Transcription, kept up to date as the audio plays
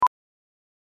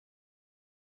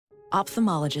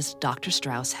Ophthalmologist Dr.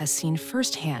 Strauss has seen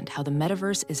firsthand how the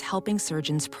metaverse is helping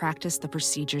surgeons practice the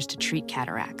procedures to treat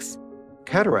cataracts.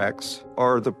 Cataracts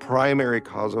are the primary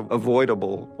cause of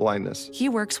avoidable blindness. He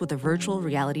works with a virtual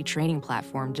reality training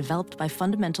platform developed by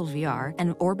Fundamental VR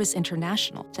and Orbis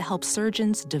International to help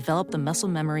surgeons develop the muscle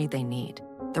memory they need.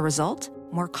 The result?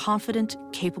 More confident,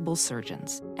 capable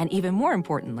surgeons. And even more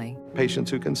importantly,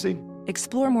 Patients who can see.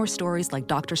 explore more stories like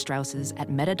Dr. Strauss's at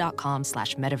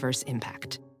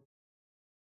meta.com/metaverseimpact.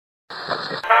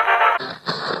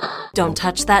 Don't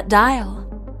touch that dial.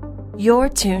 You're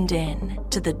tuned in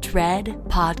to the Dread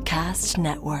Podcast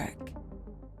Network.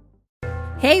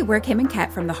 Hey, we're Kim and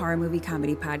Kat from the horror movie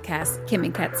comedy podcast, Kim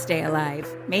and Kat Stay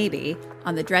Alive, maybe,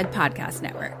 on the Dread Podcast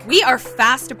Network. We are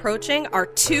fast approaching our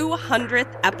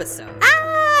 200th episode.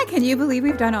 Can you believe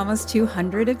we've done almost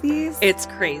 200 of these? It's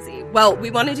crazy. Well,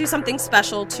 we want to do something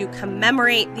special to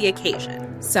commemorate the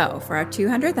occasion. So, for our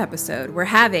 200th episode, we're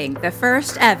having the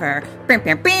first ever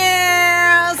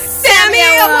Sammy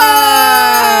Awards!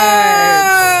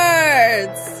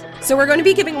 So we're going to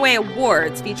be giving away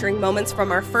awards featuring moments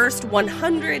from our first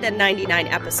 199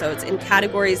 episodes in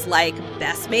categories like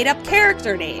Best Made-Up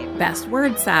Character Name, Best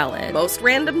Word Salad, Most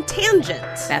Random Tangent,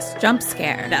 Best Jump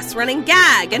Scare, Best Running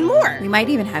Gag, and more. We might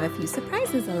even have a few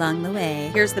surprises along the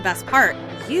way. Here's the best part.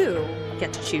 You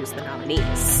get to choose the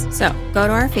nominees. So, go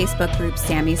to our Facebook group,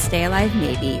 Sammy Stay Alive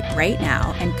Maybe, right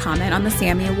now and comment on the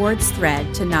Sammy Awards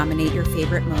thread to nominate your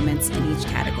favorite moments in each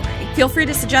category. Feel free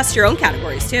to suggest your own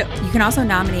categories, too. You can also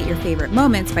nominate your favorite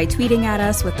moments by tweeting at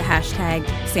us with the hashtag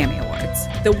Sammy Awards.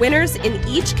 The winners in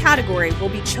each category will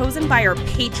be chosen by our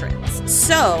patrons.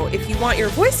 So, if you want your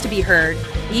voice to be heard,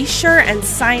 be sure and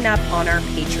sign up on our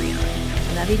Patreon.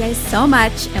 We love you guys so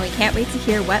much, and we can't wait to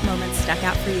hear what moments stuck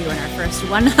out for you in our first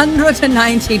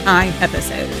 199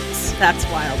 episodes. That's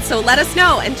wild. So let us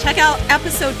know and check out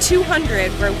episode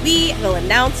 200 where we will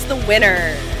announce the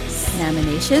winners.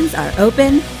 Nominations are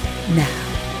open now.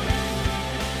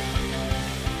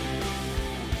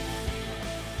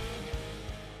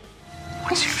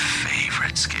 What's your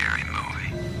favorite scary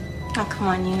movie? Oh, come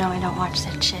on, you know I don't watch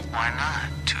that shit. Why not?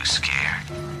 Too scared?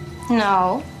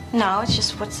 No, it's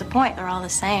just what's the point? They're all the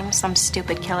same. Some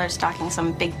stupid killer stalking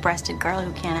some big-breasted girl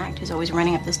who can't act, who's always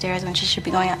running up the stairs when she should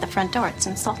be going out the front door. It's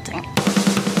insulting.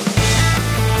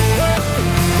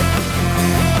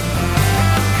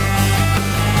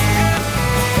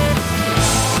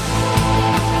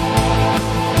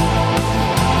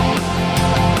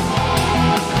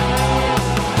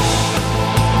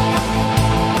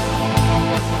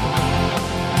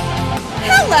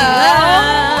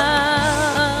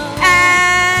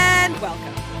 And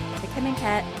welcome The Kim and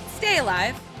Kat. Stay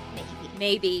Alive.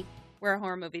 Maybe. We're a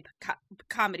horror movie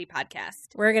comedy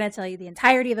podcast. We're going to tell you the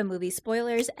entirety of a movie,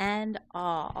 spoilers and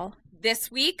all.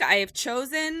 This week, I have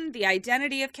chosen The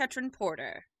Identity of Ketrin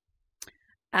Porter.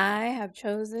 I have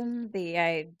chosen The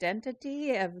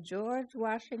Identity of George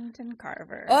Washington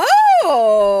Carver.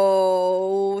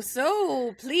 Oh,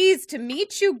 so pleased to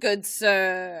meet you, good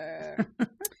sir.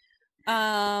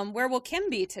 Where will Kim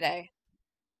be today?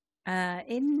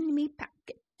 In me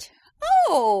pocket.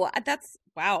 Oh, that's,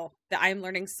 wow. I'm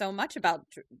learning so much about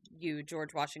you,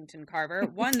 George Washington Carver.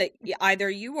 One, that either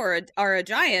you are a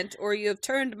giant or you have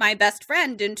turned my best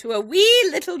friend into a wee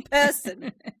little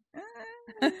person.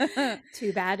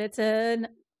 Too bad it's an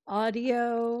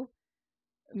audio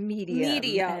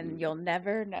medium. And you'll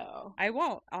never know. I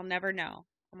won't. I'll never know.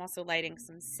 I'm also lighting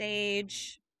some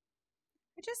sage.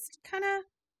 I just kind of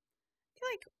feel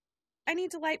like I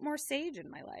need to light more sage in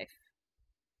my life.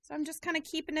 So I'm just kind of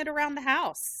keeping it around the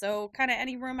house. So kind of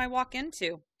any room I walk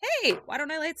into. Hey, why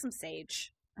don't I light some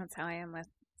sage? That's how I am with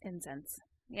incense.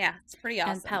 Yeah, it's pretty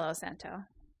awesome. And Palo Santo.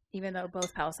 Even though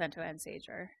both Palo Santo and sage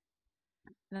are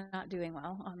not doing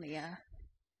well on the...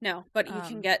 no, but you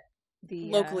can get the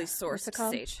locally sourced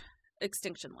sage.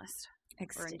 Extinction list.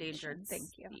 For endangered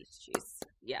species.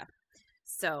 Yeah.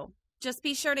 So just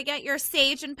be sure to get your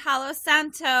sage and Palo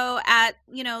Santo at,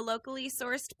 locally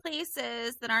sourced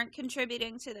places that aren't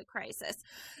contributing to the crisis.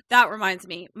 That reminds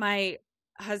me, my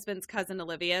husband's cousin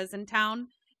Olivia is in town,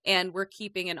 and we're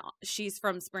keeping she's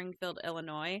from Springfield,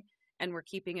 Illinois, and we're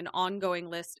keeping an ongoing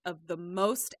list of the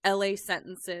most LA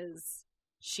sentences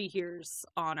she hears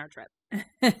on our trip.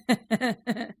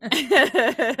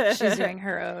 She's doing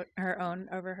her own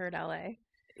Overheard LA.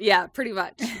 Yeah, pretty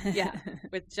much. Yeah,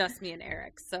 with just me and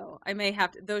Eric. So I may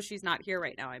have to, though she's not here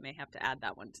right now, I may have to add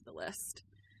that one to the list.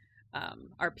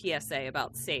 Our PSA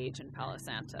about sage and Palo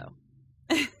Santo.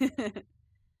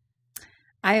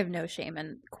 I have no shame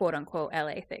in quote unquote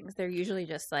LA things. They're usually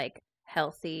just like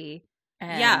healthy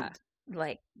and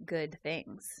like good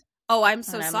things. Oh, I'm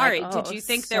so sorry. Like, Did you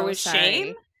think there was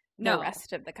shame? No. The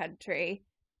rest of the country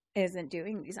isn't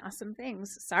doing these awesome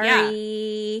things. Sorry.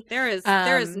 Yeah.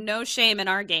 There is no shame in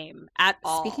our game at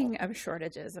all. Speaking of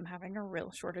shortages, I'm having a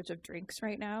real shortage of drinks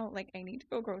right now. Like, I need to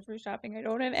go grocery shopping. I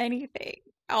don't have anything.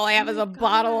 All I have is a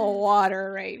bottle of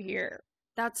water right here.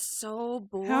 That's so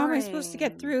boring. How am I supposed to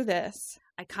get through this?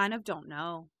 I kind of don't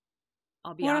know.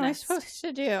 I'll be honest. What am I supposed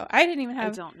to do? I didn't even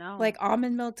have like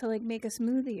almond milk to like make a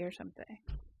smoothie or something.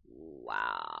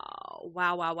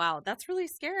 Wow. That's really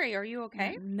scary. Are you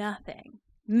okay?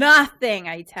 Nothing,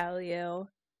 I tell you.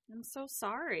 I'm so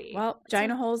sorry. Well,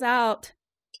 vagina holes out.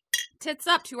 Tits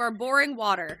up to our boring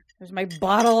water. There's my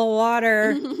bottle of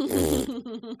water.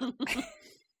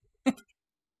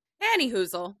 Annie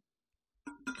Hoozle,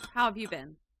 how have you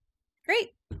been?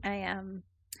 Great. I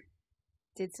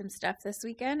did some stuff this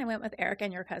weekend. I went with Eric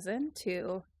and your cousin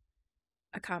to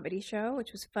a comedy show,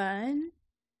 which was fun.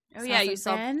 Oh, yeah, you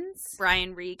saw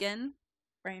Brian Regan.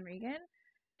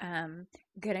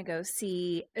 Gonna go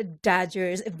see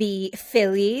Dodgers v.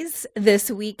 Phillies this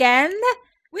weekend.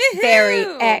 Woohoo!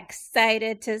 Very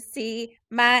excited to see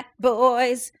my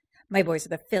boys. My boys are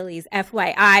the Phillies,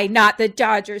 FYI, not the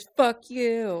Dodgers. Fuck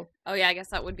you. Oh, yeah, I guess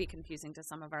that would be confusing to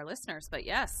some of our listeners, but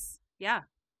yes. Yeah,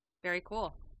 very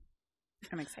cool.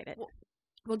 I'm excited.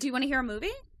 Well, do you want to hear a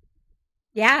movie?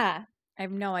 Yeah. I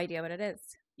have no idea what it is.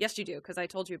 Yes, you do, because I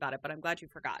told you about it, but I'm glad you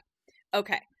forgot.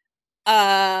 Okay.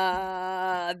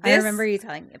 I remember you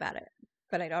telling me about it,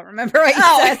 but I don't remember what you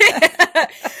said.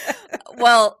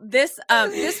 Well, this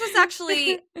was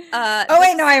actually no,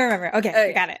 I remember.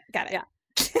 Okay, got it. Yeah.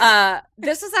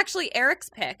 This was actually Eric's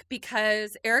pick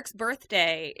because Eric's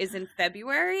birthday is in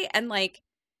February, and like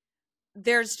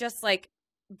there's just like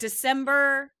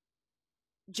December,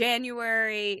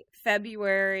 January,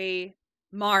 February,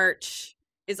 March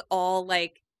is all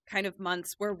like kind of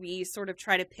months where we sort of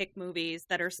try to pick movies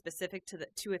that are specific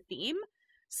to a theme.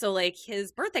 So like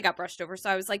his birthday got brushed over. So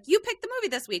I was like, you pick the movie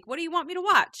this week. What do you want me to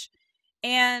watch?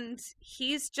 And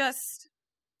he's just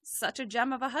such a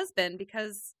gem of a husband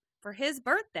because for his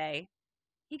birthday,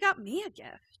 he got me a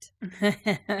gift.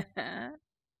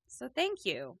 So thank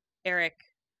you, Eric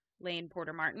Lane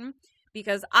Porter Martin,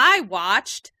 because I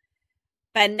watched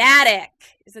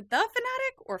Fanatic. Is it The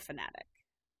Fanatic or Fanatic?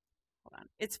 Hold on.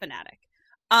 It's Fanatic.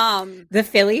 The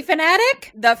Philly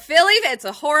Fanatic? It's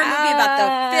a horror movie about the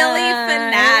Philly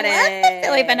Fanatic. I love the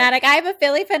Philly Fanatic. I have a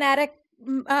Philly Fanatic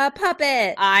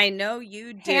puppet. I know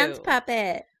you do. Hands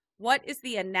puppet. What is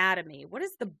the anatomy? What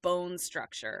is the bone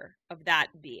structure of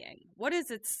that being? What is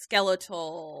its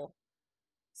skeletal?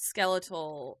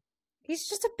 He's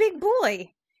just a big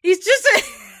boy. He's just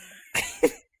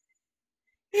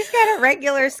He's got a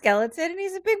regular skeleton and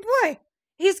he's a big boy.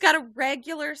 He's got a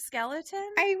regular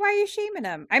skeleton? Why are you shaming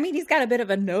him? I mean, he's got a bit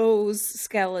of a nose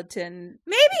skeleton.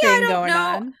 Maybe I don't know.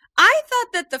 On. I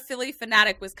thought that the Philly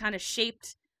Fanatic was kind of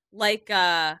shaped like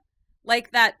that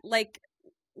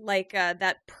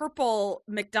purple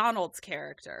McDonald's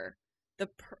character.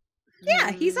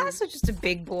 Yeah, he's also just a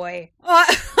big boy.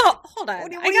 Hold on. What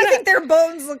do you think their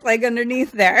bones look like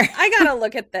underneath there? I gotta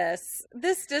look at this.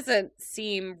 This doesn't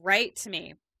seem right to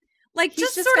me. Like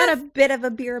he's just got a bit of a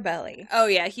beer belly. Oh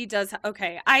yeah, he does.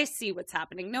 Okay, I see what's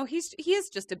happening. No, he is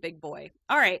just a big boy.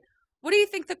 All right. What do you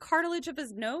think the cartilage of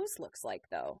his nose looks like,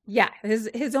 though? Yeah,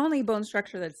 his only bone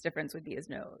structure that's different would be his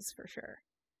nose, for sure.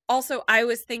 Also, I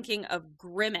was thinking of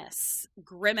Grimace.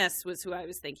 Grimace was who I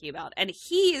was thinking about. And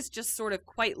he is just sort of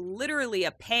quite literally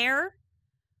a pear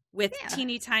with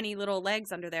teeny tiny little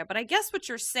legs under there. But I guess what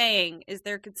you're saying is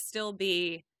there could still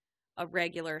be a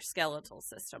regular skeletal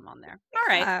system on there. All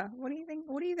right. What do you think?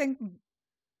 What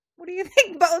do you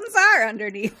think bones are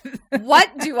underneath?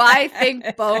 What do I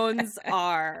think bones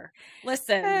are?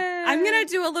 Listen, I'm going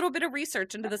to do a little bit of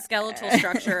research into the skeletal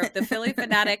structure of the Philly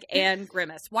Fanatic and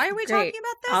Grimace. Why are we talking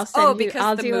about this? I'll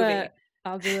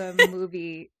do a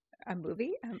movie. A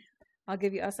movie?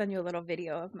 I'll send you a little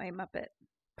video of my Muppet.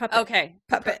 Puppet. Okay.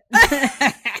 Puppet.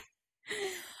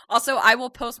 Also, I will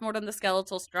postmortem the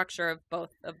skeletal structure of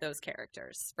both of those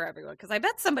characters for everyone, because I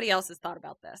bet somebody else has thought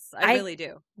about this. I really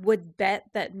do. Would bet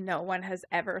that no one has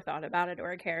ever thought about it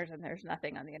or cares, and there's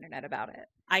nothing on the internet about it.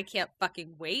 I can't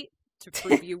fucking wait to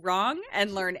prove you wrong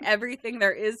and learn everything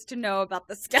there is to know about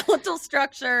the skeletal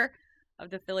structure of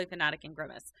the Philly Fanatic and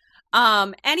Grimace.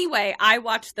 Anyway, I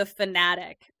watched The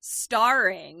Fanatic,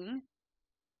 starring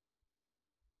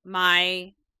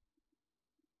my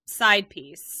side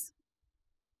piece,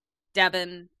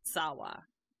 Devon Sawa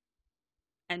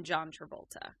and John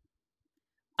Travolta.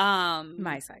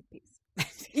 My side piece.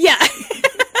 Yeah.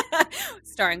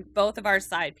 Starring both of our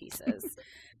side pieces.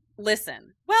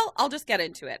 Listen, well, I'll just get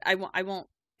into it. I won't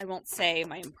I won't say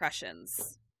my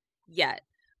impressions yet.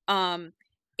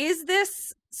 Is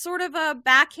this sort of a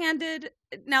backhanded,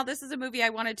 now this is a movie I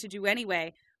wanted to do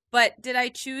anyway, but did I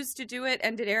choose to do it,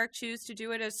 and did Eric choose to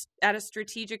do it at a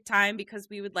strategic time because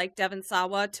we would like Devin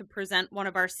Sawa to present one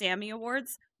of our Sammy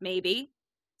Awards? Maybe.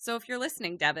 So if you're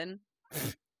listening, Devin,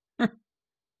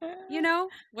 you know,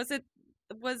 was it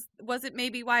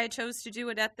maybe why I chose to do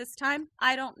it at this time?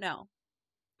 I don't know.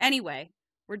 Anyway,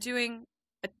 we're doing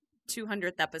a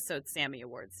 200th episode Sammy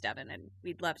Awards, Devin, and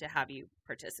we'd love to have you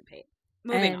participate.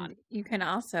 Moving on. You can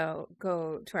also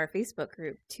go to our Facebook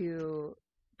group to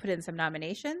put in some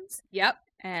nominations. Yep.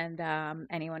 And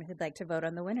anyone who'd like to vote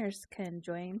on the winners can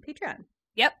join Patreon.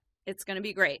 Yep. It's going to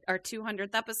be great. Our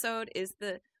 200th episode is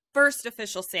the first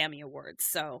official Sammy Awards,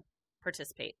 so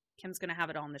participate. Kim's going to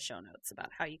have it all in the show notes about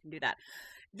how you can do that.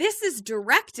 This is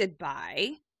directed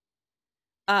by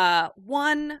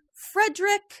one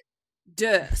Frederick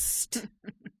Durst.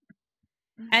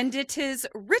 And it is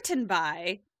written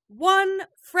by one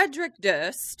Frederick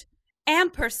Durst,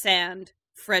 ampersand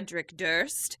Frederick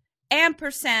Durst,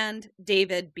 ampersand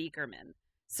David Beakerman.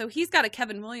 So he's got a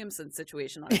Kevin Williamson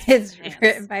situation on his hands. It's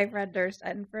written by Fred Durst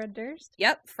and Fred Durst?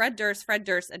 Yep, Fred Durst,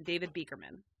 and David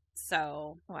Beakerman.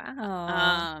 So,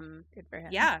 wow. Good for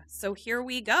him. Yeah, so here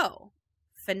we go.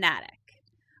 Fanatic.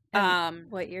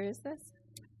 What year is this?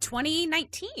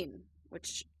 2019,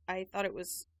 which I thought it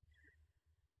was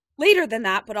later than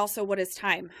that, but also what is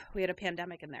time? We had a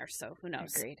pandemic in there, so who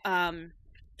knows? Agreed.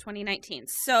 2019.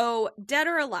 So, Dead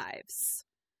or Alive's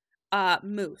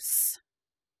Moose.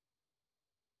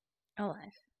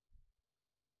 Alive.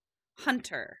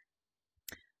 Hunter.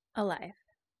 Alive.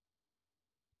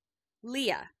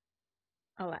 Leah.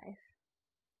 Alive.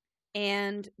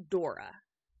 And Dora.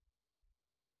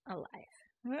 Alive.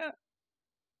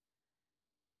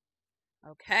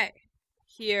 Okay.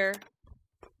 Here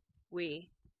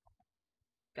we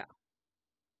go.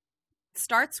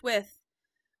 Starts with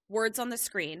words on the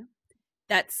screen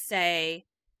that say,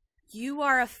 "You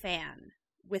are a fan.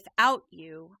 Without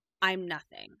you, I'm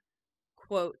nothing."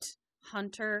 Quote,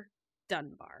 Hunter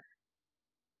Dunbar.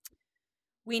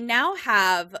 We now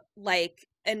have like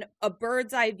a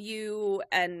bird's eye view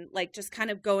and like just kind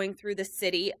of going through the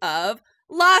city of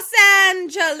Los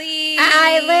Angeles.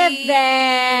 I live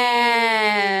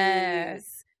there.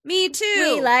 Me too.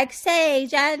 We like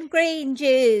sage and green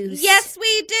juice. Yes,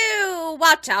 we do.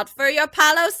 Watch out for your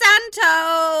Palo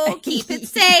Santo. Keep it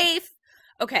safe.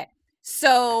 Okay,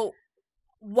 so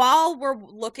while we're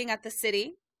looking at the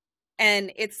city,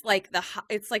 and it's like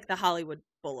the Hollywood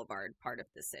Boulevard part of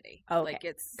the city. Okay, like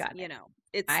it's got it. You know,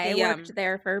 it's I worked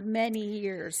there for many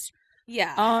years.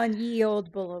 Yeah, on Ye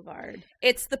Old Boulevard.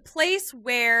 It's the place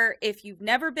where if you've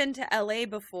never been to LA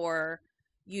before,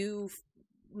 you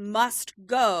must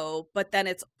go. But then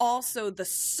it's also the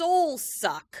soul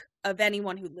suck of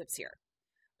anyone who lives here.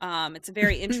 It's a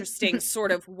very interesting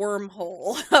sort of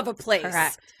wormhole of a place.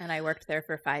 Correct. And I worked there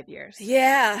for 5 years.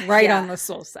 Yeah. Right on the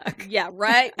soul suck. Yeah,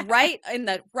 right in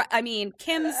the, I mean,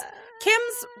 Kim's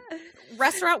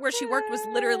restaurant where she worked was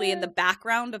literally in the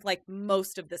background of like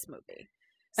most of this movie.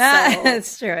 So,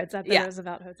 it's true. It's at the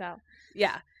Roosevelt Hotel.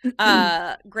 Yeah.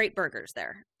 Great burgers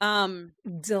there.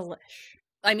 Delish.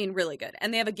 I mean, really good.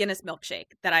 And they have a Guinness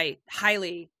milkshake that I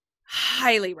highly,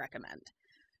 highly recommend.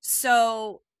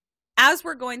 So as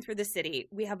we're going through the city,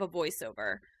 we have a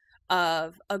voiceover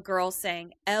of a girl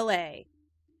saying, LA,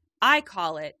 I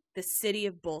call it the city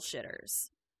of bullshitters.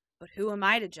 But who am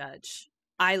I to judge?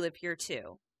 I live here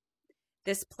too.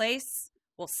 This place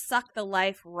will suck the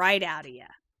life right out of you.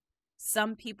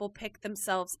 Some people pick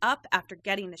themselves up after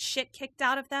getting the shit kicked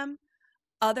out of them.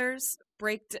 Others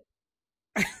break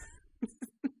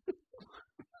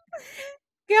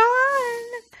Go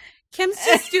on. Kim's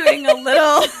just doing a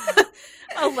little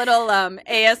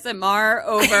ASMR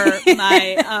over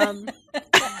my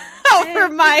over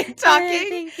my talking. I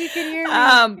think you can hear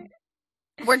me.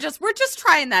 We're just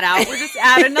trying that out. We're just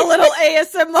adding a little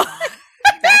ASMR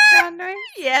background noise.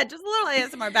 Yeah, just a little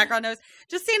ASMR background noise.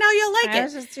 Just seeing how you like it. I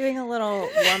was just doing a little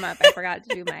warm up. I forgot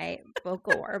to do my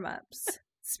vocal warm ups.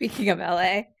 Speaking of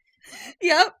LA.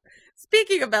 Yep.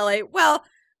 Speaking of LA. Well,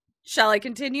 shall I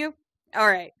continue? All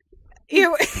right.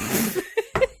 Here.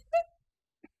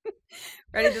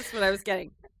 Ready? This is what I was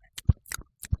getting.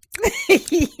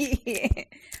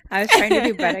 I was trying to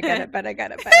do but I got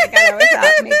it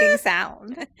without making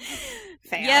sound.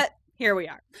 Fail. Yet here we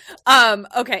are.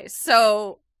 Okay,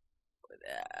 so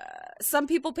some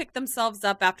people pick themselves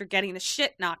up after getting the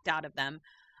shit knocked out of them.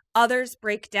 Others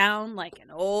break down like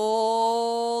an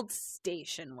old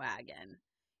station wagon.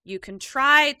 You can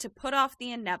try to put off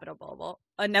the inevitable,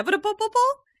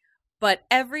 but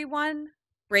everyone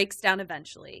breaks down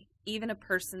eventually, even a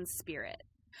person's spirit.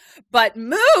 But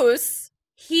Moose,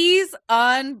 he's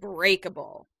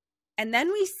unbreakable. And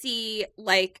then we see,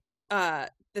 like, the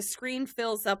screen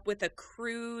fills up with a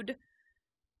crude,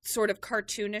 sort of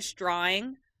cartoonish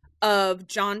drawing of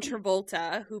John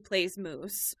Travolta, who plays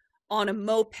Moose, on a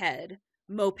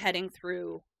mopeding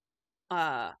through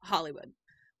Hollywood.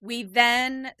 We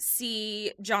then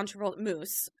see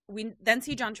Moose. We then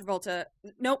see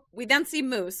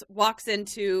Moose walks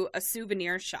into a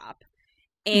souvenir shop.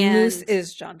 And Moose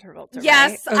is John Travolta,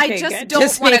 yes, right? I just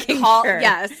don't want to call. Sure.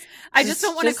 Yes, I just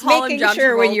don't want to call him John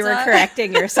Travolta. When you were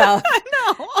correcting yourself, I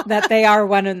know that they are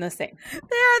one and the same. They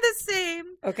are the same.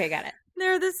 Okay, got it.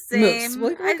 They're the same. Moose.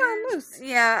 We'll call him Moose.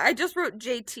 Yeah, I just wrote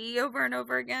JT over and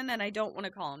over again, and I don't want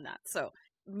to call him that. So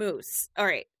Moose. All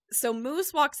right. So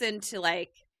Moose walks into,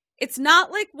 like, it's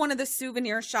not like one of the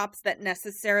souvenir shops that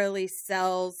necessarily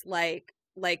sells like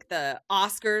the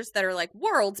Oscars that are like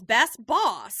world's best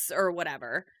boss or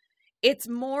whatever. It's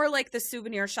more like the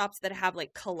souvenir shops that have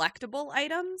like collectible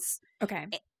items. Okay.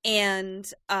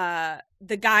 And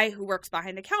the guy who works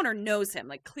behind the counter knows him.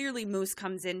 Like, clearly Moose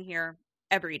comes in here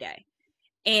every day.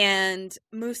 And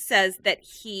Moose says that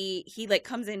he like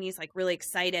comes in, he's like really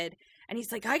excited. And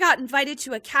he's like, I got invited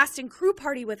to a cast and crew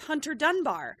party with Hunter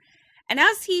Dunbar. And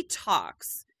as he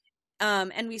talks,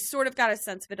 and we sort of got a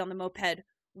sense of it on the moped,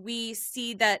 we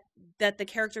see that the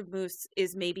character of Moose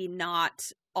is maybe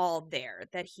not all there,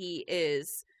 that he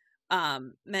is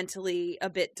mentally a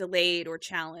bit delayed or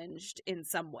challenged in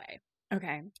some way.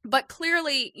 Okay. But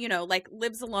clearly, you know, like,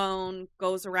 lives alone,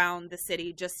 goes around the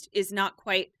city, just is not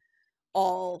quite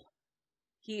all.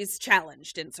 He's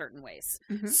challenged in certain ways.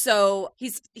 Mm-hmm. So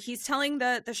he's telling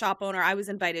the shop owner, I was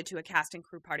invited to a cast and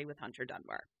crew party with Hunter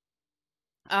Dunbar.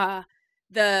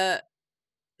 The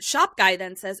shop guy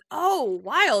then says, oh,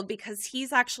 wild, because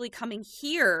he's actually coming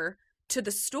here to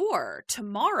the store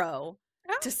tomorrow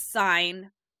to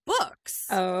sign books.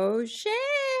 Oh, shit.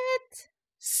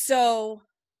 So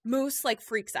Moose, like,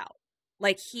 freaks out.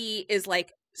 Like, he is,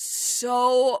 like,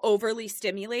 so overly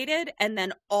stimulated, and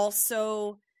then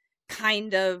also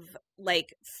kind of,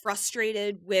 like,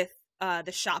 frustrated with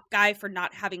the shop guy for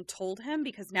not having told him,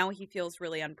 because now he feels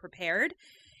really unprepared.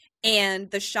 And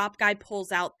the shop guy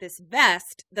pulls out this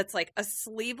vest that's like a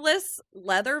sleeveless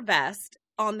leather vest.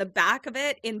 On the back of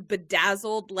it, in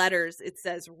bedazzled letters, it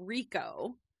says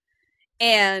Rico.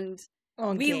 And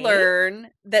we learn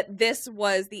that this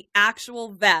was the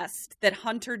actual vest that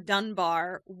Hunter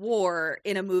Dunbar wore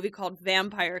in a movie called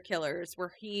Vampire Killers,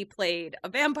 where he played a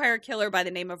vampire killer by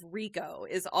the name of Rico,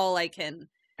 is all I can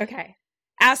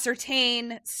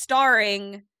ascertain,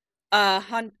 starring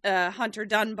Hunter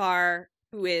Dunbar,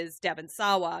 who is Devon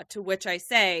Sawa, to which I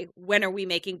say, when are we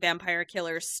making Vampire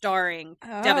Killers starring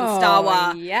Devon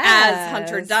Sawa as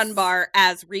Hunter Dunbar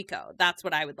as Rico? That's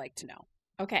what I would like to know.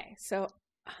 Okay, so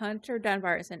Hunter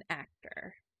Dunbar is an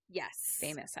actor. Yes.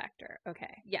 Famous actor.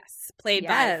 Okay. Yes, played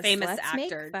by famous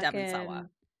actor Devon Sawa.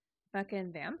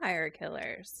 Fucking Vampire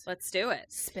Killers. Let's do it.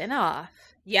 Spin-off.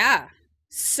 Yeah.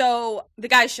 So the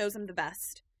guy shows him the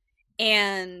vest,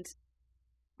 and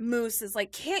Moose is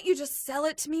like, can't you just sell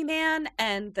it to me, man?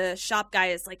 And the shop guy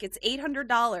is like, it's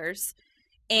 $800.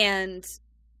 And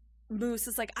Moose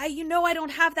is like, I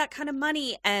don't have that kind of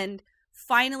money. And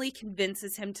finally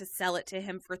convinces him to sell it to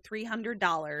him for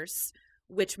 $300,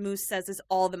 which Moose says is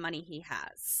all the money he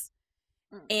has.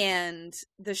 And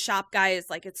the shop guy is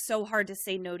like, it's so hard to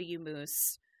say no to you,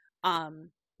 Moose.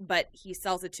 But he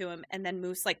sells it to him. And then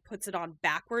Moose, like, puts it on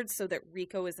backwards so that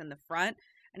Rico is in the front.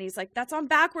 And he's like, that's on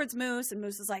backwards, Moose. And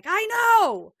Moose is like, I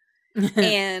know.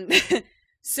 And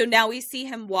so now we see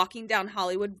him walking down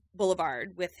Hollywood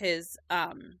Boulevard with his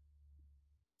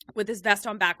vest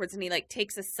on backwards. And he, like,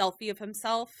 takes a selfie of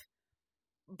himself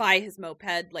by his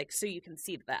moped, like, so you can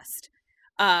see the vest.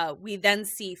 We then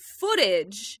see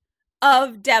footage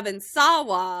of Devon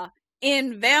Sawa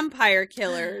in Vampire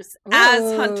Killers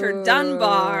as Hunter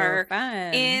Dunbar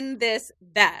in this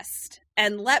vest.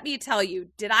 And let me tell you,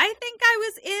 did I think I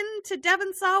was into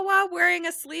Devon Sawa wearing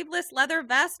a sleeveless leather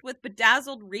vest with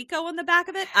bedazzled Rico on the back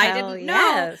of it? I didn't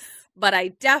know, but I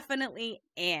definitely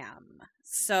am.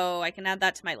 So I can add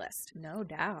that to my list. No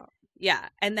doubt. Yeah.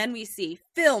 And then we see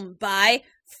film by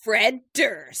Fred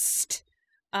Durst.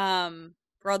 For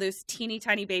all those teeny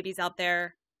tiny babies out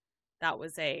there, that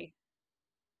was a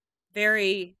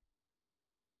very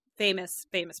famous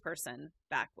person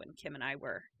back when Kim and I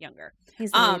were younger.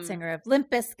 He's the lead singer of Limp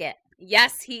Bizkit.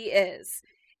 Yes, he is.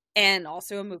 And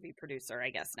also a movie producer, I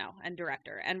guess now, and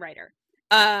director and writer.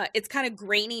 It's kind of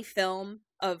grainy film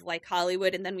of, like,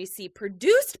 Hollywood, and then we see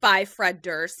produced by Fred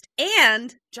Durst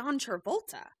and John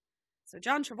Travolta. So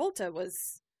John Travolta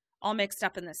was all mixed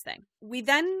up in this thing. We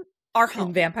then are home.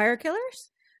 And vampire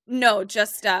killers? No,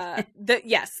 just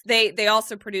they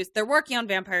also produce. They're working on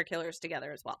vampire killers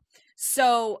together as well.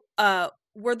 So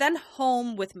we're then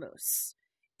home with Moose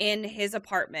in his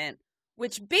apartment,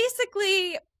 which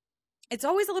basically it's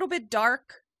always a little bit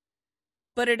dark,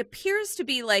 but it appears to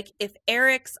be like if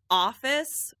Eric's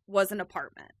office was an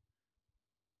apartment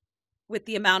with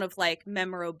the amount of like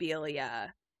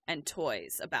memorabilia and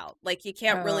toys about. Like you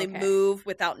can't really move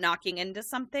without knocking into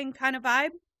something kind of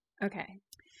vibe. Okay.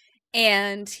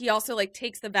 And he also like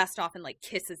takes the vest off and like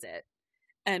kisses it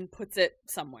and puts it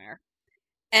somewhere.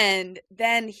 And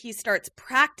then he starts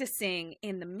practicing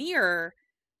in the mirror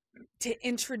to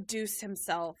introduce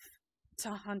himself to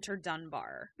Hunter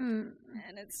Dunbar. And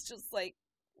it's just like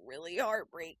really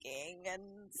heartbreaking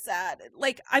and sad.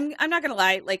 Like I'm not going to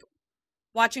lie, like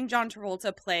watching John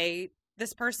Travolta play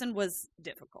this person was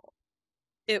difficult.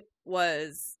 It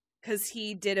was cuz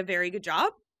he did a very good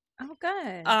job. Oh,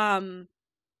 good.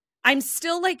 I'm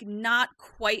still, like, not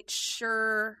quite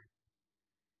sure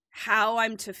how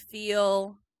I'm to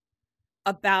feel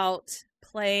about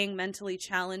playing mentally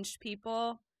challenged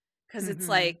people. Because it's,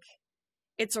 like,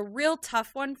 it's a real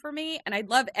tough one for me. And I'd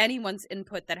love anyone's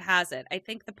input that has it. I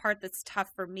think the part that's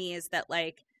tough for me is that,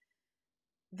 like,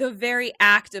 the very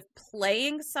act of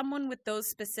playing someone with those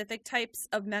specific types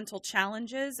of mental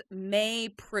challenges may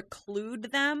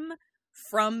preclude them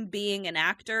from being an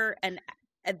actor and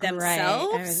themselves.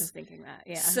 Right. I was just thinking that,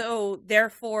 yeah. So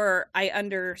therefore I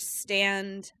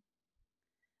understand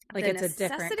like it's a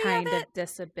different kind of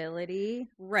disability.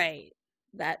 Right.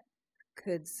 That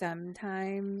could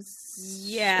sometimes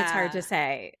it's hard to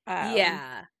say.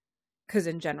 Yeah. Because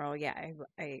in general,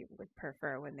 I would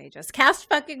prefer when they just cast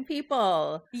fucking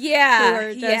people. Yeah. Who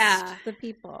are just the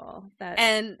people that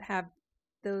have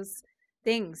those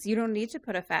things. You don't need to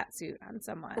put a fat suit on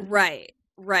someone. Right.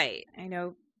 I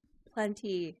know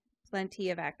plenty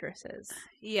of actresses.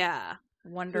 Yeah.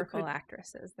 Wonderful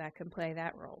actresses that can play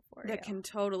that role for you. That can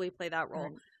totally play that role.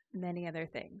 And many other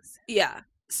things. Yeah.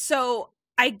 So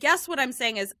I guess what I'm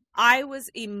saying is I was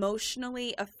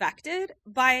emotionally affected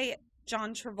by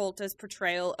John Travolta's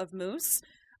portrayal of Moose.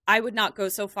 I would not go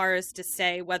so far as to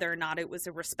say whether or not it was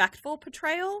a respectful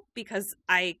portrayal because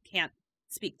I can't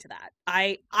speak to that.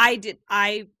 I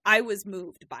was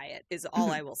moved by it is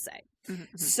all I will say.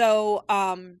 So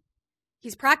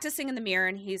he's practicing in the mirror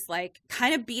and he's like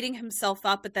kind of beating himself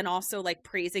up but then also like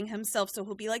praising himself. So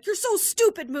he'll be like, "You're so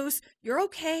stupid, Moose. You're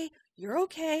okay.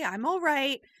 I'm all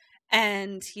right."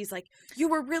 And he's like, "You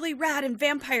were really rad in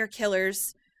Vampire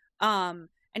Killers."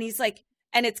 And he's like,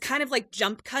 and it's kind of like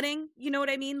jump cutting, you know what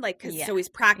I mean? Like, so he's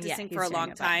practicing for a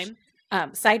long time.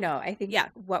 Side note, I think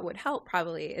what would help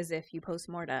probably is if you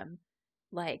postmortem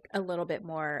like a little bit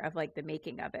more of like the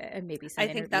making of it and maybe some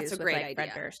interviews that's a great with like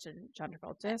idea. Fred Durst and John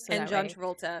Travolta. So and John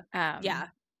Travolta.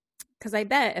 Because I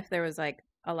bet if there was like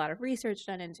a lot of research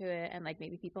done into it and like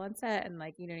maybe people on set and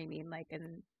like, you know what I mean? Like,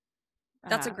 and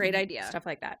that's a great idea. Stuff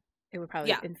like that. It would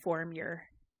probably inform your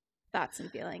thoughts and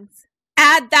feelings.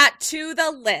 Add that to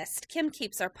the list. Kim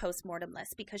keeps our postmortem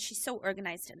list because she's so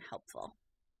organized and helpful.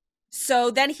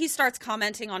 So then he starts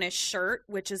commenting on his shirt,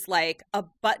 which is like a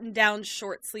button-down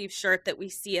short sleeve shirt that we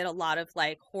see at a lot of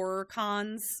like horror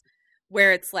cons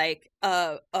where it's like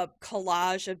a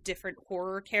collage of different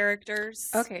horror characters.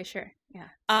 Okay, sure. Yeah.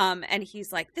 And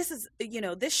he's like, this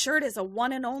shirt is a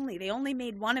one and only. They only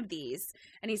made one of these.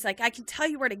 And he's like, I can tell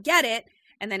you where to get it.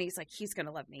 And then he's like, he's going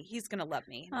to love me. He's going to love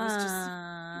me. It was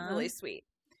just really sweet.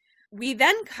 We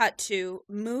then cut to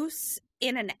Moose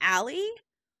in an alley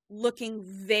looking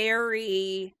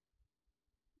very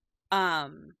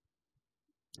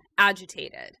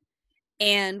agitated.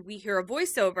 And we hear a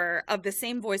voiceover of the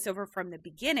same voiceover from the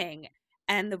beginning.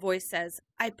 And the voice says,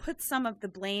 "I put some of the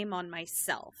blame on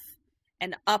myself."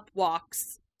 And up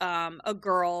walks a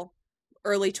girl,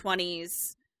 early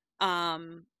 20s,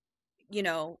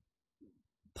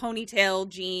 ponytail,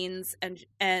 jeans,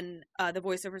 and the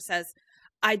voiceover says,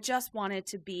 "I just wanted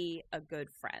to be a good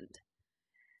friend."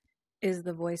 Is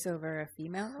the voiceover a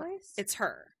female voice? It's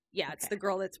her. Yeah, okay. It's the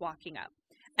girl that's walking up.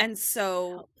 And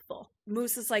so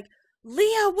Moose is like,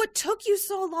 "Leah, what took you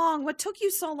so long? What took you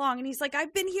so long?" And he's like,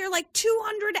 "I've been here like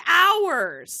 200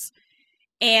 hours.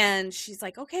 And she's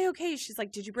like, okay. She's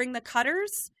like, "Did you bring the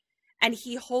cutters?" And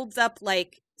he holds up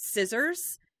like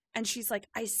scissors. And she's like,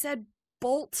 "I said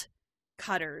bolt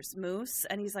cutters, Moose."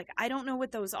 And he's like, "I don't know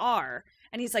what those are."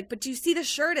 And he's like, "But do you see the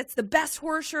shirt? It's the best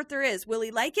horror shirt there is. Will he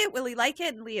like it? Will he like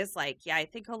it?" And Leah's like, "Yeah, I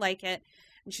think he'll like it."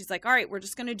 And she's like, "All right, we're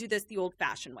just going to do this the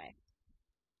old-fashioned way."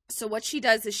 So what she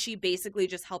does is she basically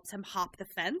just helps him hop the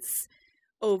fence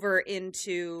over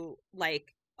into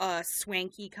like a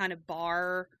swanky kind of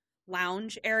bar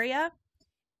lounge area.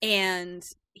 And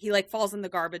he like falls in the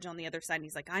garbage on the other side. And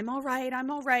he's like, I'm all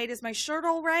right. Is my shirt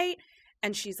all right?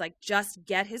 And she's like, just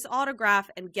get his autograph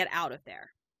and get out of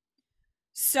there.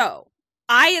 So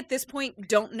I, at this point,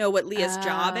 don't know what Leah's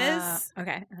job is.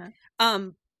 Okay.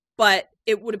 But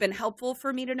it would have been helpful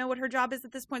for me to know what her job is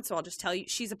at this point. So I'll just tell you,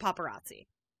 she's a paparazzi.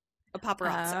 A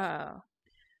paparazzo. Oh.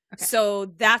 Okay. So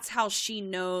that's how she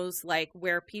knows like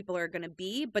where people are going to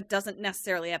be, but doesn't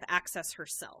necessarily have access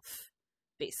herself,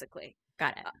 basically.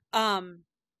 Got it.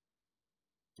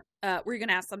 Were you going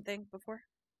to ask something before?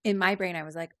 In my brain, I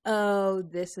was like, oh,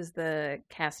 this is the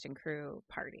cast and crew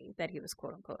party that he was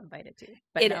quote unquote invited to.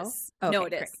 But it is. Okay, no,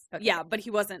 it is. Okay. Yeah, but he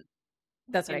wasn't.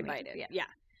 That's what invited. I mean. Yeah.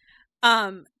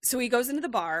 So he goes into the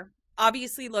bar,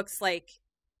 obviously looks like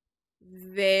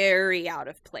very out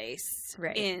of place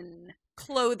in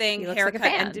clothing, haircut,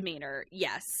 like and demeanor.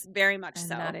 Yes, very much and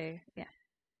so.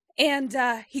 And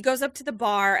he goes up to the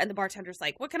bar, and the bartender's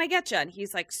like, what can I get you? And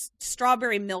he's like,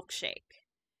 strawberry milkshake.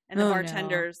 And the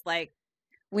bartender's like,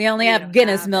 we only have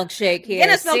Guinness milkshake here.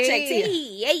 Guinness milkshake.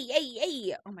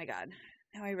 Hey. Oh, my God.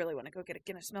 Now I really want to go get a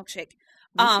Guinness milkshake.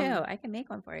 Me too. I can make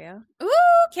one for you.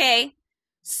 Okay.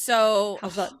 So.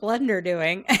 How's that blender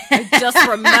doing? I just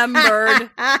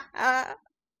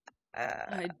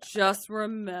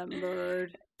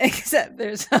remembered. Except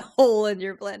there's a hole in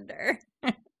your blender.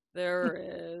 There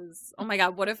is. Oh my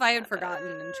God. What if I had forgotten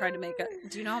and tried to make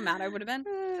it? Do you know how mad I would have been?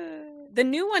 The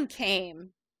new one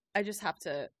came. I just have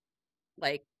to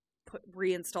like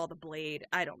reinstall the blade.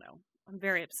 I don't know. I'm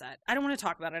very upset. I don't want to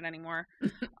talk about it anymore.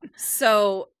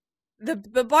 So the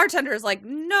bartender is like,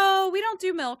 no, we don't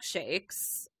do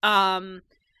milkshakes. And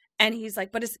he's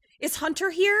like, but is Hunter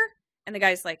here? And the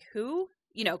guy's like, who?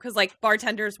 You know, because like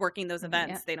bartenders working those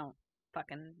events, they don't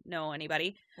fucking know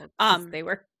anybody. They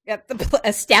were at the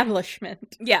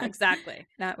establishment. Yeah, exactly.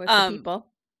 Not with the people.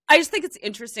 I just think it's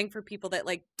interesting for people that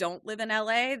like don't live in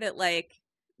LA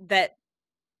that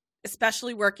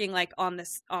especially working like on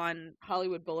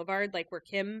Hollywood Boulevard, like where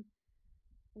Kim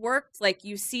worked, like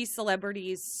you see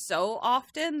celebrities so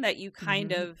often that you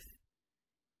kind of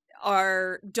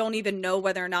don't even know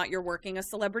whether or not you're working a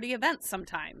celebrity event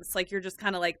sometimes. Like you're just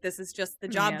kind of like, this is just the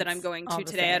job that I'm going to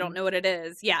today. I don't know what it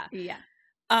is. Yeah. Yeah.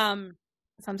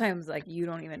 Sometimes like you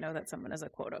don't even know that someone is a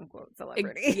quote unquote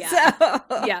celebrity. Yeah.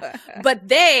 So. Yeah. But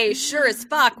they sure as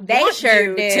fuck want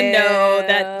you to know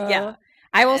that. Yeah.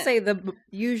 I will say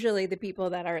usually the people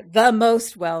that are the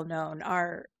most well known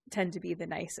tend to be the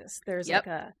nicest. There's like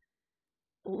a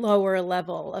lower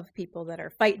level of people that are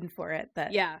fighting for it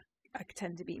that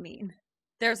tend to be mean.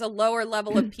 There's a lower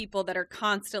level of people that are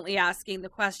constantly asking the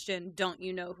question, don't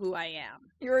you know who I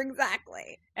am? You're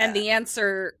exactly. And the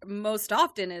answer most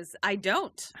often is, I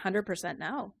don't. 100%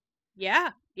 no.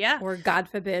 Yeah. Yeah. Or God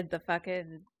forbid the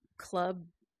fucking club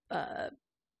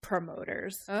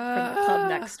promoters from the club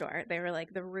next door. They were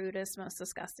like the rudest, most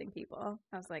disgusting people.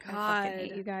 I was like, God. I fucking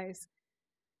hate you guys.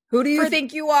 Who do you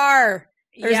think you are?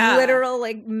 There's literal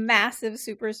like massive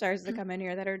superstars that come in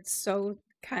here that are so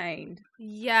kind.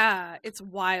 Yeah, it's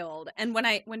wild. And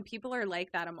when people are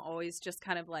like that, I'm always just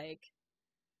kind of like,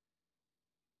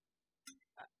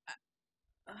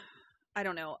 I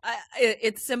don't know.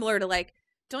 It's similar to like,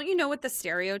 don't you know what the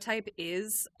stereotype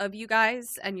is of you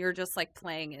guys? And you're just like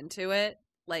playing into it.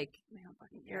 Like, I don't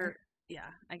fucking care. Yeah,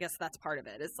 I guess that's part of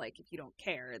it. It's like, if you don't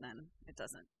care, then it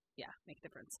doesn't, make a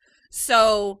difference.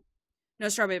 So, no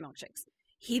strawberry milkshakes.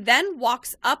 He then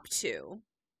walks up to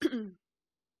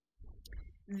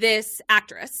this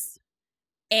actress,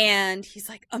 and he's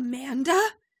like, Amanda?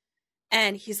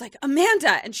 And he's like,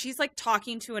 Amanda. And she's like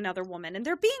talking to another woman, and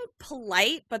they're being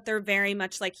polite, but they're very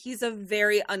much like, he's a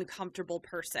very uncomfortable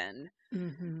person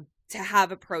to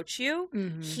have approach you.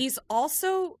 He's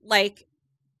also like,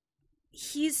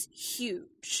 he's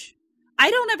huge. I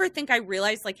don't ever think I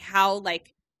realized like how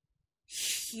like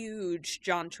huge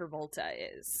John Travolta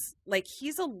is. Like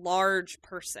he's a large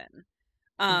person.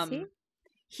 Is he?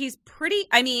 He's pretty,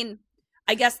 I mean,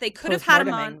 I guess they could have had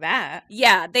him on that.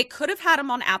 Yeah, they could have had him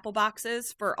on Apple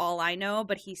boxes for all I know,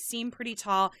 but he seemed pretty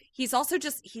tall. He's also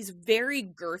he's very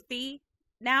girthy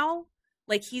now.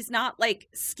 Like he's not like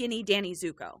skinny Danny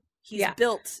Zuko. He's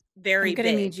built very big. I'm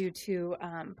going to need you to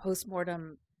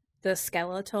postmortem the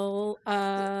skeletal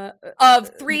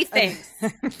of three things: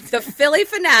 the Philly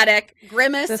Fanatic,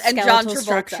 Grimace, and John Travolta.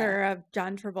 Structure of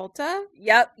John Travolta.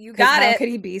 Yep, you got it. How could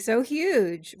he be so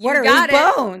huge? What are his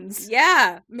bones?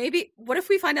 Yeah, maybe. What if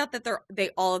we find out that they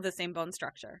all have the same bone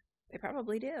structure? They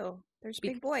probably do. They're just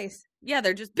big boys. Yeah,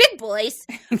 they're just big boys.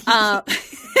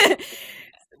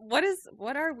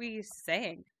 What are we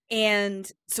saying?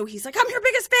 And so he's like, I'm your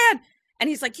biggest fan. And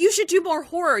he's like, you should do more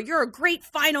horror. You're a great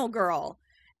final girl.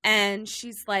 And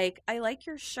she's like, I like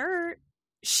your shirt.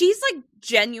 She's like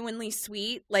genuinely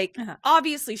sweet. Like,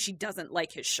 obviously she doesn't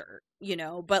like his shirt, you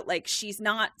know, but like she's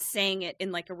not saying it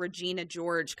in like a Regina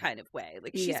George kind of way.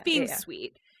 Like she's being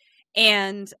sweet.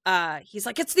 And he's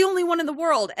like, it's the only one in the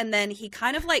world. And then he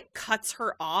kind of like cuts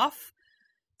her off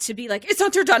to be like, it's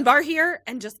Hunter Dunbar here,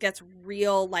 and just gets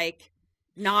real like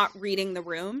not reading the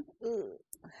room. Ooh.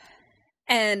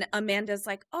 And Amanda's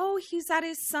like, oh, he's at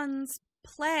his son's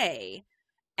play.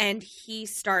 And he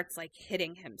starts, like,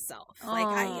 hitting himself. Like,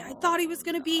 I thought he was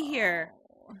going to be here.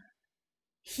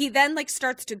 He then, like,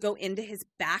 starts to go into his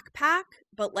backpack,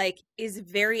 but, like, is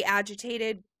very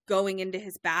agitated going into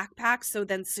his backpack. So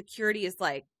then security is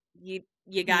like, you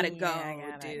got to go,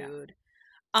 dude.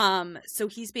 So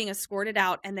he's being escorted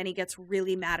out, and then he gets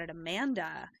really mad at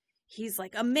Amanda. He's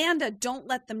like, Amanda, don't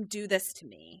let them do this to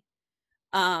me.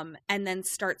 And then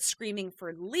starts screaming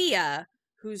for Leah,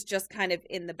 who's just kind of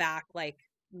in the back, like,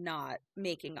 not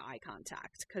making eye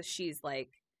contact, because she's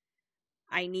like,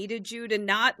 I needed you to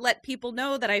not let people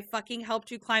know that I fucking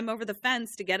helped you climb over the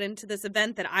fence to get into this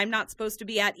event that I'm not supposed to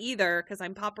be at either, because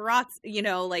I'm paparazzi, you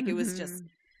know, like it was just,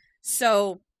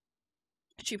 so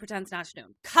she pretends not to know.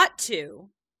 Cut to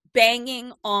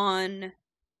banging on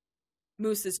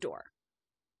Moose's door.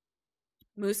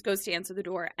 Moose goes to answer the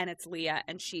door, and it's Leah,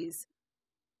 and she's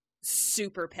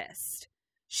super pissed.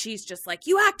 She's just like,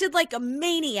 you acted like a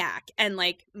maniac. And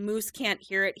like, Moose can't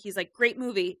hear it. He's like, great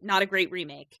movie, not a great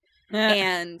remake.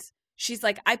 And she's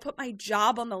like, I put my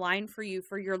job on the line for you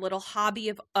for your little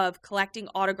hobby of collecting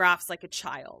autographs like a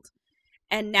child.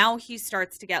 And now he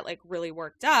starts to get like really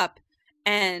worked up.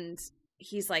 And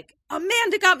he's like,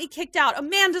 Amanda got me kicked out.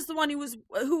 Amanda's the one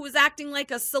who was acting like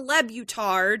a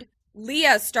celebutard.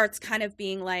 Leah starts kind of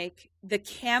being like, the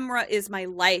camera is my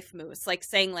life, Moose. Like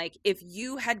saying like, if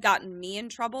you had gotten me in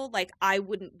trouble, like I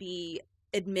wouldn't be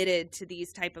admitted to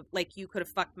these type of, like you could have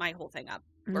fucked my whole thing up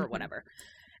or whatever.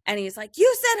 And he's like,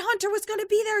 you said Hunter was going to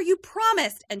be there. You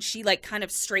promised. And she like kind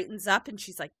of straightens up and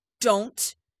she's like,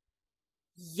 don't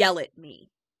yell at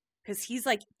me. Because he's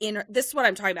like this is what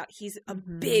I'm talking about. He's a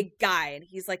big guy and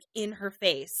he's like in her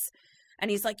face.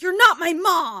 And he's like, you're not my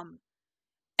mom.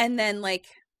 And then like,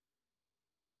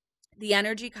 the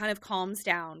energy kind of calms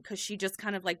down because she just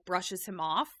kind of like brushes him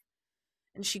off,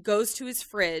 and she goes to his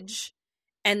fridge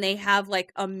and they have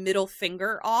like a middle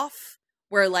finger off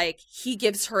where like he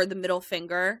gives her the middle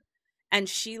finger and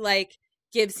she like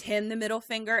gives him the middle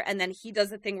finger, and then he does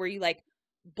the thing where you like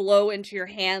blow into your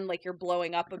hand like you're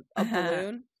blowing up a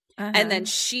balloon, and then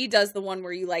she does the one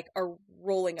where you like are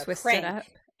rolling a twist crank. It up.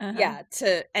 Yeah,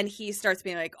 and he starts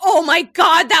being like, oh my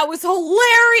God, that was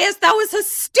hilarious. That was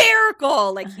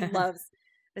hysterical. Like he loves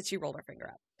that she rolled her finger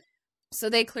up. So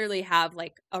they clearly have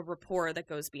like a rapport that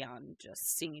goes beyond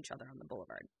just seeing each other on the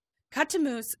boulevard. Cut to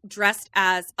Moose dressed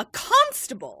as a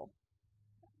constable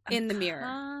in the mirror.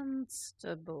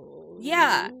 Constable.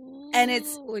 Yeah. And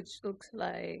it's which looks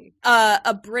like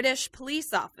a British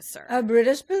police officer. A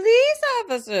British police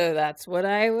officer. That's what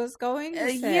I was going to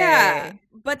say. Yeah.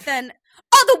 But then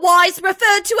otherwise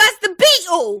referred to as the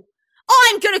Beetle.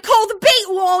 I'm going to call the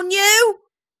Beetle on you.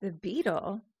 The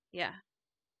Beetle? Yeah.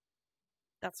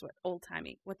 That's what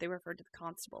they referred to the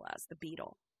constable as, the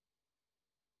Beetle.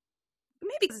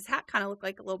 Maybe because his hat kind of looked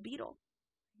like a little beetle.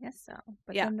 Yes, so.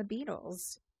 But then the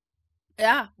Beatles.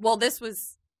 Yeah. Well, this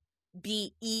was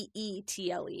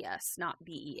Beetles, not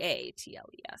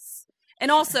Beatles.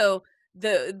 And also,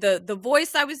 the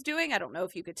voice I was doing, I don't know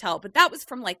if you could tell, but that was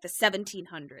from like the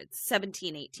 1800s.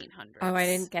 Oh, I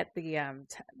didn't get the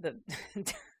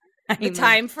the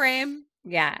time frame.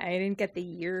 Yeah, I didn't get the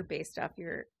year based off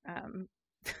your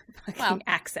fucking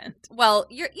accent. Well,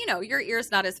 your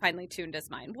ear's not as finely tuned as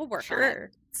mine. We'll work on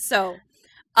it. So,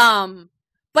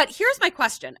 but here's my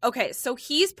question. Okay, so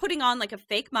he's putting on like a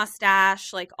fake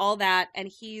mustache, like all that, and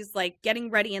he's like getting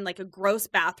ready in like a gross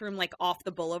bathroom, like off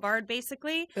the boulevard,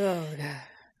 basically. Oh, God.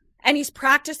 And he's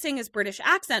practicing his British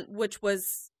accent, which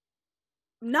was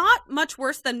not much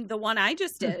worse than the one I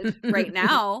just did right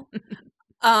now.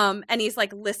 And he's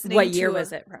like listening. What year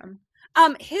was it from?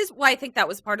 I think that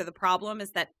was part of the problem,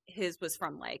 is that his was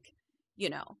from like,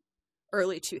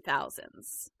 early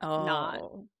 2000s.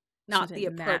 Oh. Not the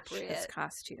appropriate his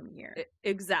costume year.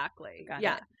 Exactly. Got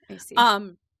yeah. it. I see.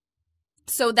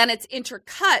 So then it's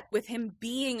intercut with him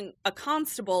being a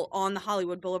constable on the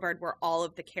Hollywood Boulevard where all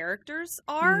of the characters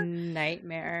are.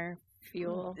 Nightmare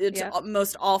fuel. It's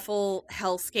most awful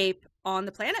hellscape on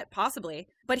the planet, possibly.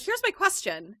 But here's my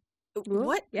question. Ooh,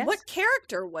 what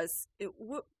character was it?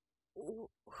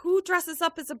 Who dresses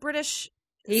up as a British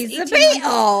He's a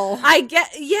Beatle. I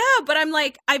get, but I'm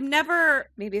like, I've never.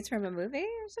 Maybe it's from a movie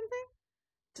or something.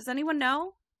 Does anyone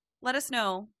know? Let us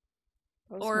know.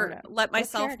 Or let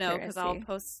myself know, because I'll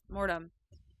post-mortem.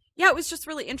 Yeah, it was just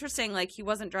really interesting. Like, he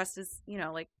wasn't dressed as,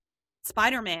 like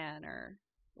Spider-Man or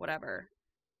whatever.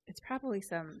 It's probably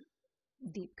some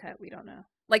deep cut. We don't know.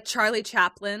 Like Charlie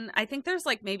Chaplin. I think there's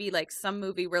like maybe like some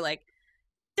movie where like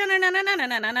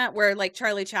where like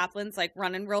Charlie Chaplin's like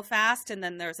running real fast and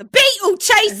then there's a beetle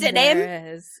chasing him.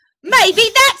 Maybe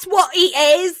that's what he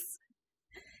is.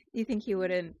 You think he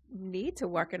wouldn't need to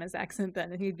work on his accent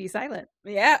then and he'd be silent?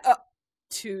 Yeah.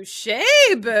 Touche,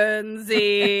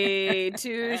 Burnsy.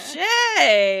 Touche.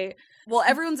 Well,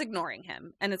 everyone's ignoring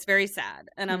him, and it's very sad.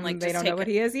 And I'm like, they don't know what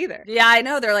he is either. Yeah, I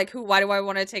know. They're like, why do I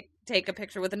want to take a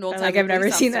picture with an old-time Like, I've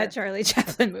never seen that Charlie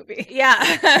Chaplin movie.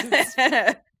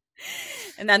 Yeah.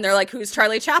 And then they're like, who's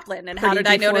Charlie Chaplin? And how did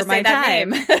I know to say that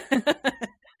name?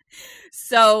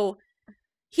 So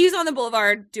he's on the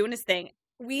boulevard doing his thing.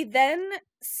 We then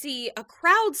see a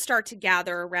crowd start to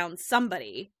gather around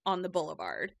somebody on the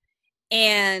boulevard.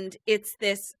 And it's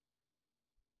this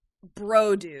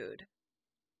bro dude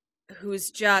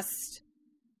who's just,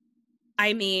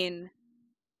 I mean,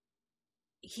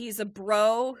 he's a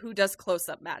bro who does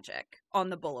close-up magic on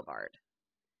the boulevard.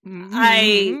 Mm-hmm.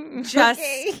 I just,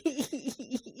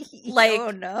 like,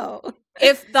 oh no.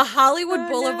 If the Hollywood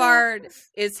Boulevard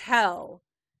is hell,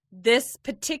 this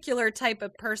particular type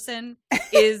of person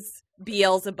is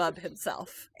Beelzebub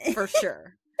himself, for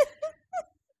sure.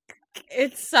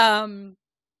 It's, there's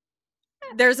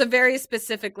a very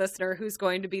specific listener who's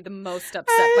going to be the most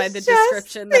upset by the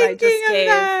description that I just gave.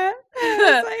 I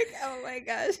was like, oh my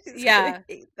gosh, he's gonna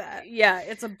hate that. Yeah,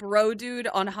 it's a bro dude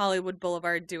on Hollywood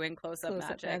Boulevard doing close-up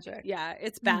magic. Yeah,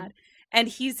 it's bad. And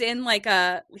he's in like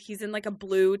a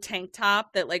blue tank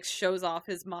top that like shows off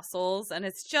his muscles, and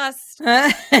it's just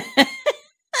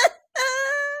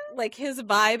like his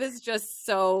vibe is just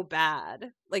so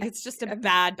bad. Like it's just a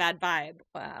bad vibe.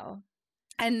 Wow.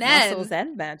 And then muscles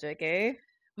and magic, eh?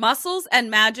 Muscles and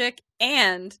magic,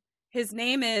 and his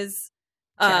name is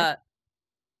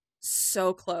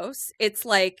so close. It's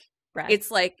like Brad.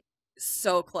 It's like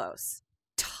so close.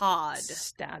 Todd.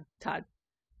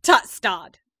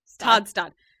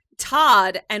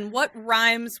 Todd. And what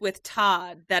rhymes with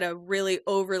Todd that a really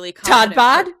overly Todd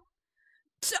Bod?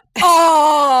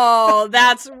 Oh,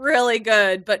 that's really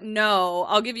good. But no,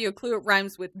 I'll give you a clue. It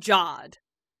rhymes with Jod.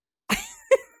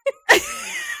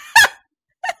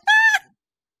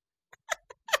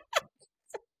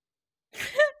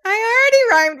 I already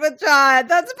rhymed with Jod.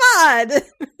 That's Bod.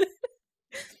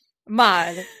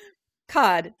 Mod.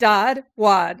 Cod. Dodd.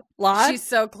 Wad. Lod. She's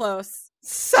so close.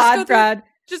 Sod. Brad.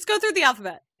 Just go through the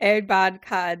alphabet. Ed. Bod.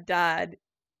 Cod. Dodd.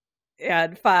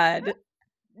 And Fod.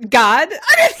 God.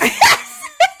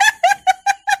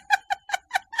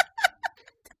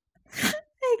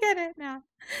 I get it now.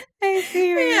 I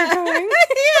see where you're going.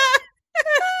 Yeah.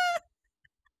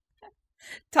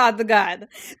 Todd the God.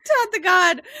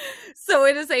 So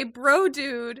it is a bro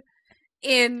dude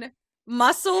in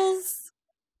muscles,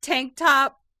 tank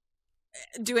top,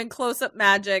 doing close-up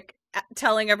magic,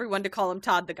 telling everyone to call him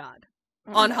Todd the God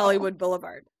on Hollywood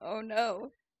Boulevard. Oh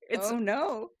no. Oh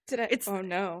no. Oh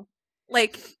no.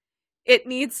 Like he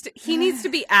needs to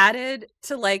be added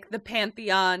to like the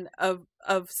pantheon of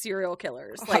serial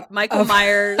killers, like Michael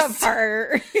Myers, of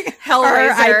our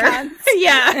Hellraiser,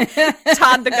 yeah,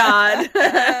 Todd the God.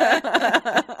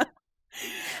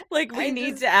 Like we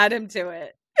need to add him to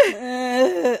it.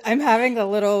 I'm having a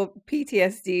little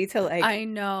PTSD to like. I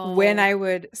know when I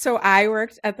would. So I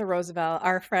worked at the Roosevelt.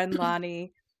 Our friend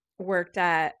Lonnie worked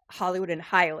at Hollywood and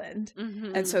Highland,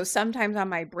 and so sometimes on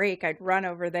my break I'd run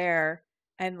over there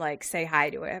and like say hi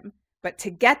to him. But to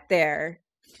get there,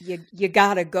 you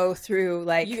gotta go through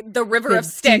like the river of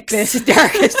Styx, deepest,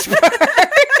 darkest parts.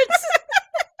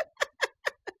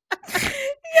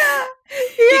 Yeah.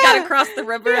 You gotta cross the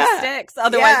river of Styx,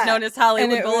 otherwise known as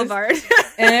Hollywood Boulevard.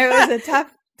 And it was a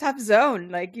tough zone.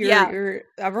 Like you're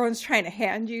everyone's trying to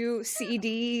hand you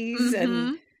CDs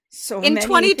and so in many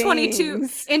 2022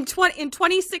 things. in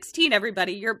 2016,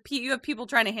 everybody, you have people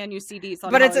trying to hand you CDs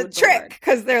on but Hollywood it's a trick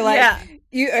because they're like,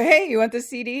 hey, you want the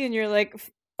CD? And you're like,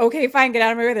 okay, fine, get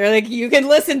out of my way. They're like, you can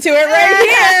listen to it right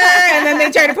here. And then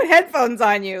they try to put headphones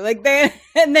on you, like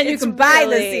and then you can buy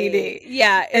the CD.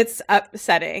 Yeah, it's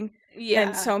upsetting. Yeah,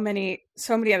 and so many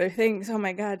other things. Oh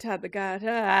my God, Todd the God.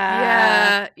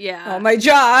 Yeah. Oh my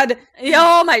Jod.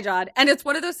 Oh my Jod. And it's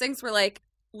one of those things where, like,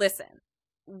 listen,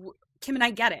 Kim and I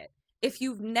get it. If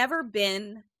you've never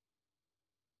been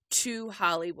to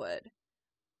Hollywood,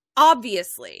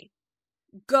 obviously,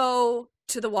 go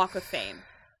to the Walk of Fame.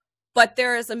 But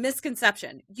there is a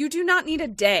misconception. You do not need a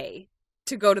day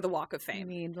to go to the Walk of Fame. I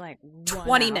mean, like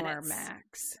 20 minutes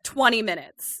max. 20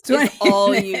 minutes is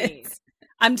all you need.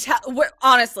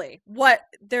 Honestly,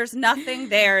 there's nothing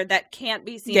there that can't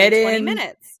be seen in 20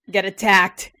 minutes. Get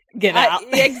attacked, get out.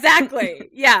 Exactly.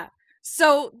 Yeah.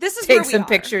 So this is Take where we some are.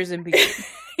 pictures and be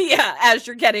yeah, as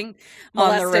you're getting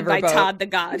molested by Todd the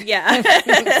God. Yeah.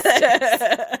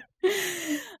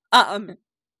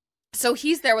 So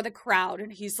he's there with a crowd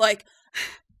and he's like,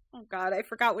 oh God, I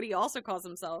forgot what he also calls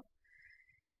himself.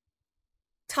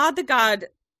 Todd the God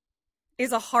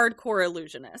is a hardcore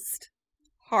illusionist.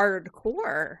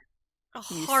 Hardcore? A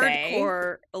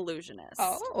hardcore illusionist.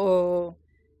 Oh.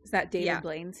 Is that David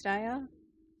Blaine style?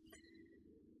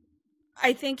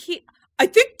 I think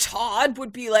Todd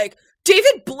would be like,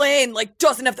 David Blaine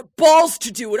doesn't have the balls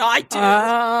to do what I do. Oh,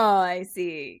 I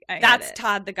see. That's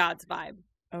Todd the God's vibe.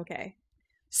 Okay.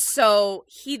 So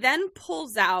he then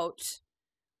pulls out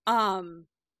a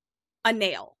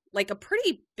nail, like a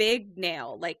pretty big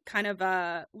nail, like kind of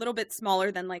a little bit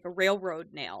smaller than like a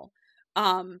railroad nail.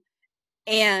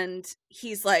 And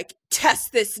he's like,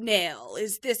 test this nail.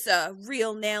 Is this a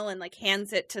real nail? And like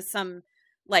hands it to some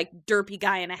like derpy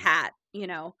guy in a hat, you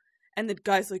know? And the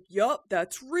guy's like, yup,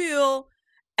 that's real.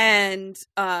 And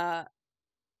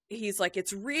he's like,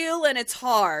 it's real and it's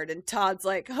hard. And Todd's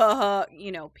like, haha,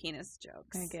 you know, penis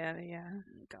jokes. I get it, yeah.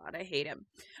 God, I hate him.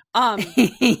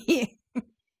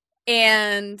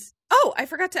 And, I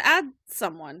forgot to add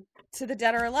someone to the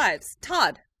Dead or Alives.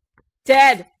 Todd.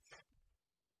 Dead.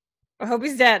 I hope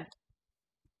he's dead.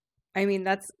 I mean,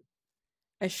 that's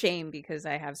a shame because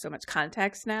I have so much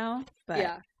context now. But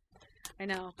yeah, I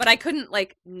know. But I couldn't,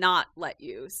 not let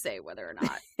you say whether or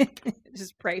not.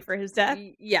 Just pray for his death?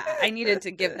 Yeah, I needed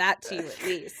to give that to you at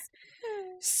least.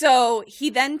 So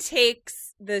he then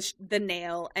takes the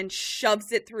nail and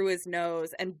shoves it through his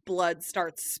nose and blood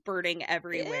starts spurting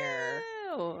everywhere.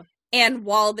 Ew. And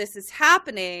while this is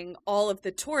happening, all of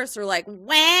the tourists are like,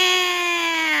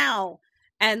 wow!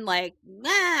 And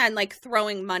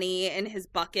throwing money in his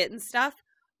bucket and stuff.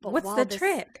 But what's the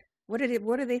trick? What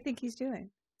do they think he's doing?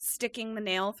 Sticking the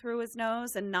nail through his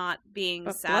nose and not being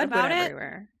but sad about it.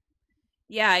 Everywhere.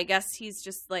 Yeah, I guess he's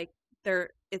just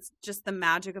it's just the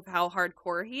magic of how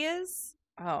hardcore he is.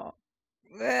 Oh.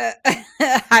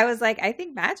 I was like, I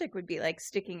think magic would be like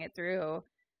sticking it through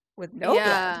with no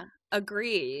blood.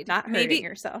 Agreed. Not hurting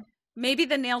yourself. Maybe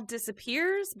the nail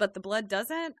disappears, but the blood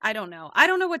doesn't. I don't know. I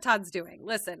don't know what Todd's doing.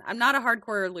 Listen, I'm not a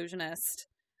hardcore illusionist.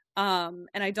 And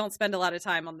I don't spend a lot of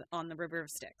time on the River of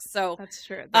Styx. So that's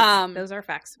true. Those are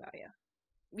facts about you.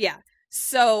 Yeah.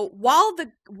 So while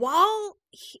the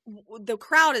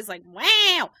crowd is like,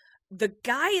 wow, the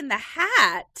guy in the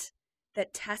hat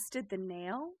that tested the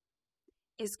nail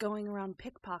is going around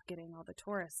pickpocketing all the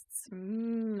tourists.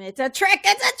 It's a trick.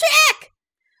 It's a trick.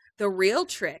 The real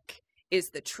trick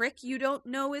is the trick you don't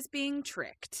know is being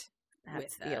tricked.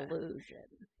 That's the illusion.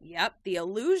 Yep, the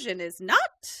illusion is not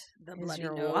the bloody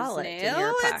nose wallet nail. In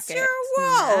your pocket. It's your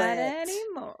wallet. Not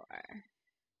anymore.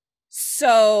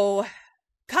 So,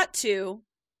 cut to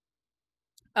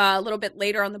a little bit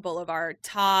later on the boulevard.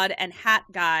 Todd and Hat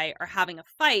Guy are having a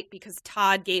fight because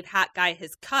Todd gave Hat Guy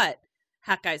his cut.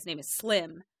 Hat Guy's name is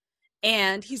Slim.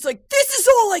 And he's like, this is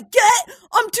all I get?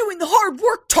 I'm doing the hard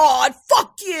work, Todd.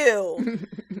 Fuck you.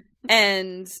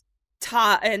 And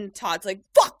Todd's like,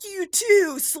 fuck you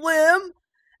too, Slim.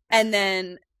 And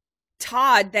then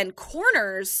Todd then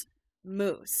corners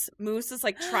Moose. Moose is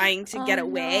trying to get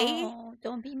away. No.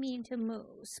 Don't be mean to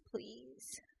Moose,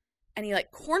 please. And he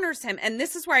corners him. And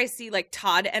this is where I see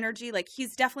Todd energy.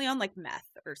 He's definitely on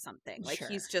meth or something. Sure.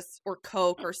 He's just, or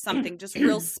coke or something, just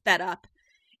real sped up.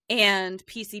 And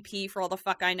PCP for all the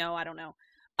fuck I know. I don't know.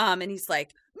 And he's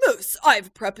like, Moose, I have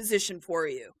a proposition for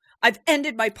you. I've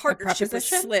ended my partnership with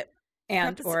Slim.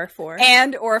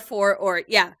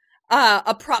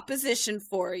 A proposition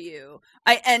for you.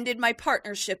 I ended my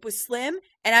partnership with Slim,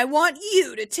 and I want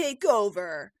you to take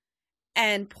over.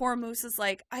 And poor Moose is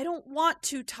like, I don't want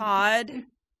to, Todd.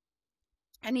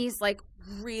 And he's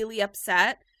really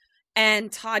upset.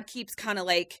 And Todd keeps kind of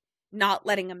not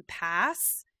letting him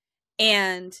pass.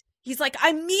 And he's like,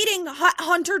 I'm meeting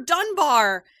Hunter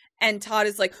Dunbar. And Todd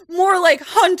is like, more like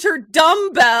Hunter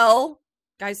Dumbbell.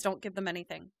 Guys, don't give them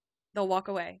anything. They'll walk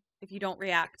away if you don't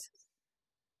react.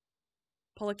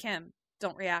 Pull a Kim.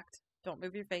 Don't react. Don't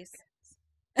move your face.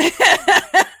 It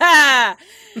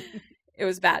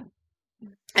was bad.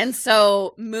 And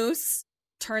so Moose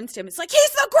turns to him. It's like,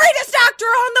 he's the greatest actor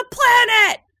on the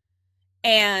planet.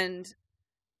 And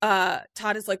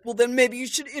Todd is like, well, then maybe you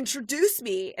should introduce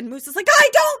me. And Moose is like, I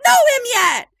don't know him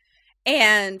yet.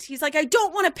 And he's like, I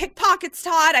don't want to pick pockets,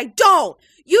 Todd. I don't.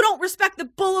 You don't respect the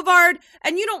boulevard,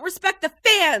 and you don't respect the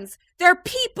fans. They're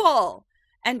people.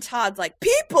 And Todd's like,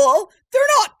 people? They're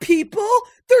not people.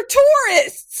 They're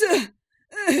tourists.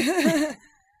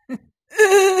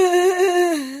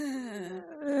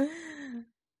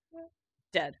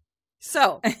 Dead.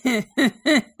 So.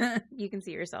 You can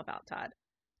see yourself out, Todd.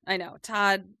 I know.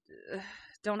 Todd,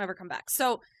 don't ever come back.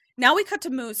 So now we cut to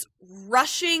Moose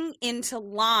rushing into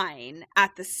line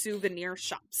at the souvenir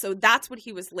shop. So that's what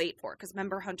he was late for, because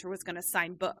remember, Hunter was going to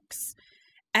sign books.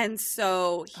 And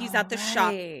so he's at the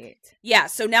shop. Yeah,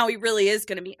 so now he really is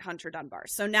going to meet Hunter Dunbar.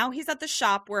 So now he's at the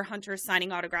shop where Hunter's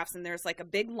signing autographs, and there's like a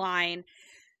big line.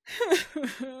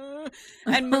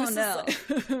 And Moose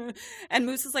and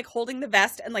Moose is like holding the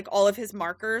vest and like all of his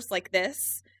markers like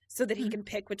this, so that he can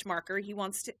pick which marker he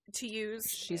wants to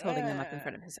use. She's holding them up in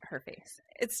front of her face.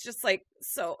 It's just like,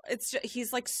 so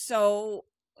he's like so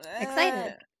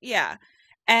excited. Yeah.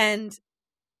 And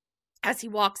as he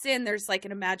walks in, there's like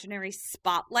an imaginary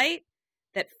spotlight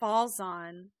that falls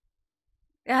on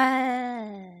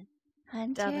Hunter?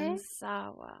 Devon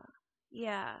Sawa.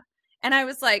 Yeah. And I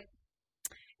was like,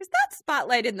 is that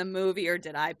spotlight in the movie, or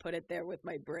did I put it there with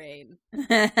my brain?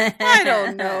 I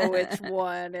don't know which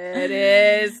one it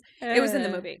is. It was in the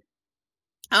movie.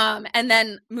 And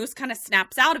then Moose kind of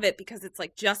snaps out of it because it's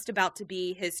like just about to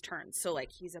be his turn. So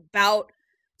like he's about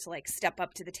to like step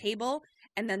up to the table,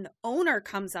 and then the owner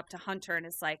comes up to Hunter and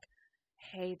is like,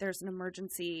 hey, there's an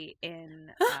emergency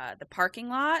in the parking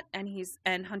lot. And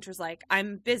Hunter's like,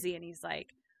 I'm busy. And he's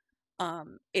like,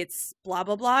 it's blah,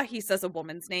 blah, blah. He says a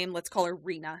woman's name. Let's call her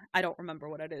Rena. I don't remember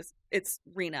what it is. It's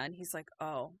Rena. And he's like,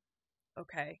 oh,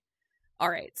 okay. All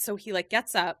right. So he like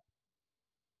gets up,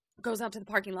 goes out to the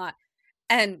parking lot,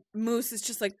 and Moose is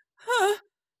just like,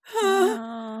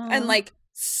 and like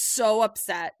so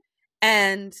upset.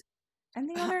 And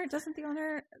the owner, doesn't the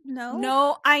owner know?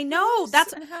 No, I know.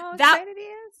 That's how excited he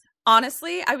is.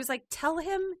 Honestly, I was like, tell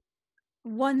him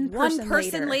one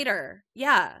person later.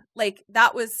 Yeah. Like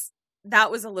that was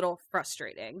a little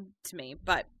frustrating to me.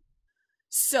 But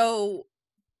so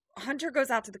Hunter goes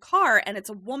out to the car, and it's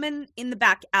a woman in the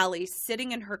back alley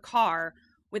sitting in her car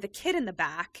with a kid in the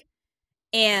back.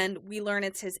 And we learn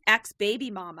it's his ex-baby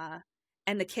mama,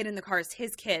 and the kid in the car is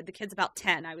his kid. The kid's about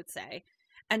 10, I would say.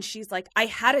 And she's like, I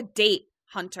had a date,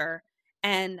 Hunter.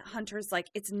 And Hunter's like,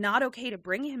 it's not okay to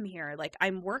bring him here. Like,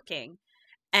 I'm working.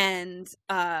 And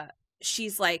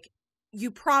she's like, you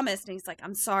promised. And he's like,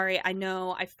 I'm sorry. I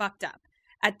know I fucked up.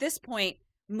 At this point,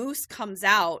 Moose comes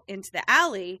out into the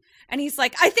alley, and he's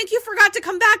like, I think you forgot to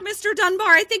come back, Mr.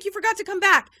 Dunbar. I think you forgot to come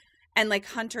back. And like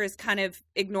Hunter is kind of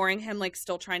ignoring him, like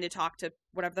still trying to talk to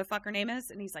whatever the fuck her name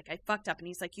is. And he's like, I fucked up. And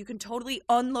he's like, you can totally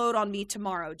unload on me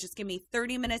tomorrow. Just give me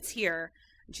 30 minutes here.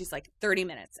 And she's like, 30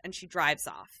 minutes. And she drives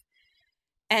off.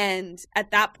 And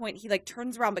at that point, he like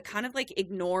turns around, but kind of like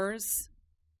ignores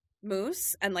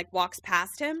Moose and like walks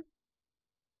past him.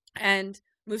 And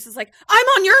Moose is like, I'm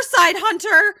on your side,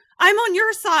 Hunter. I'm on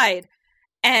your side.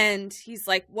 And he's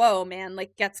like, whoa, man,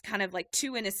 like gets kind of like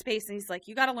too in his space. And he's like,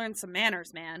 you got to learn some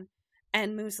manners, man.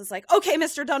 And Moose is like, okay,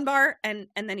 Mr. Dunbar. And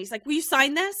then he's like, will you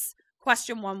sign this?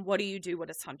 Question 1, what do you do? What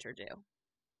does Hunter do?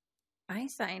 I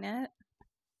sign it.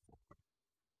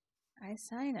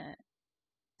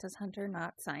 Does Hunter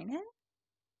not sign it?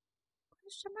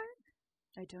 Question mark?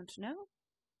 I don't know.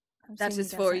 That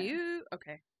is for you.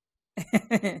 Okay.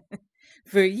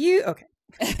 For you? Okay.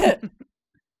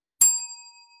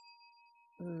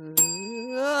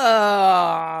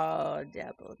 Oh,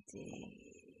 double D.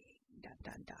 Dun,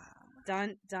 dun, dun.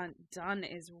 Dun, dun, dun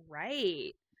is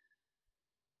right.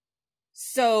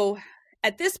 So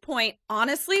at this point,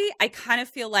 honestly, I kind of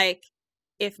feel like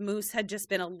if Moose had just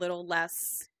been a little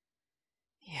less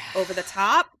over the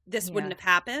top, this wouldn't have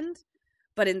happened.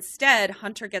 But instead,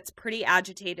 Hunter gets pretty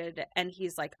agitated, and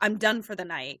he's like, I'm done for the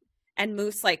night. And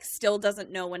Moose like still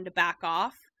doesn't know when to back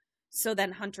off. So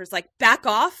then Hunter's like, back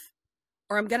off,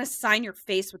 or I'm going to sign your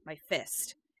face with my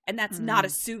fist. And that's not a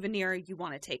souvenir you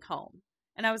want to take home.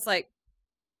 And I was like,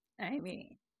 I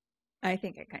mean, I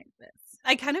think it kind of is.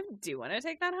 I kind of do want to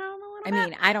take that home a little bit. I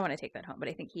mean, I don't want to take that home, but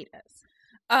I think he does.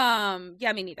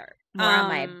 Yeah, me neither. More on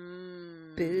my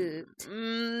boot.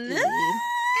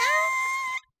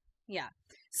 Yeah.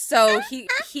 So he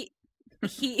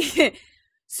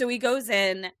so he goes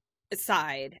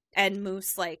inside, and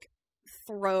Moose like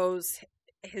throws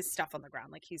his stuff on the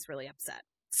ground, like he's really upset.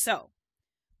 So,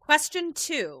 question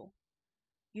 2.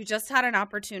 You just had an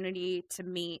opportunity to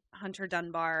meet Hunter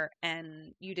Dunbar,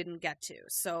 and you didn't get to.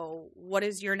 So, what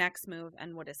is your next move,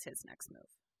 and what is his next move?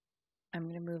 I'm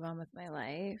going to move on with my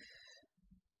life.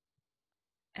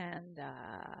 And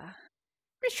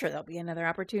I'm sure there'll be another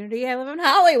opportunity. I live in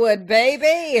Hollywood,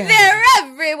 baby. They're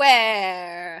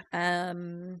everywhere.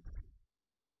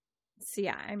 So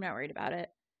yeah, I'm not worried about it.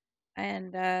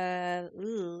 And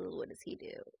what does he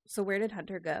do? So where did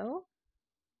Hunter go?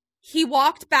 He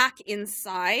walked back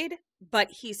inside, but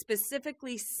he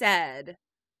specifically said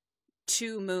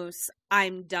to Moose,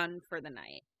 I'm done for the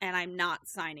night, and I'm not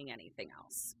signing anything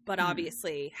else. But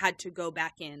obviously had to go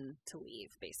back in to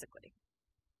leave, basically.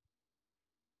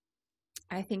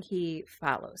 I think he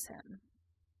follows him.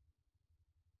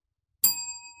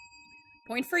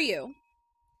 Point for you.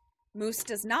 Moose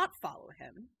does not follow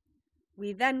him.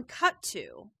 We then cut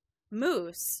to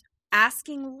Moose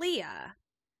asking Leah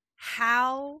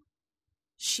how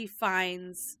she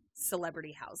finds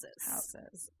celebrity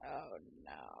houses. Oh,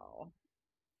 no.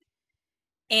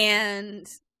 And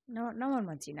no one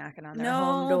wants you knocking on their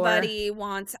home door. Nobody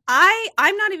wants.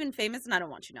 I'm not even famous, and I don't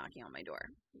want you knocking on my door.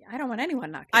 I don't want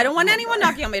anyone knocking. I don't want anyone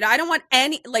knocking on my door. I don't want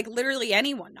literally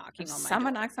anyone knocking on my door.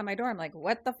 Someone knocks on my door. I'm like,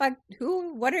 what the fuck?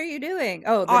 Who? What are you doing?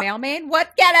 Oh, the mailman?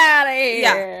 What? Get out of here!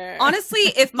 Yeah.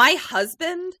 Honestly, if my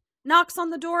husband knocks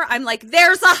on the door, I'm like,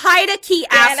 there's a hide a key,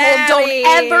 asshole. Don't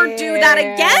ever do that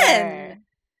again.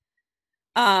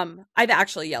 I've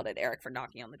actually yelled at Eric for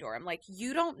knocking on the door. I'm like,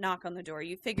 you don't knock on the door.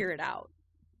 You figure it out.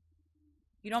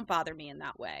 You don't bother me in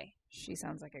that way. She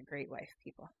sounds like a great wife,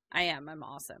 people. I am. I'm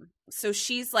awesome. So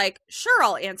she's like, sure,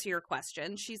 I'll answer your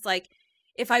question. She's like,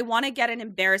 if I want to get an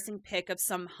embarrassing pic of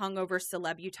some hungover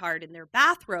celebutard in their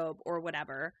bathrobe or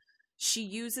whatever, she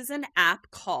uses an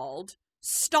app called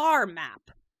Star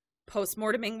Map,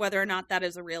 postmorteming whether or not that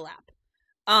is a real app.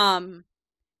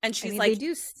 And she's like, they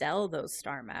do sell those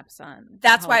star maps on.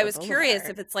 That's why I was curious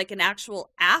if it's like an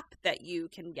actual app that you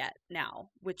can get now,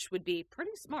 which would be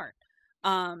pretty smart.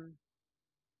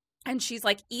 And she's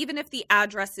like, even if the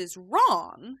address is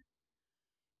wrong,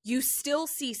 you still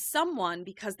see someone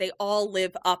because they all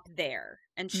live up there.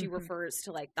 And she refers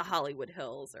to like the Hollywood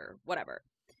Hills or whatever.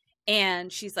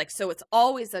 And she's like, so it's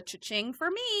always a cha-ching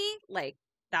for me. Like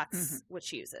that's what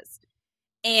she uses.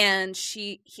 And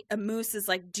Moose is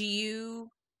like, do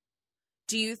you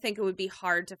think it would be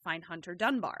hard to find Hunter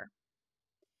Dunbar?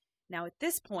 Now at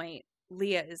this point,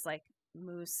 Leah is like,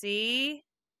 Moosey,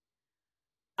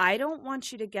 I don't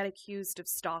want you to get accused of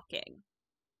stalking.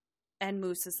 And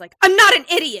Moose is like, I'm not an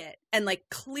idiot. And like,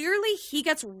 clearly he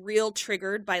gets real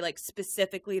triggered by like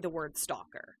specifically the word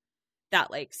stalker.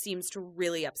 That like seems to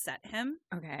really upset him.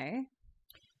 Okay.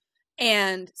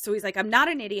 And so he's like, I'm not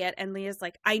an idiot. And Leah's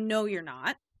like, I know you're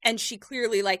not. And she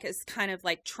clearly like is kind of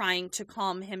like trying to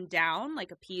calm him down,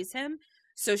 like appease him.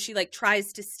 So she like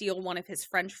tries to steal one of his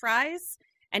French fries.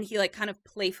 And he like kind of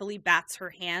playfully bats her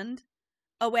hand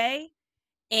away.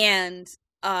 And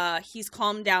he's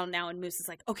calmed down now, and Moose is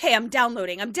like, okay, I'm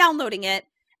downloading it.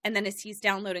 And then as he's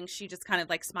downloading, she just kind of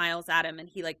like smiles at him, and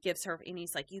he like gives her, and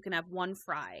he's like, you can have one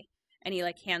fry. And he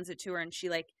like hands it to her, and she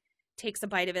like takes a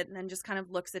bite of it and then just kind of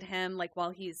looks at him like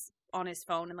while he's on his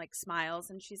phone and like smiles.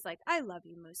 And she's like, I love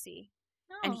you, Moosey.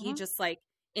 Aww. And he just like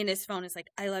in his phone is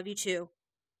like, I love you too.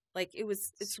 Like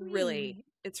it's really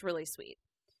sweet.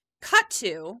 Cut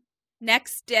to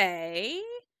next day.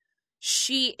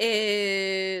 She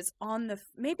is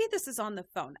maybe this is on the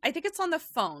phone. I think it's on the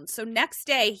phone. So next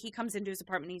day he comes into his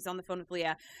apartment. He's on the phone with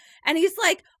Leah and he's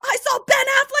like, I saw Ben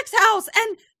Affleck's house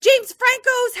and James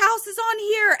Franco's house is on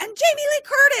here and Jamie Lee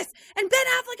Curtis and Ben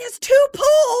Affleck has 2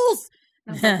 pools.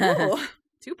 And I was like, ooh,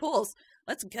 2 pools.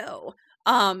 Let's go.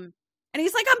 And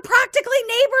he's like, I'm practically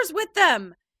neighbors with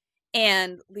them.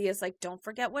 And Leah's like, don't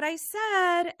forget what I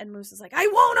said. And Moose is like, I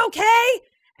won't, okay?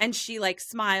 And she like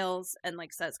smiles and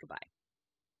like says goodbye.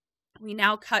 We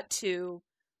now cut to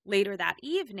later that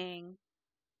evening.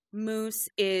 Moose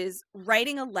is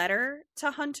writing a letter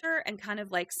to Hunter and kind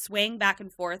of like swaying back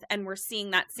and forth. And we're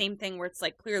seeing that same thing where it's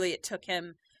like clearly it took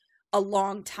him a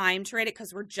long time to write it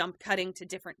because we're jump cutting to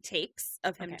different takes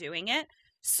of him doing it.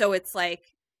 So it's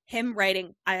like him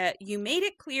writing, you made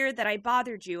it clear that I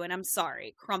bothered you and I'm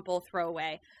sorry. Crumple,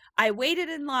 throwaway. I waited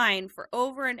in line for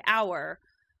over an hour.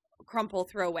 Crumple,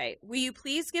 throwaway. Will you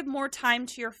please give more time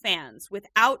to your fans?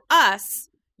 Without us,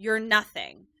 you're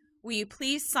nothing. Will you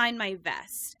please sign my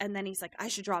vest? And then he's like, I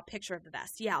should draw a picture of the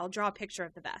vest. Yeah, I'll draw a picture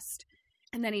of the vest.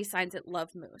 And then he signs it,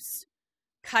 Love Moose.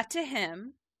 Cut to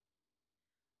him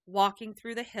walking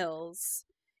through the hills.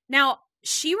 Now,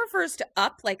 she refers to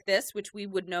up like this, which we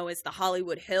would know as the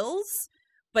Hollywood Hills.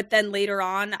 But then later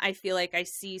on, I feel like I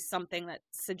see something that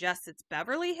suggests it's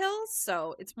Beverly Hills.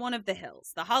 So it's one of the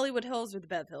hills. The Hollywood Hills or the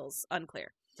Bev Hills.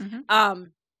 Unclear.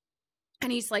 And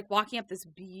he's like walking up this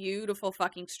beautiful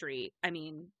fucking street. I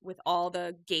mean, with all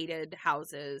the gated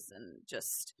houses and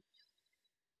just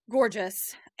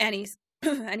gorgeous. And he's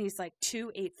And he's like,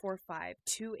 2845,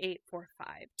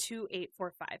 2845,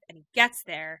 2845. And he gets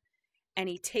there and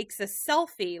he takes a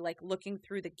selfie, like looking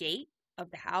through the gate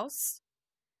of the house.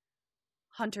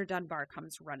 Hunter Dunbar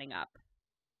comes running up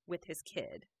with his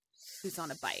kid who's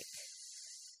on a bike.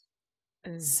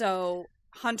 So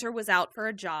Hunter was out for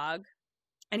a jog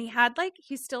and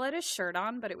he still had his shirt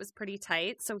on, but it was pretty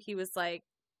tight. So he was like,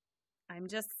 I'm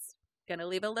just gonna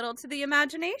leave a little to the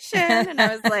imagination. And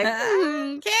I was like,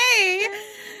 okay.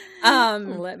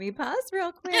 Let me pause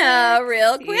real quick.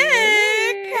 Real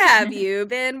quick. Have you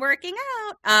been working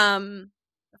out?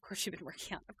 Of course you've been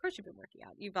working out. Of course you've been working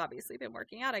out. You've obviously been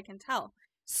working out, I can tell.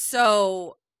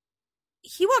 So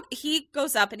he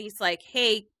goes up and he's like,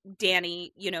 hey,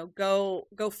 Danny, go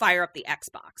fire up the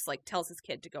Xbox, like tells his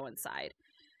kid to go inside.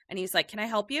 And he's like, can I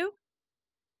help you?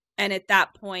 And at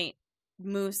that point,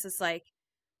 Moose is like,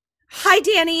 hi,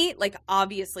 Danny, like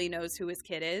obviously knows who his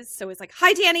kid is. So it's like,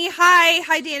 hi, Danny.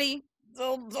 Hi, Danny.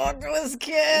 Don't talk to his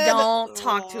kid. Don't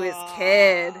talk to his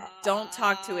kid. Don't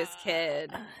talk to his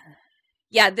kid.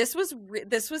 Yeah, this was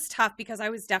tough because I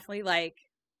was definitely like,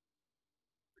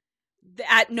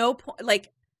 at no point,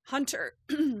 like Hunter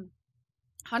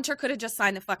could have just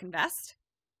signed the fucking vest,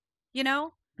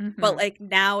 Mm-hmm. But like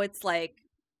now it's like,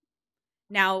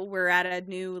 now we're at a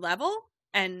new level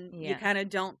and you kind of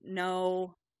don't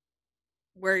know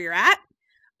where you're at.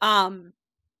 And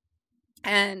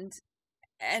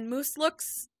Moose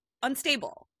looks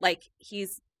unstable. Like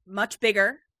he's much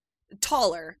bigger,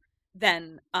 taller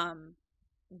than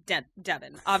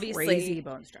Devin. Obviously, crazy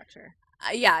bone structure.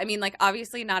 Yeah, I mean, like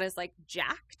obviously not as like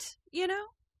jacked,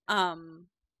 but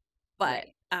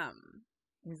right.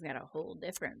 He's got a whole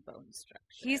different bone structure.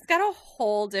 He's got a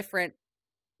whole different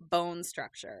bone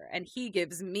structure, and he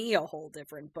gives me a whole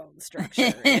different bone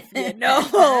structure, if you know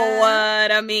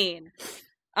what I mean.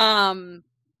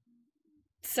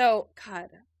 So, God,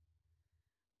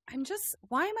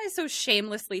 why am I so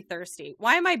shamelessly thirsty?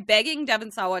 Why am I begging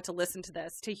Devin Sawa to listen to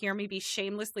this, to hear me be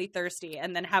shamelessly thirsty,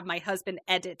 and then have my husband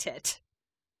edit it?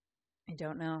 I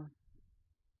don't know.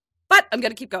 But I'm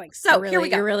going to keep going. So, here we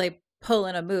go. You're really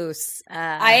pulling a moose.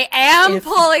 I am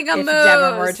pulling a moose. If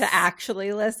Devin were to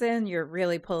actually listen, you're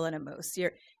really pulling a moose.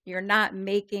 You're not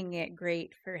making it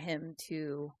great for him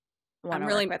to want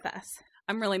to work with us.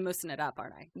 I'm really moosing it up,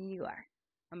 aren't I? You are.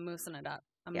 I'm moosing it up.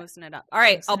 Moosing it up. All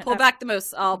right, I'll pull back the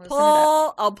moose. I'll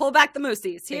pull back the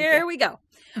moosies. Here we go.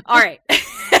 All right.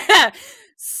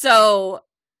 So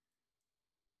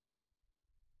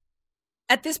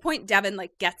at this point, Devin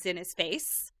like gets in his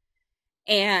face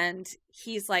and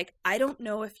he's like, I don't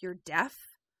know if you're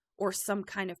deaf or some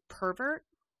kind of pervert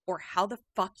or how the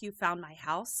fuck you found my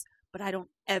house, but I don't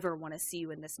ever want to see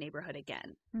you in this neighborhood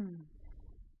again.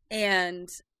 And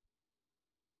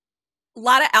a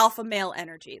lot of alpha male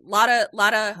energy. A lot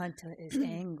of Hunter is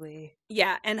angry.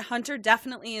 Yeah, and Hunter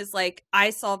definitely is like,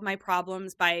 I solve my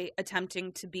problems by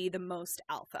attempting to be the most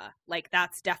alpha. Like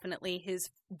that's definitely his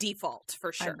default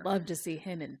for sure. I'd love to see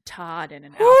him and Todd in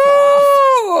an alpha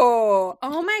off.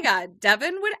 Oh my God,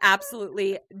 Devin would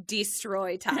absolutely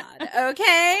destroy Todd.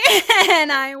 Okay,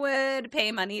 and I would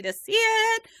pay money to see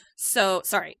it. So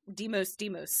sorry,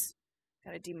 demoose.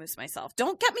 Gotta demoose myself.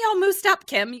 Don't get me all moosed up,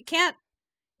 Kim. You can't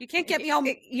get me all...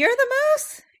 You're the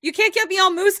moose? You can't get me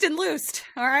all moosed and loosed,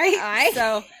 all right?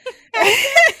 So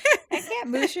I can't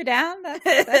moose you down.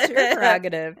 That's your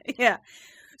prerogative. Yeah.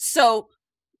 So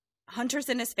Hunter's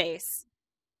in his face.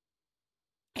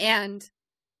 And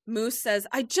Moose says,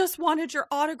 I just wanted your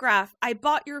autograph. I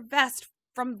bought your vest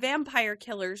from Vampire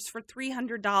Killers for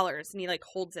 $300. And he like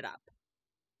holds it up.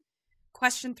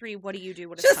 Question 3, what do you do?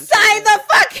 What does Just Hunter sign do? the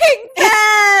fucking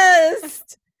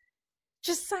vest!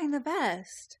 Just sign the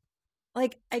vest.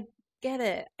 Like, I get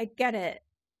it.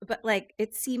 But, like,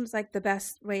 it seems like the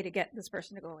best way to get this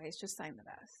person to go away is just sign the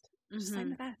vest. Just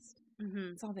sign the vest. Mm-hmm.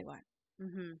 That's all they want.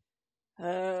 Mm-hmm.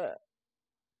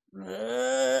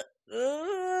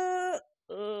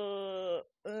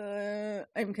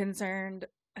 I'm concerned.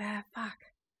 Fuck.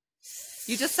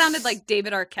 You just sounded like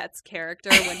David Arquette's character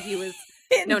when he was...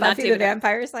 No, not David the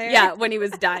Vampire Slayer. Yeah, when he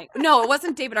was dying. No, it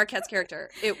wasn't David Arquette's character.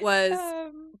 It was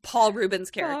Paul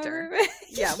Rubin's character. Paul Rubin.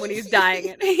 Yeah, when he's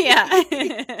dying. Yeah.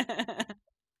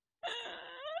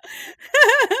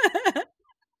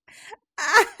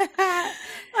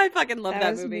 I fucking love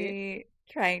that was movie. Me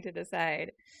trying to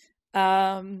decide.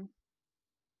 I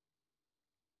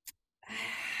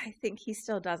think he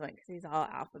still doesn't because he's all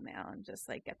alpha male and just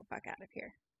like get the fuck out of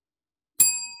here.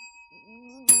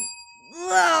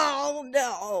 Oh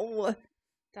no!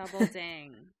 Double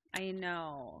ding. I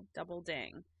know. Double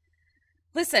ding.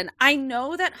 Listen, I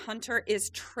know that Hunter is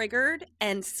triggered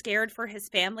and scared for his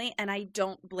family, and I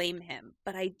don't blame him.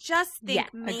 But I just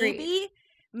think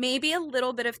maybe a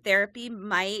little bit of therapy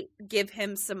might give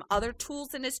him some other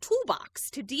tools in his toolbox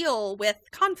to deal with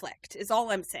conflict, is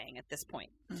all I'm saying at this point.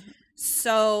 Mm-hmm.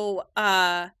 So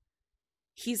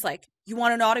he's like, you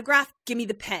want an autograph? Give me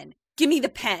the pen. Give me the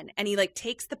pen. And he like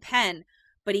takes the pen,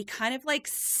 but he kind of like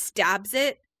stabs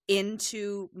it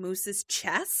into Moose's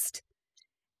chest.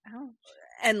 Ouch.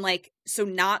 And like, so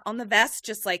not on the vest,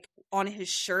 just like on his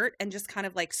shirt, and just kind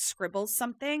of like scribbles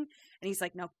something. And he's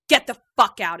like, no, get the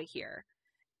fuck out of here.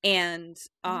 And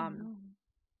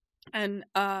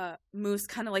Moose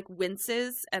kind of like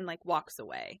winces and like walks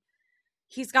away.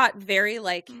 He's got very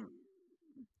like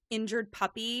injured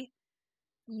puppy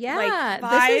like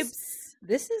vibes.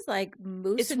 This is like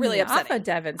Moose. It's really upsetting. Off of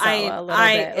Devin Sawa a little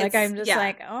bit. Like I'm just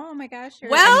like, oh my gosh.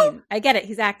 I get it.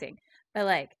 He's acting, but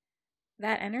like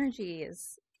that energy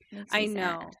is. I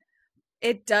know. Sad.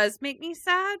 It does make me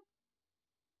sad.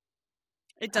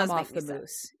 It does. I'm make off me the sad.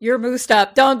 moose. You're moosed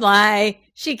up. Don't lie.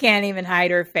 She can't even hide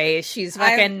her face. She's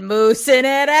fucking moosing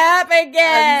it up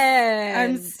again.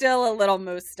 I'm still a little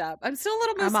moosed up. I'm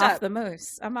off the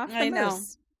moose. I'm off the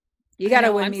moose. You got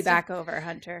to win me back over,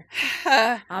 Hunter.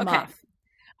 I'm off.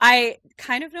 I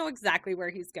kind of know exactly where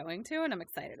he's going to, and I'm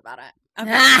excited about it.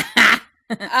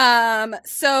 Okay.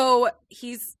 So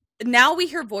now we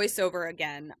hear voiceover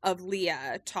again of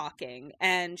Leah talking,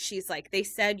 and she's like, they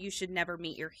said you should never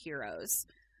meet your heroes,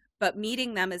 but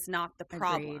meeting them is not the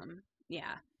problem. Agreed.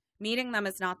 Yeah. Meeting them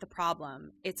is not the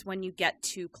problem. It's when you get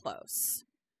too close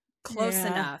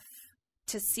enough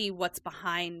to see what's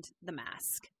behind the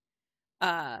mask.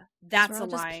 That's a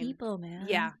line. Just people, man.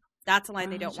 Yeah. That's a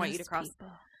line they don't want you to cross. People.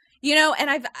 You know,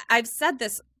 and I've said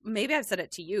this, maybe I've said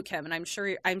it to you, Kim, and I'm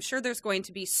sure there's going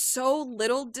to be so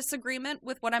little disagreement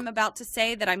with what I'm about to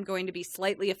say that I'm going to be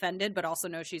slightly offended, but also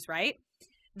know she's right.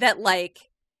 That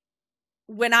like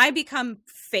when I become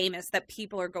famous, that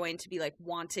people are going to be like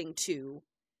wanting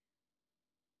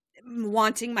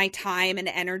my time and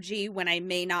energy when I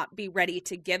may not be ready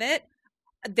to give it.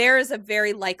 There is a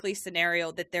very likely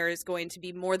scenario that there is going to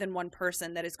be more than one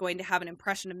person that is going to have an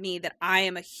impression of me that I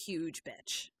am a huge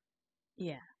bitch.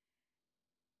 Yeah.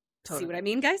 Totally. See what I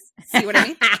mean, guys? See what I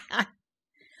mean?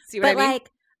 See what I mean? But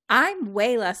like, I'm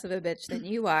way less of a bitch than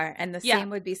you are, and the same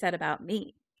would be said about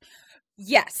me.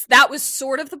 Yes, that was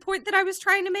sort of the point that I was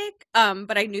trying to make.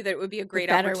 But I knew that it would be a great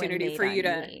opportunity for you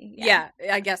to. Yeah,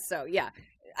 I guess so. Yeah.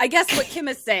 I guess what Kim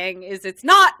is saying is it's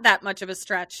not that much of a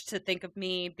stretch to think of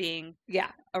me being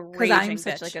a raging bitch. I'm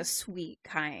such like a sweet,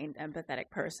 kind,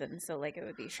 empathetic person. So like it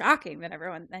would be shocking that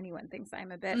anyone thinks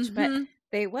I'm a bitch, but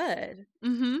they would.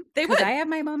 Mm-hmm. They would. I have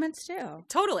my moments too.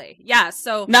 Totally. Yeah.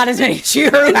 So not as many as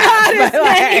you. Not as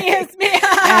many as me.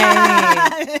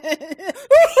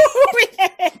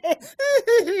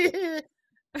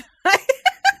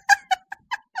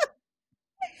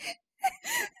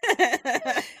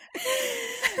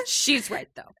 She's right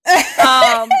though.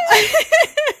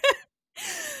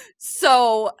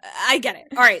 So I get it.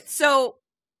 All right. So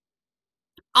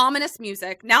ominous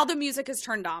music. Now the music has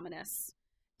turned ominous,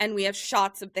 and we have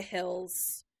shots of the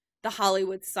hills, the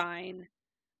Hollywood sign,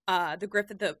 the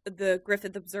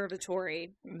Griffith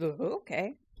Observatory.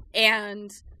 Okay.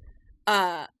 And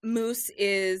Moose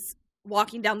is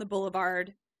walking down the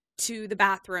boulevard to the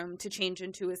bathroom to change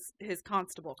into his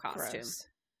constable costume. Gross.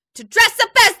 To dress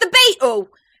up as the bait.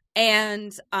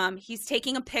 And he's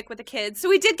taking a pic with the kids. So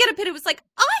he did get a pic. It was like,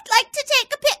 I'd like to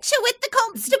take a picture with the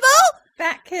constable.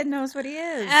 That kid knows what he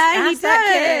is. He does.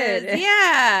 That kid.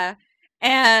 Yeah.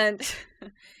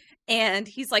 And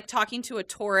he's like talking to a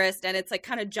tourist, and it's like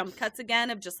kind of jump cuts again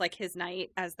of just like his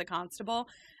night as the constable.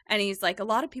 And he's like, a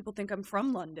lot of people think I'm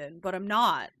from London, but I'm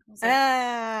not. Like,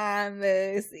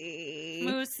 Moosey.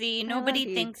 Moosey.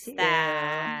 Nobody thinks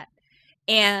that.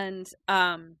 And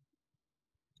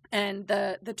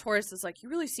the tourist is like, you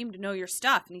really seem to know your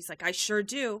stuff. And he's like, I sure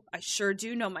do. I sure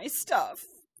do know my stuff.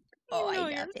 I know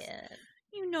it.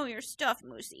 You know your stuff,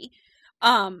 Moosey.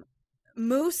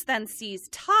 Moose then sees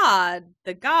Todd,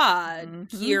 the god,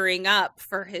 gearing up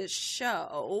for his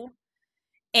show.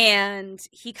 And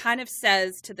he kind of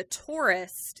says to the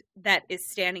tourist that is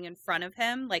standing in front of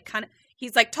him, like kind of,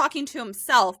 he's like talking to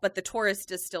himself, but the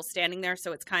tourist is still standing there.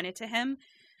 So it's kind of to him.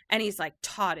 And he's like,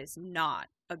 Todd is not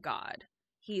a god.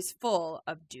 He's full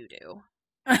of doo-doo.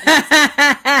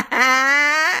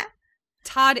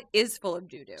 Todd is full of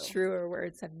doo-doo. Truer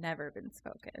words have never been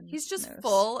spoken. He's just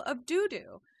full of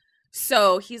doo-doo.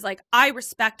 So he's like, I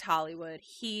respect Hollywood.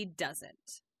 He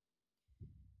doesn't.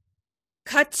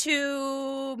 Cut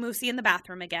to Moosey in the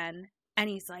bathroom again. And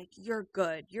he's like, you're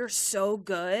good. You're so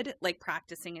good. Like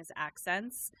practicing his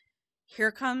accents.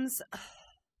 Here comes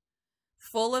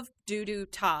full of doo-doo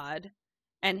Todd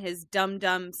and his dumb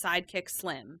sidekick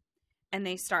Slim. And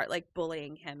they start like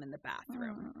bullying him in the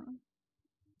bathroom.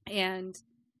 And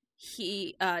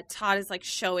Todd is like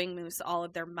showing Moose all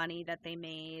of their money that they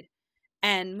made.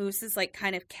 And Moose is like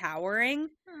kind of cowering.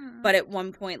 But at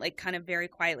one point, like kind of very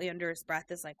quietly under his breath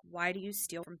is like, why do you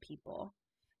steal from people?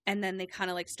 And then they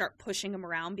kind of like start pushing him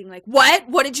around being like, what?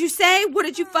 What did you say? What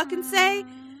did you fucking say?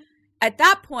 At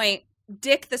that point,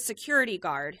 Dick, the security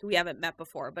guard, who we haven't met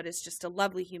before, but is just a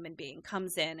lovely human being,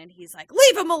 comes in and he's like,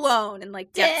 leave him alone. And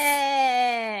like, Dick.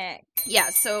 Yeah,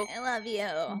 so I love you.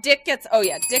 Dick gets all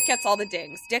the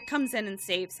dings. Dick comes in and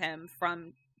saves him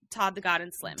from Todd the God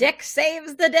and Slim. Dick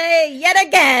saves the day yet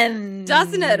again.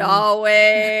 Doesn't it always?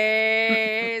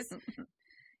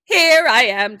 Here I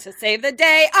am to save the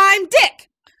day. I'm Dick.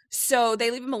 So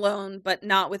they leave him alone, but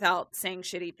not without saying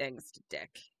shitty things to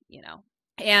Dick, you know.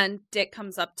 And Dick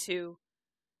comes up to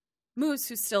Moose,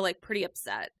 who's still like pretty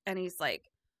upset. And he's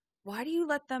like, why do you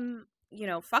let them, you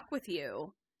know, fuck with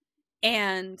you?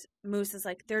 And Moose is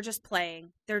like, they're just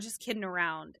playing. They're just kidding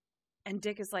around. And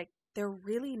Dick is like, they're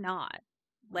really not.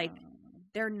 Like,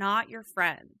 they're not your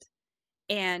friend.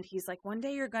 And he's like, one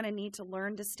day you're going to need to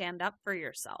learn to stand up for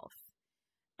yourself.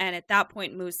 And at that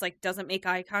point, Moose, like, doesn't make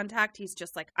eye contact. He's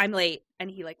just like, I'm late. And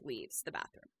he, like, leaves the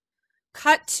bathroom.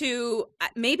 Cut to,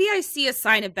 maybe I see a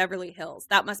sign of Beverly Hills.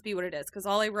 That must be what it is. Because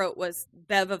all I wrote was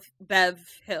Bev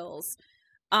Hills.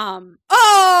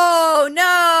 Oh,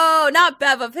 no, not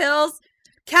Bev of Hills.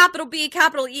 Capital B,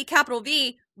 capital E, capital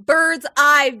V. Bird's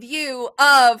eye view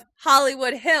of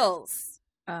Hollywood Hills.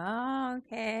 Oh,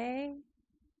 okay.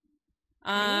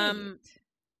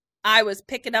 I was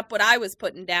picking up what I was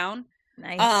putting down.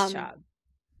 Nice job.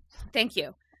 Thank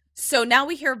you. So now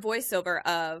we hear a voiceover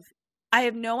of, I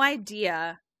have no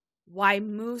idea why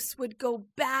Moose would go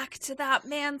back to that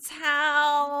man's house.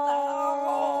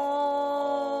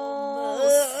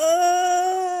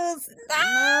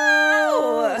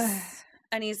 No.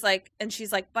 And he's like, and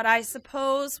she's like, but I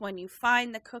suppose when you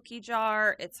find the cookie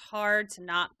jar, it's hard to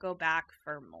not go back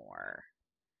for more.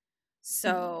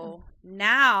 So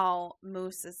now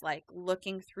Moose is like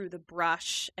looking through the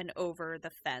brush and over the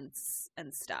fence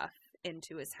and stuff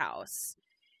into his house.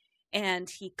 And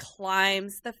he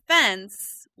climbs the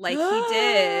fence like he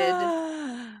did.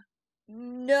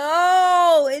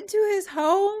 No, into his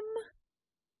home?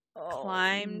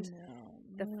 Climbed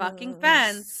the fucking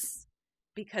fence.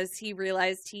 Because he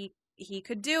realized he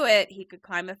could do it. He could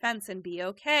climb a fence and be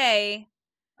okay.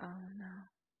 Oh, no.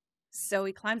 So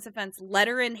he climbs the fence,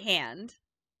 letter in hand.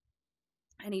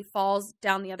 And he falls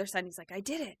down the other side. And he's like, I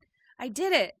did it. I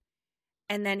did it.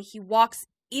 And then he walks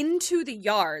into the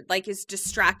yard, like is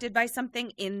distracted by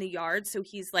something in the yard. So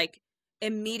he's like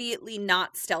immediately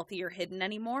not stealthy or hidden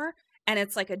anymore. And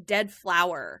it's like a dead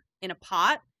flower in a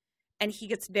pot. And he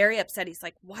gets very upset. He's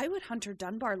like, why would Hunter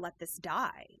Dunbar let this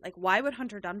die? Like, why would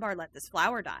Hunter Dunbar let this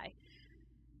flower die?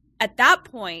 At that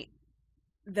point,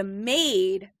 the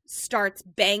maid starts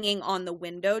banging on the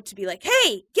window to be like,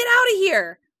 hey, get out of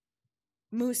here.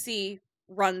 Moosey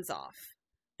runs off,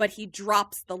 but he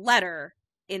drops the letter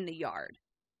in the yard.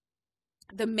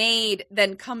 The maid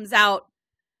then comes out.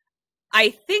 I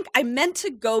think I meant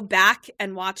to go back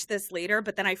and watch this later,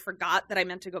 but then I forgot that I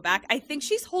meant to go back. I think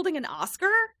she's holding an Oscar.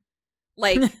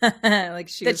 Like, like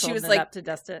she was like up to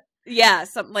dust it. Yeah,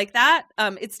 something like that.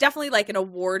 It's definitely like an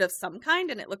award of some kind,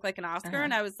 and it looked like an Oscar,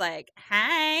 and I was like,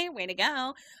 hey, way to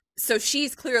go. So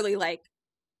she's clearly like,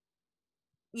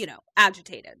 you know,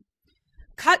 agitated.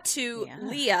 Cut to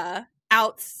Leah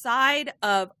outside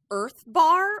of Earth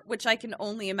Bar, which I can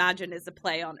only imagine is a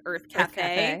play on Earth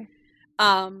Cafe.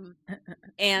 And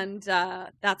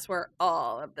that's where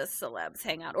all of the celebs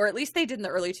hang out, or at least they did in the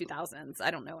early 2000s. I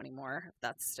don't know anymore if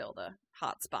that's still the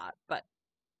hot spot, but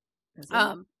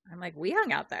I'm like, we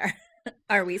hung out there.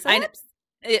 Are we celebs?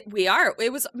 We are.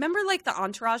 It was, remember like the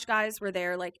Entourage guys were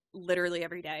there like literally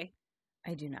every day?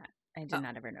 I do not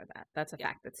ever know that. That's a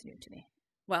fact that's new to me.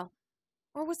 Well,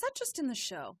 or was that just in the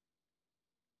show?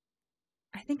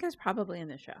 I think it was probably in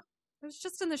the show. It was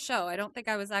just in the show. I don't think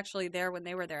I was actually there when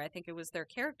they were there. I think it was their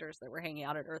characters that were hanging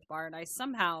out at Earth Bar, and I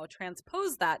somehow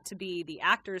transposed that to be the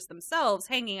actors themselves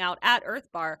hanging out at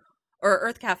Earth Bar or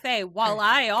Earth Cafe while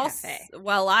I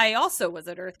also was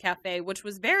at Earth Cafe, which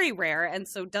was very rare, and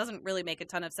so doesn't really make a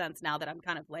ton of sense now that I'm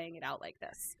kind of laying it out like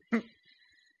this.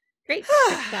 Great.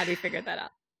 Glad we figured that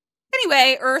out.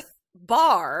 Anyway, Earth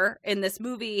Bar in this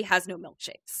movie has no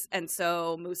milkshakes, and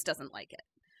so Moose doesn't like it.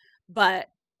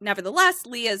 But nevertheless,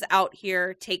 Leah's out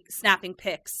here snapping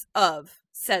pics of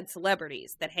said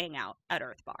celebrities that hang out at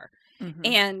Earth Bar. Mm-hmm.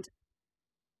 And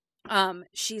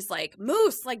she's like,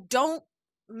 Moose, like, don't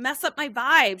mess up my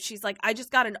vibe. She's like, I just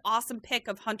got an awesome pic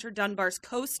of Hunter Dunbar's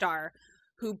co-star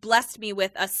who blessed me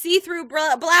with a see-through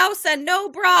blouse and no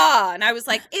bra. And I was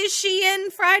like, is she in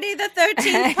Friday the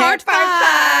 13th part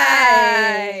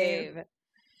 5?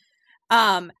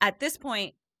 At this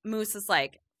point, Moose is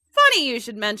like, funny you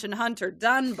should mention Hunter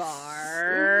Dunbar.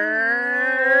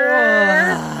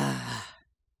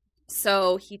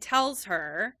 So he tells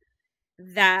her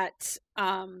that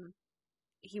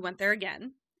he went there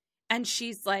again. And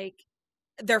she's like,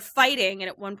 they're fighting. And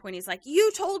at one point he's like,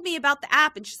 you told me about the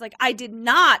app. And she's like, I did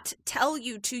not tell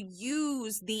you to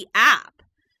use the app.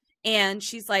 And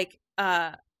she's like,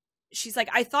 I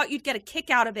thought you'd get a kick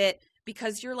out of it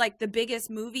because you're like the biggest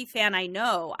movie fan I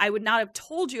know. I would not have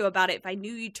told you about it if I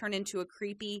knew you'd turn into a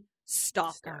creepy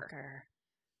stalker.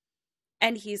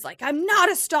 And he's like, I'm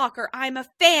not a stalker. I'm a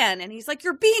fan. And he's like,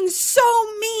 you're being so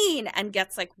mean. And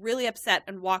gets like really upset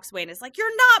and walks away and is like,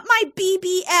 you're not my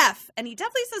BBF. And he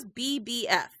definitely says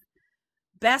BBF.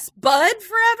 Best bud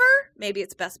forever? Maybe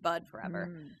it's best bud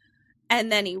forever.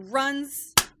 And then he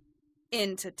runs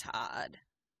into Todd.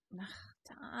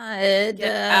 Todd.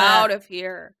 Get out of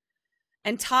here.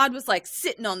 And Todd was like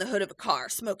sitting on the hood of a car,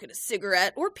 smoking a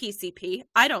cigarette or PCP.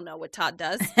 I don't know what Todd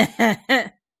does.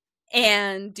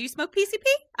 And do you smoke PCP?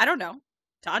 I don't know.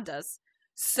 Todd does.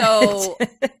 So,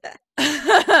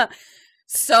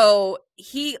 so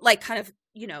he like kind of,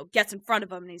 you know, gets in front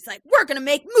of him and he's like, we're going to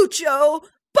make mucho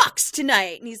bucks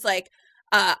tonight. And he's like,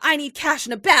 I need cash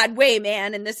in a bad way,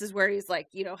 man. And this is where he's like,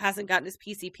 you know, hasn't gotten his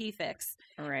PCP fix.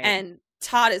 Right. And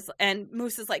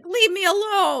Moose is like, leave me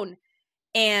alone.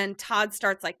 And Todd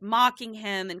starts like mocking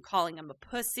him and calling him a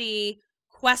pussy.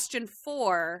 Question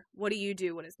 4, what do you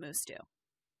do? What does Moose do?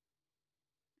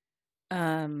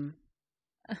 I'm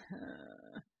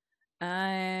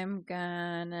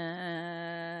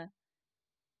gonna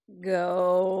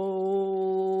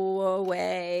go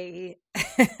away.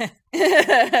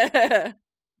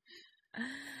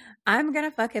 I'm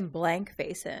gonna fucking blank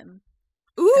face him.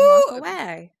 Ooh! And walk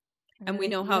away. And we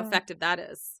know how effective that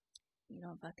is. You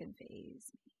don't fucking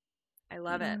phase me. I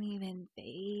love it. You don't even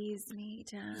phase me,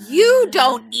 Todd. You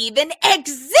don't even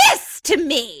exist to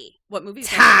me. What movie is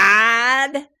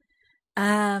that? Todd.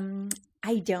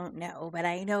 I don't know, but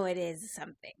I know it is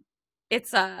something.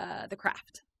 It's The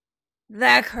Craft.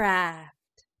 The Craft.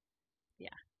 Yeah.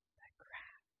 The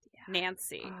Craft. Yeah.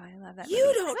 Nancy. Oh, I love that You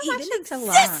movie. don't even so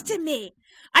exist to me.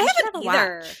 I haven't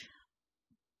either. Watch.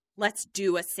 Let's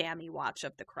do a Sammy watch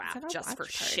of The Craft just for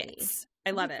party. Shits.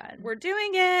 I love it. Fun. We're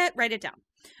doing it. Write it down.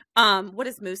 What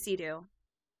does Moosey do?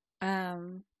 I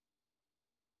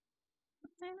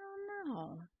don't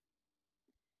know.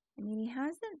 I mean, he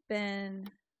hasn't been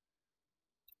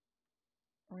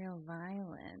real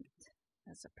violent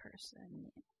as a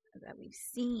person that we've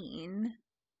seen.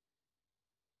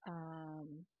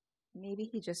 Maybe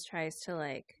he just tries to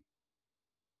like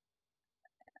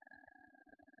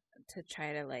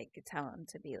tell him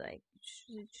to be like,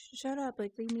 shut up,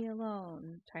 like leave me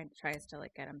alone. Tries to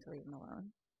like get him to leave him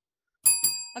alone.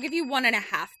 I'll give you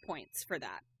 1.5 points for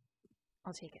that.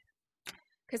 I'll take it.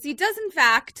 Because he does, in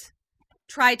fact,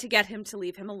 try to get him to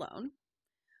leave him alone.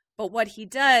 But what he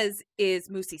does is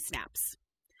Moosey snaps.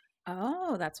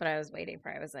 Oh, that's what I was waiting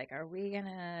for. I was like, are we going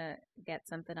to get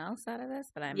something else out of this?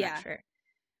 But I'm not sure.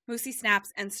 Moosey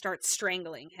snaps and starts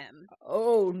strangling him.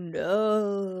 Oh,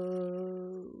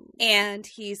 no. And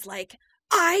he's like,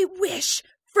 I wish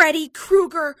Freddy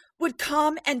Krueger would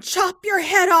come and chop your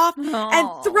head off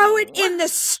and throw it in the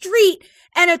street,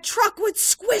 and a truck would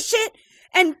squish it,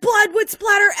 and blood would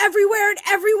splatter everywhere, and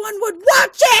everyone would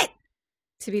watch it!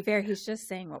 To be fair, he's just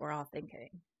saying what we're all thinking.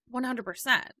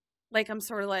 100%. Like, I'm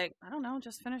sort of like, I don't know,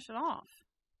 just finish it off,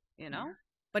 you know? Yeah.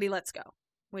 But he lets go,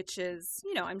 which is,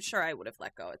 you know, I'm sure I would have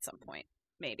let go at some point,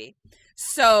 maybe.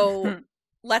 So,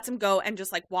 lets him go and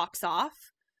just, like, walks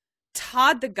off.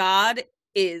 Todd the God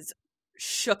is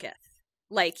shooketh.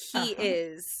 Like, he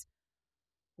is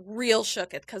real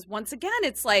shooketh. Because once again,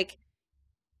 it's like,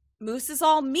 Moose is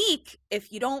all meek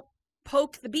if you don't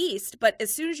poke the beast. But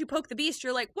as soon as you poke the beast,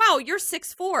 you're like, wow, you're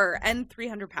 6'4" and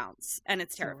 300 pounds. And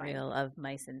it's terrifying. Real of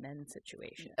mice and men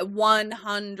situation.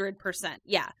 100%.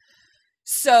 Yeah.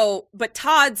 So, but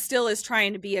Todd still is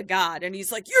trying to be a god. And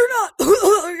he's like,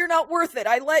 you're not worth it.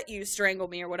 I let you strangle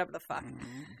me or whatever the fuck.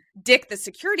 Dick, the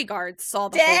security guard, saw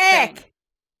the whole thing.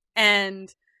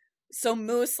 And so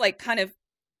Moose, like, kind of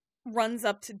runs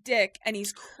up to Dick, and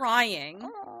he's crying.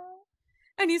 Aww.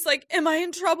 And he's like, am I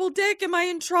in trouble, Dick? Am I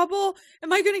in trouble?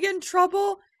 Am I going to get in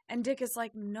trouble? And Dick is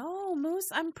like, no,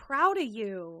 Moose, I'm proud of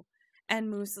you. And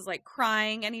Moose is like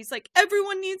crying and he's like,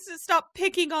 everyone needs to stop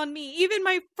picking on me, even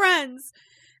my friends.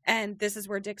 And this is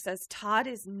where Dick says, Todd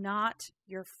is not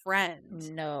your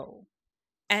friend. No.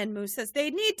 And Moose says, they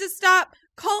need to stop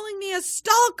calling me a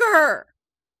stalker.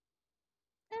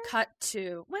 Cut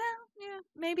to, well, yeah,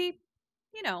 maybe,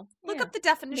 look up the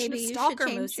definition of stalker,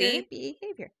 Moosey. Your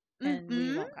behavior. And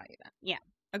we won't call you that. Yeah,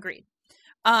 agreed.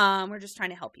 We're just trying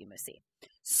to help you, Moosey.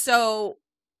 So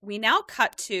we now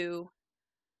cut to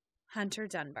Hunter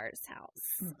Dunbar's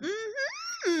house.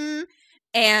 Mm-hmm.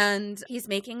 And he's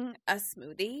making a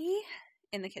smoothie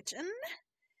in the kitchen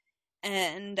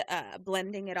and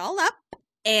blending it all up.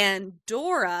 And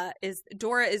Dora is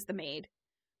the maid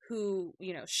who,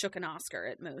 shook an Oscar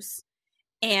at Moose.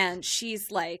 And she's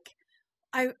like,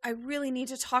 I really need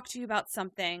to talk to you about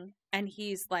something. And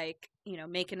he's like,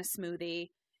 making a smoothie.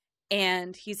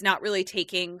 And he's not really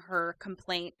taking her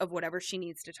complaint of whatever she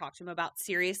needs to talk to him about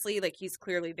seriously. Like, he's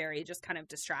clearly very just kind of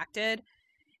distracted.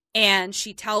 And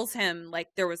she tells him,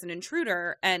 like, there was an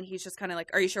intruder. And he's just kind of like,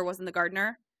 are you sure it wasn't the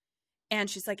gardener? And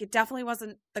she's like, it definitely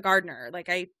wasn't the gardener. Like,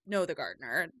 I know the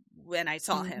gardener when I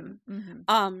saw him.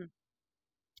 Mm-hmm.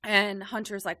 And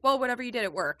Hunter's like, well, whatever you did,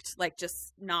 it worked. Like,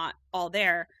 just not all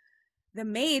there. The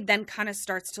maid then kind of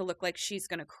starts to look like she's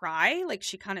going to cry. Like,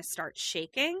 she kind of starts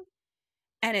shaking.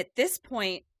 And at this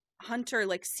point, Hunter,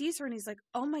 like, sees her and he's like,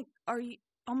 oh my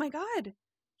God.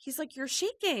 He's like, you're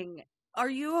shaking. Are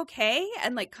you okay?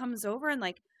 And, like, comes over and,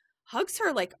 like, hugs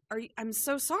her. Like, I'm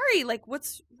so sorry. Like,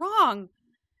 what's wrong?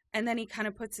 And then he kind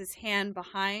of puts his hand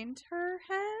behind her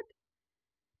head.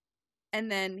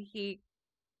 And then he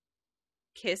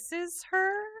kisses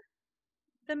her,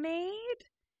 the maid.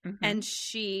 Mm-hmm. And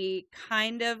she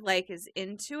kind of, like, is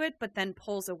into it, but then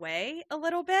pulls away a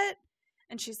little bit.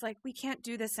 And she's like, we can't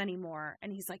do this anymore.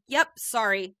 And he's like, yep,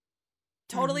 sorry.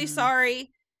 Totally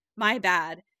sorry. My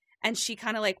bad. And she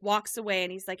kind of, like, walks away.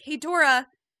 And he's like, hey, Dora,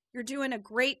 you're doing a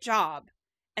great job.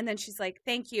 And then she's like,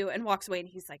 thank you. And walks away. And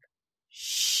he's like,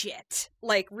 shit.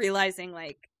 Like, realizing,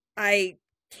 like, I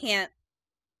can't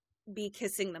be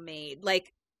kissing the maid.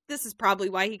 Like, this is probably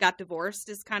why he got divorced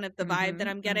is kind of the vibe that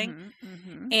I'm getting.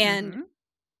 And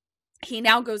he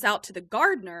now goes out to the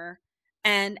gardener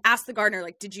and asks the gardener,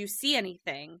 like, did you see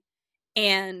anything?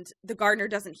 And the gardener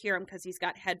doesn't hear him because he's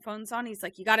got headphones on. He's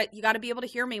like, you gotta be able to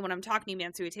hear me when I'm talking to you,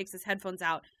 man. So he takes his headphones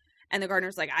out and the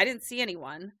gardener's like, I didn't see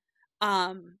anyone.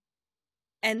 And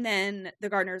then the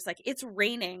gardener's like, it's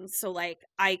raining. So, like,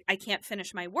 I can't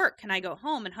finish my work. Can I go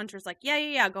home? And Hunter's like,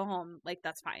 yeah, go home. Like,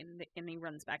 that's fine. And he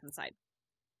runs back inside.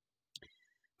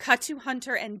 Cut to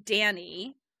Hunter and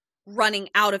Danny running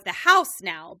out of the house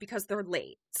now because they're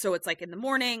late. So it's like in the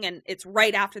morning and it's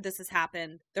right after this has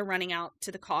happened. They're running out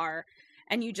to the car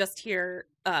and you just hear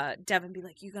Devin be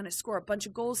like, you gonna score a bunch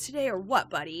of goals today or what,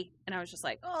 buddy? And I was just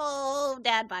like, oh,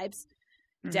 dad vibes.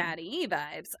 Daddy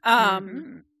vibes.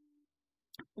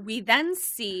 We then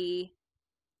see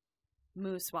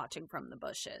Moose watching from the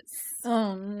bushes.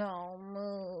 Oh no,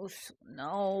 Moose.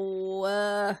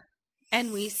 No.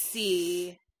 And we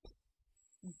see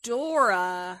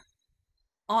Dora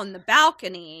on the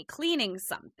balcony cleaning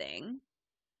something.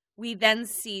 We then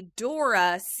see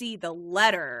Dora see the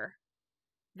letter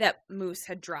that Moose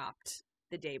had dropped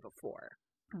the day before.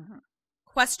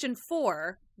 Question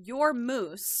 4, you're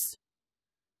Moose.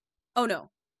 Oh no,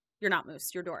 you're not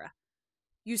Moose, you're Dora.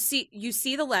 You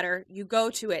see the letter, you go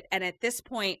to it, and at this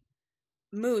point,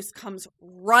 Moose comes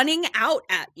running out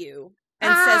at you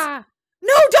and says,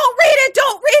 no, don't read it,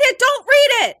 don't read it, don't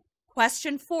read it!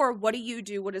 Question 4, what do you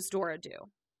do? What does Dora do?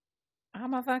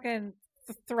 I'm gonna fucking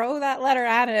throw that letter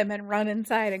at him and run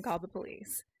inside and call the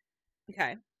police.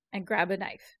 Okay. And grab a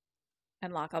knife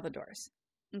and lock all the doors.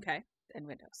 Okay. And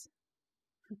windows.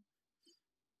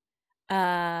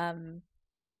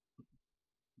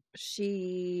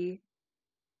 She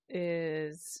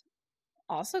is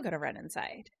also gonna run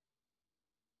inside.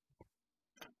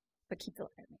 But keep the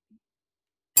letter.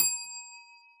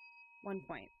 1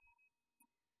 point.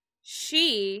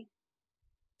 She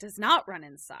does not run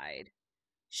inside.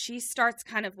 She starts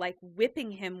kind of like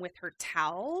whipping him with her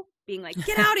towel, being like,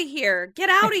 get out of here, get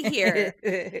out of here.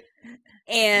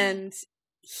 And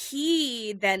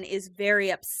he then is very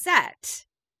upset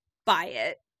by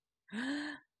it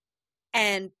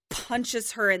and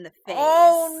punches her in the face.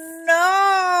 Oh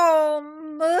no,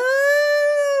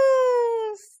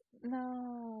 Moose!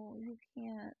 No, you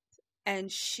can't.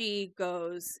 And she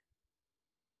goes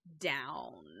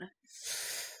down.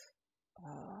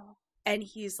 And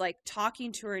he's like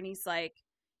talking to her and he's like,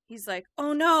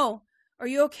 oh no, are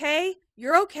you okay?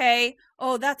 You're okay.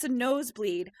 Oh, that's a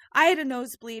nosebleed. I had a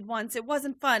nosebleed once. It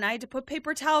wasn't fun. I had to put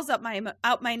paper towels out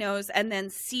my nose and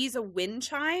then sees a wind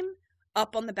chime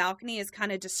up on the balcony is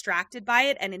kind of distracted by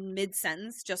it and in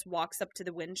mid-sentence just walks up to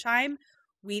the wind chime.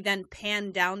 We then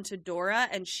pan down to Dora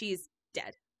and she's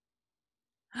dead.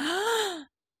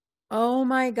 Oh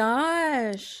my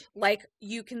gosh. Like,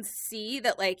 you can see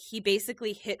that, like, he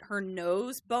basically hit her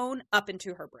nose bone up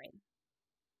into her brain.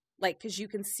 Like, because you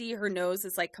can see her nose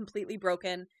is, like, completely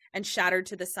broken and shattered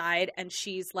to the side. And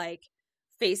she's, like,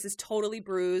 face is totally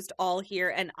bruised, all here,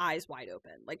 and eyes wide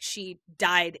open. Like, she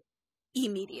died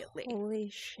immediately. Holy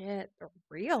shit. The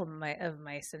real of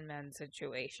Mice and Men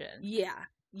situation. Yeah.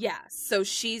 Yeah. So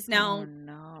she's now... Oh,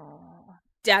 no.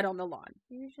 Dead on the lawn.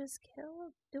 You just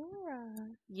killed Dora.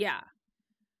 Yeah.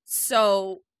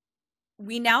 So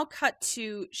we now cut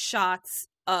to shots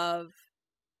of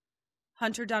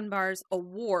Hunter Dunbar's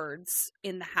awards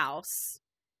in the house.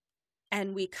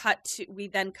 And we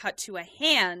then cut to a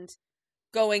hand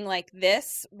going like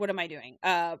this. What am I doing?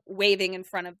 Waving in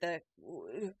front of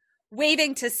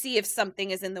waving to see if something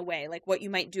is in the way. Like what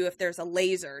you might do if there's a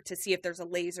laser, to see if there's a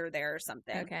laser there or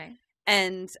something. Okay.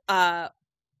 And,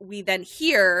 we then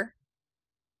hear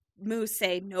Moose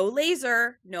say, no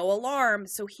laser, no alarm.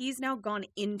 So he's now gone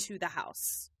into the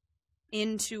house,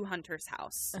 into Hunter's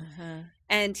house. Uh-huh.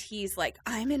 And he's like,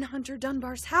 I'm in Hunter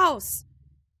Dunbar's house.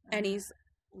 And he's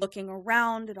looking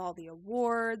around at all the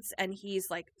awards. And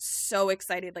he's like so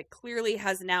excited, like clearly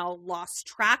has now lost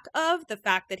track of the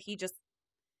fact that he just,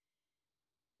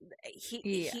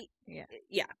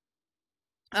 yeah.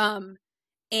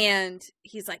 And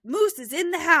he's like, Moose is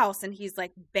in the house. And he's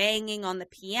like banging on the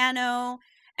piano.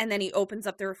 And then he opens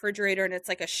up the refrigerator and it's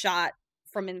like a shot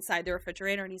from inside the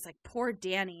refrigerator. And he's like, poor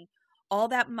Danny, all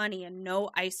that money and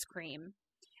no ice cream.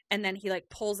 And then he like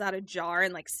pulls out a jar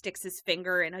and like sticks his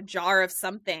finger in a jar of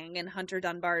something in Hunter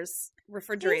Dunbar's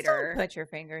refrigerator. Please don't put your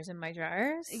fingers in my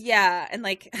jars. Yeah. And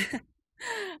like,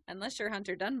 unless you're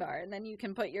Hunter Dunbar, and then you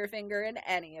can put your finger in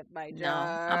any of my jars. No,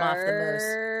 I'm off the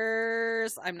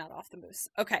moose. I'm not off the moose.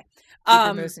 Okay. Keep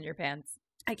the moose in your pants.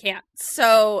 I can't.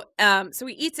 So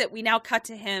he eats it. We now cut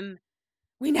to him.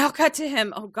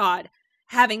 Oh God,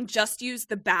 having just used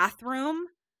the bathroom,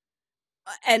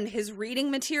 and his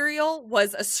reading material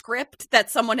was a script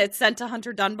that someone had sent to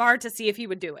Hunter Dunbar to see if he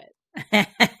would do it.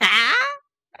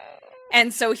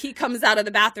 And so he comes out of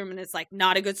the bathroom and it's like,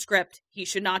 not a good script. He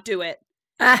should not do it.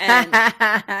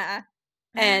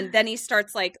 And then he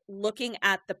starts like looking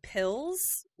at the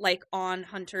pills like on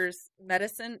Hunter's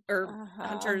medicine or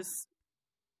Hunter's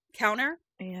counter.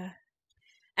 Yeah.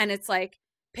 And it's like,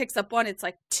 picks up one, it's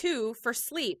like 2 for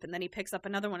sleep. And then he picks up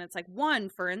another one, it's like 1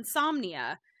 for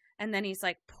insomnia. And then he's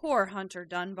like, poor Hunter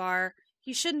Dunbar.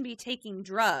 He shouldn't be taking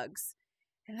drugs.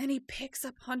 And then he picks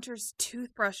up Hunter's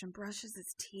toothbrush and brushes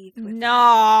his teeth with it. No,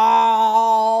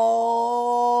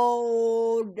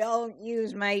 don't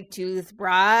use my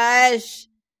toothbrush.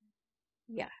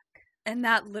 Yuck. And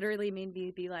that literally made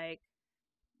me be like,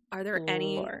 are there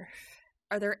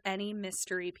any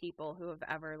mystery people who have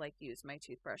ever like used my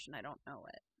toothbrush and I don't know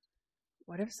it?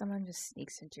 What if someone just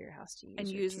sneaks into your house to use and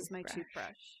your uses toothbrush? my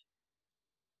toothbrush?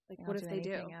 Like, what if they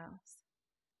do? Else.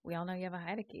 We all know you have a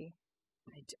hide key.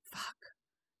 I do. Fuck.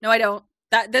 No, I don't.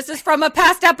 This is from a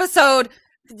past episode.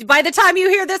 By the time you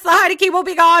hear this, the hide key will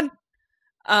be gone.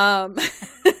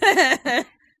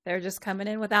 They're just coming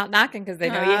in without knocking because they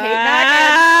know you hate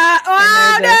knocking.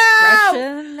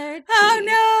 Oh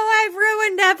no! I've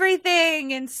ruined everything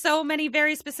in so many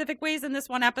very specific ways in this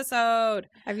one episode.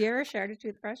 Have you ever shared a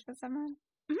toothbrush with someone?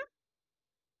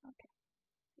 Mm-hmm. Okay.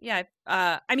 Yeah.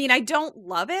 I mean, I don't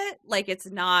love it. Like, it's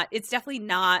definitely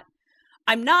not.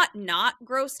 I'm not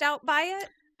grossed out by it.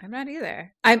 I'm not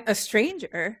either. I'm a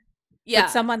stranger. Yeah.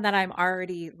 But someone that I'm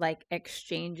already like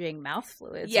exchanging mouth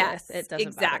fluids with, it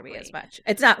doesn't bother me as much.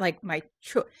 It's not like my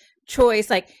choice.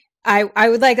 Like I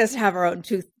would like us to have our own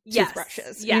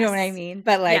toothbrushes. You know what I mean?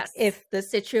 But like if the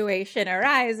situation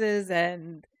arises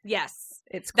and it's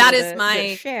cool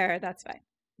to share, that's fine.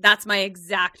 That's my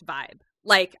exact vibe.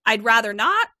 Like, I'd rather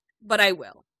not, but I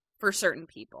will for certain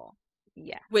people.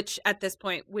 Yeah. Which at this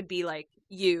point would be like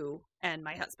you and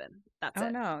my husband. That's it. Oh,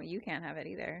 no, you can't have it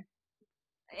either.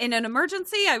 In an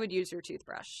emergency, I would use your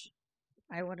toothbrush.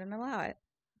 I wouldn't allow it.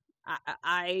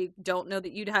 I don't know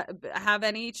that you'd have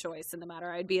any choice in the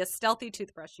matter. I'd be a stealthy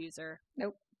toothbrush user.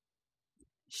 Nope.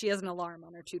 She has an alarm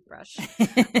on her toothbrush.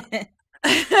 But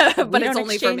it's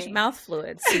only for me. Mouth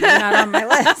fluids, so you're not on my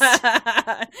list.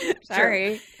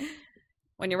 Sorry. Sure.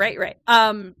 When you're right, you're right.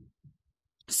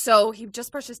 So he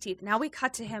just brushed his teeth. Now we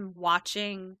cut to him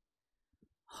watching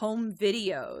home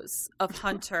videos of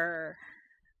Hunter.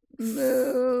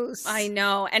 Moose. I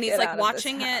know. And he's like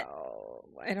watching it.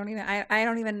 I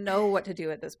don't even know what to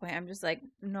do at this point. I'm just like,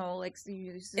 no, like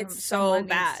it's so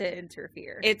bad to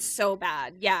interfere. It's so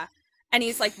bad. Yeah. And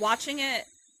he's like watching it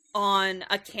on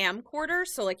a camcorder.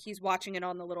 So like he's watching it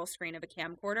on the little screen of a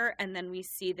camcorder. And then we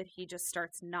see that he just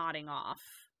starts nodding off,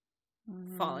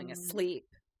 falling asleep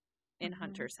in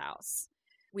Hunter's house.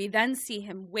 We then see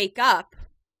him wake up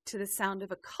to the sound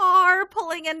of a car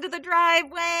pulling into the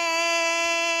driveway.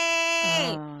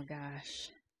 Oh, gosh.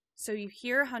 So you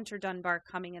hear Hunter Dunbar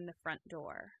coming in the front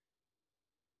door.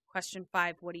 Question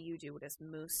 5, what do you do? What does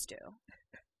Moose do?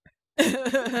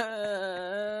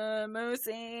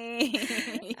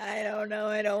 Moosey. I don't know.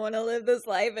 I don't want to live this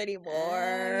life anymore.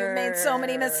 You've made so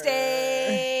many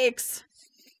mistakes.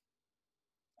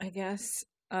 I guess.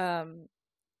 I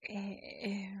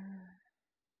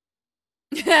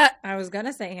was going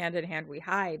to say hand in hand we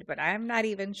hide, but I'm not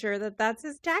even sure that that's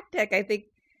his tactic. I think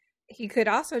he could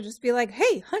also just be like,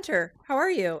 hey, Hunter, how are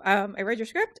you? I read your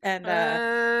script and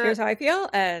here's how I feel.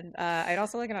 And I'd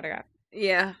also like an autograph.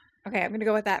 Yeah. Okay, I'm going to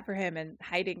go with that for him and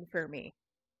hiding for me.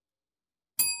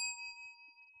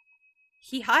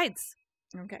 He hides.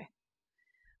 Okay.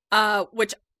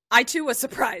 Which I too was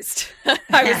surprised.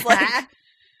 I was like,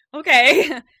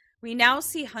 okay. We now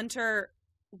see Hunter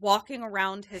walking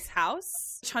around his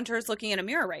house. Hunter is looking in a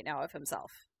mirror right now of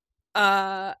himself.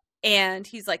 And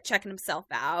he's like checking himself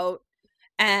out.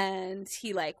 And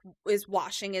he like is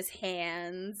washing his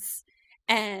hands.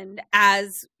 And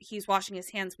as he's washing his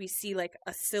hands, we see like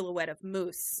a silhouette of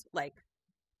Moose like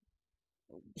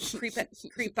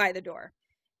creep by the door.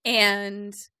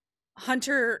 And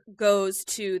Hunter goes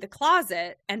to the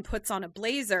closet and puts on a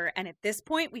blazer. And at this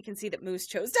point, we can see that Moose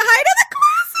chose to hide in the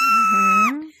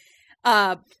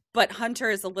closet. But Hunter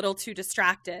is a little too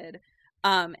distracted.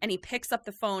 And he picks up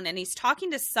the phone and he's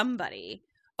talking to somebody.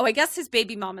 Oh, I guess his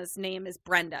baby mama's name is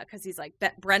Brenda because he's like,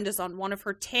 Brenda's on one of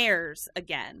her tears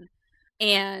again.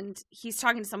 And he's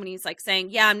talking to someone. He's like saying,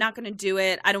 yeah, I'm not going to do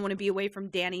it. I don't want to be away from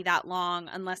Danny that long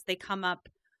unless they come up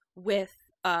with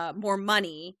more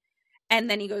money.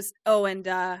 And then he goes, oh, and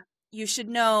you should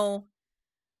know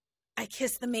I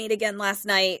kissed the maid again last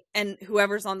night. And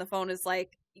whoever's on the phone is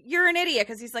like, you're an idiot.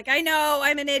 Because he's like, I know,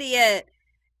 I'm an idiot.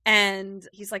 And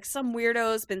he's like, some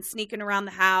weirdo's been sneaking around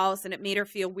the house and it made her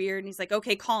feel weird. And he's like,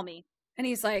 okay, call me. And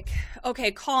he's like,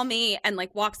 okay, call me. And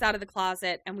like walks out of the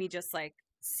closet. And we just like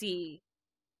see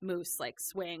Moose like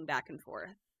swaying back and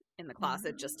forth in the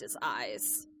closet, just his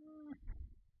eyes.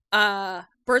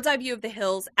 Bird's eye view of the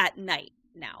hills at night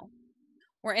now.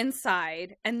 We're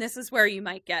inside, and this is where you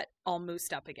might get all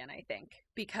moosed up again, I think,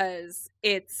 because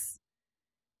it's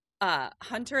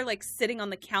Hunter like sitting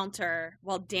on the counter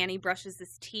while Danny brushes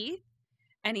his teeth,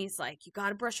 and he's like, you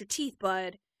gotta brush your teeth,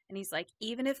 bud. And he's like,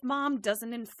 even if mom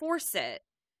doesn't enforce it,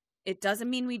 it doesn't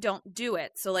mean we don't do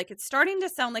it. So like it's starting to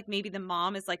sound like maybe the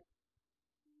mom is like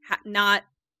not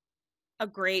a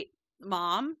great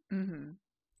mom.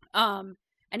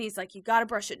 And he's like, you gotta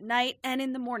brush at night and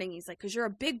in the morning. He's like, because you're a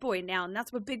big boy now, and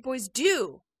that's what big boys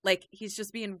do. Like, he's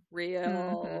just being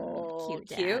real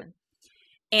cute.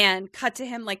 And cut to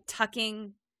him, like,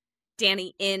 tucking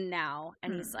Danny in now.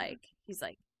 And he's like,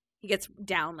 he gets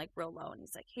down, like, real low. And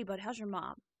he's like, hey, bud, how's your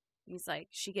mom? And he's like,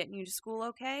 she getting you to school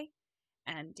okay?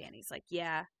 And Danny's like,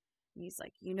 yeah. And he's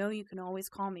like, you know you can always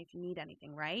call me if you need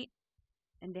anything, right?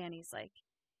 And Danny's like,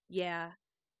 yeah.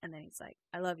 And then he's like,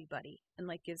 I love you, buddy. And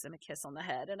like gives him a kiss on the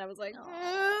head. And I was like,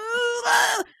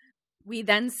 we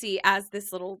then see as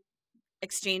this little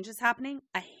exchange is happening,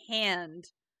 a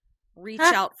hand reach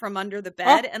out from under the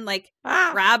bed and like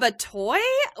grab a toy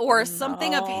or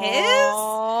something of his.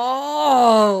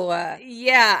 Oh,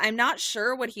 yeah. I'm not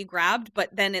sure what he grabbed, but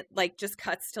then it like just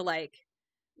cuts to like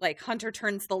Hunter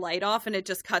turns the light off and it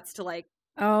just cuts to like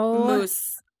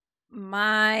Moose.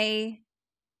 My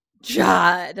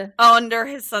God. Under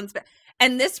his son's bed.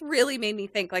 And this really made me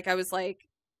think, like, I was like,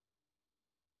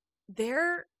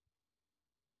 there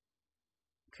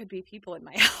could be people in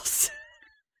my house.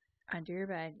 Under your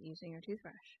bed using your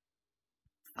toothbrush.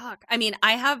 Fuck. I mean,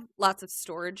 I have lots of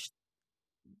storage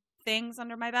things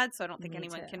under my bed, so I don't think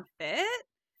anyone can fit.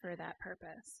 For that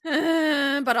purpose.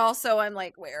 But also, I'm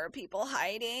like, where are people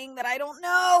hiding that I don't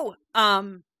know?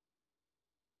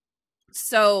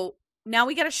 So now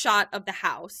we get a shot of the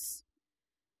house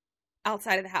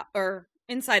outside of the house or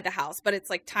inside the house, but it's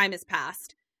like time has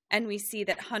passed. And we see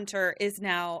that Hunter is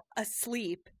now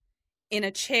asleep in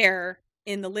a chair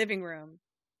in the living room.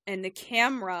 And the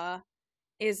camera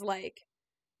is like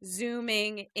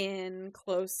zooming in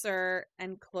closer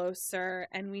and closer.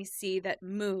 And we see that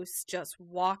Moose just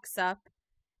walks up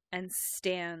and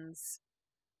stands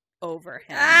over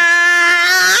him.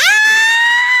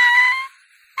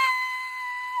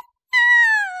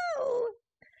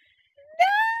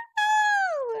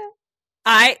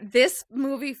 This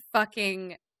movie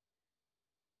fucking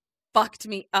fucked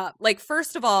me up. Like,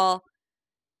 first of all,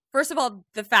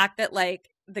 the fact that like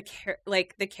the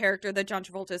character that John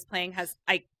Travolta is playing has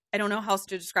I don't know how else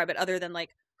to describe it other than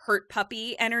like hurt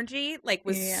puppy energy, like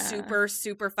was super,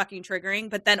 super fucking triggering.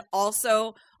 But then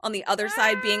also on the other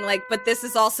side being like, but this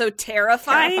is also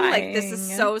terrifying. Like, this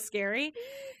is so scary.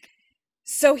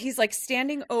 So he's like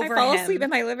standing over him. I fall asleep in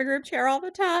my living room chair all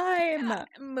the time.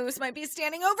 Moose might be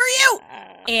standing over you.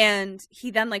 And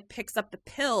he then like picks up the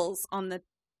pills on the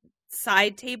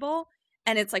side table,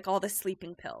 and it's like all the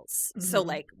sleeping pills. Mm-hmm. So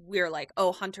like we're like,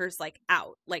 oh, Hunter's like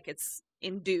out, like it's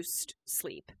induced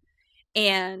sleep.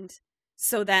 And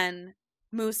so then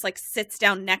Moose like sits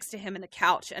down next to him in the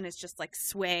couch and is just like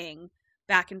swaying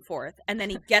back and forth. And then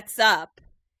he gets up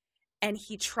and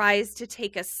he tries to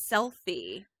take a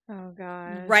selfie. Oh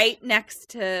god. Right next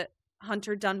to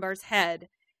Hunter Dunbar's head,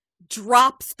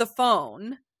 drops the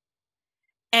phone,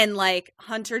 and like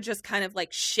Hunter just kind of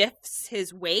like shifts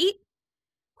his weight.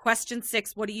 Question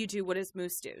 6, what do you do? What does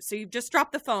Moose do? So you've just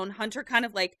dropped the phone. Hunter kind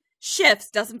of like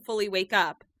shifts, doesn't fully wake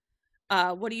up.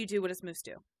 What do you do? What does Moose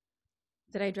do?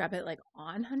 Did I drop it like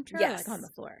on Hunter? Yes. Or like on the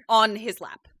floor? On his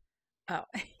lap. Oh.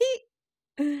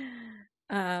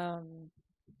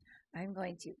 I'm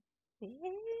going to very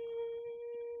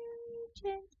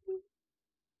gently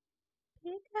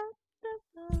pick up the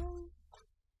phone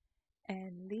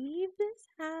and leave this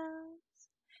house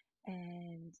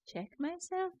and check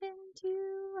myself into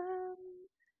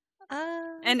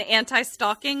an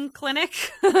anti-stalking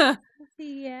clinic.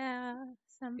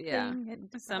 Something, and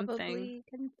probably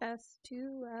confess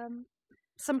to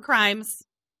some crimes.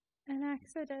 An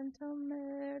accidental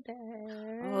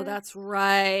murder. Oh, that's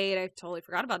right. I totally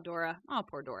forgot about Dora. Oh,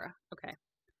 poor Dora. Okay.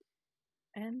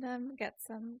 And get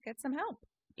some help.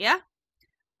 Yeah.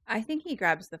 I think he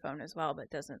grabs the phone as well,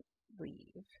 but doesn't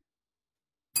leave.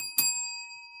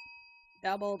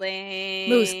 Double ding.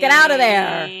 Moose, get out of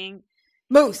there.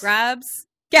 Moose grabs.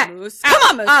 Get Moose. Come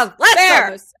on, Moose.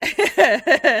 Let's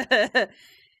go, Moose.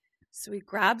 So he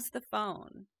grabs the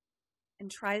phone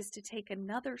and tries to take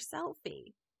another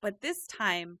selfie, but this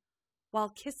time while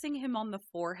kissing him on the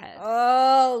forehead.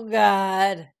 Oh,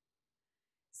 God.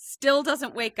 Still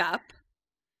doesn't wake up.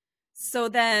 So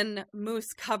then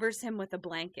Moose covers him with a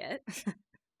blanket.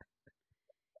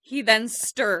 He then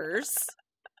stirs.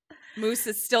 Moose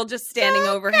is still just standing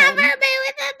over him. Cover me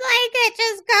with a blanket.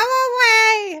 Just go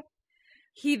away.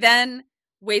 He then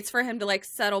waits for him to like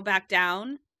settle back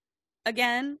down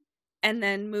again. And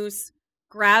then Moose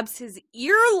grabs his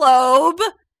earlobe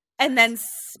and then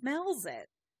smells it.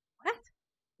 What?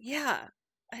 Yeah.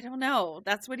 I don't know.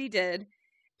 That's what he did.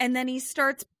 And then he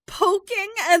starts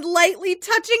poking and lightly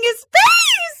touching his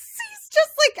face. He's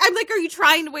just like, I'm like, are you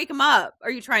trying to wake him up?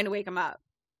 Are you trying to wake him up?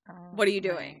 Oh, what are you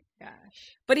doing?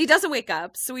 Gosh. But he doesn't wake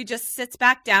up. So he just sits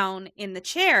back down in the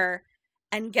chair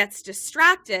and gets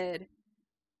distracted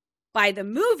by the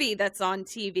movie that's on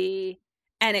TV.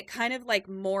 And it kind of like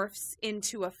morphs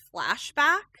into a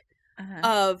flashback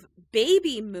of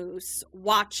baby Moose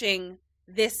watching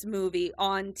this movie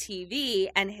on TV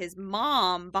and his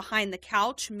mom behind the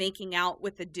couch making out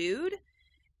with a dude,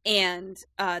 and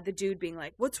the dude being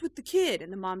like, "What's with the kid?"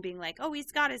 And the mom being like, "Oh,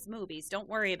 he's got his movies. Don't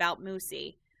worry about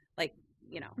Moosey." Like,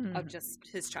 you know, of just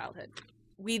his childhood.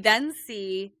 We then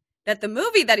see that the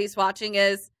movie that he's watching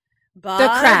is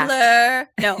Barbler.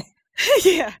 No.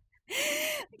 Yeah.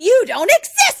 You don't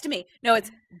exist me. No,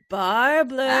 it's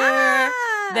Barbler.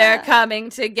 They're coming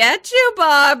to get you,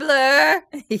 Barbler.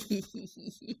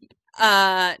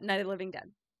 Night of the Living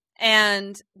Dead.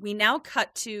 And we now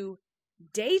cut to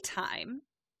daytime.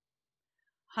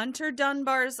 Hunter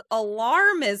Dunbar's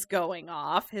alarm is going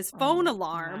off, his phone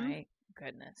alarm. My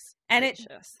goodness. And it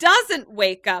doesn't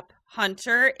wake up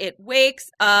Hunter. It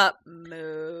wakes up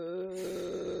Moose,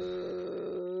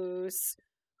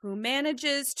 who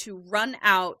manages to run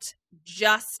out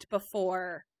just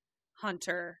before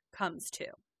Hunter comes to.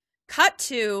 Cut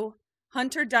to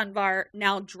Hunter Dunbar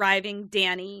now driving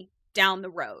Danny down the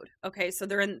road. Okay, so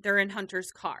they're in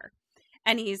Hunter's car.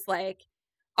 And he's like,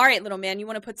 "All right, little man, you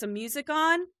want to put some music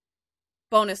on?"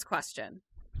 Bonus question.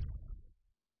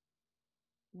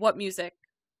 What music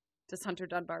does Hunter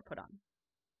Dunbar put on?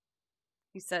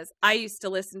 He says, "I used to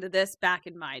listen to this back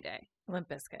in my day." Limp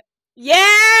Bizkit. Yeah!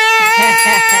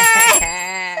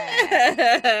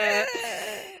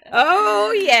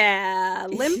 Oh, yeah.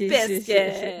 Limp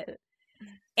Bizkit.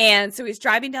 And so he's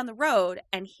driving down the road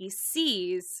and he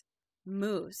sees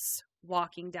Moose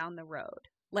walking down the road.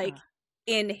 Like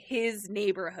in his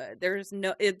neighborhood. There's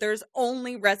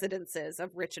only residences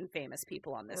of rich and famous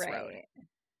people on this road.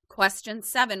 Question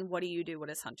 7, what do you do? What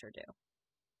does Hunter do?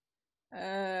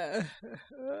 I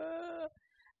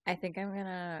think I'm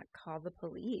gonna call the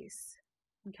police.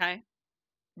 Okay.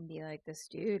 And be like, this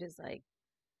dude is like,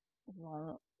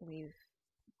 won't leave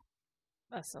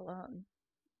us alone.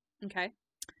 Okay.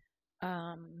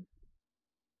 I'm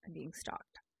being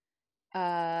stalked.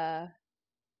 I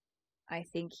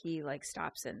think he like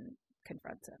stops and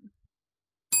confronts him.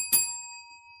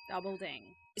 Double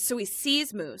ding. So he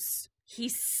sees Moose. He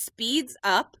speeds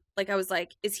up. Like, I was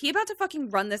like, is he about to fucking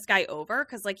run this guy over?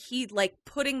 Because, like, he, like,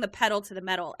 putting the pedal to the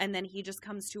metal, and then he just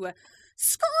comes to a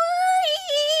screech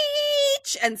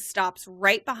and stops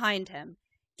right behind him,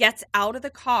 gets out of the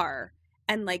car,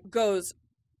 and, like, goes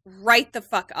right the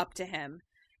fuck up to him.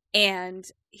 And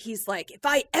he's like, if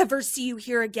I ever see you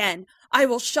here again, I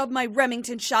will shove my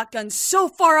Remington shotgun so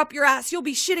far up your ass, you'll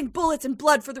be shitting bullets and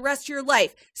blood for the rest of your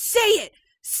life. Say it!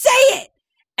 Say it!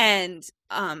 And,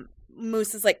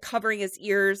 Moose is like covering his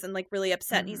ears and like really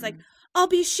upset. And he's like, I'll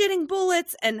be shitting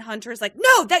bullets. And Hunter's like,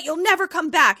 no, that you'll never come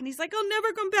back. And he's like, I'll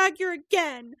never come back here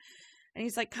again. And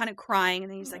he's like kind of crying.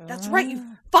 And then he's like, that's right,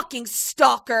 you fucking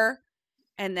stalker.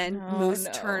 And then Moose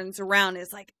turns around and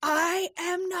is like, I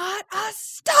am not a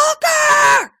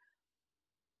stalker.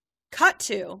 Cut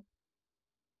to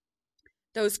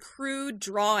those crude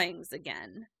drawings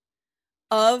again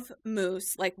of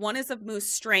Moose. Like, one is of Moose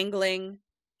strangling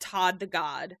Todd the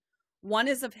God. One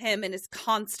is of him in his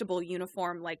constable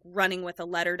uniform, like running with a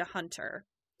letter to Hunter.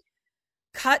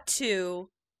 Cut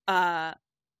to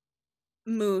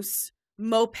Moose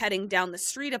mopeding down the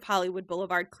street of Hollywood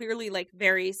Boulevard, clearly like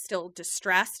very still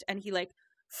distressed, and he like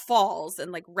falls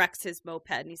and like wrecks his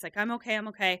moped, and he's like, I'm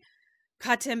okay.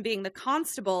 Cut to him being the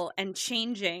constable and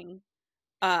changing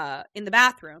in the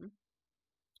bathroom,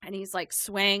 and he's like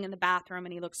swaying in the bathroom,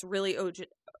 and he looks really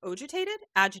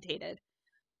agitated.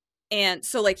 And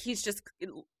so, like, he's just,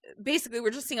 basically,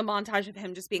 we're just seeing a montage of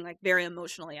him just being, like, very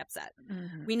emotionally upset.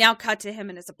 Mm-hmm. We now cut to him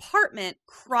in his apartment,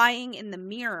 crying in the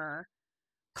mirror,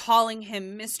 calling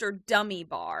him Mr. Dummy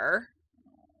Bar.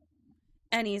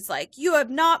 And he's like, you have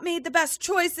not made the best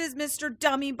choices, Mr.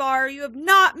 Dummy Bar. You have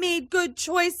not made good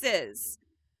choices.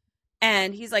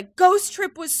 And he's like, Ghost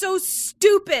Trip was so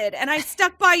stupid, and I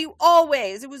stuck by you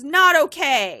always. It was not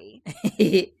okay.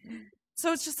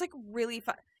 So it's just, like, really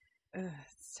fun.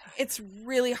 It's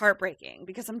really heartbreaking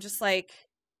because I'm just like,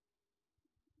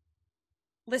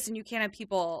 listen, you can't have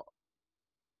people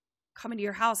come into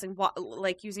your house and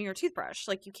like using your toothbrush.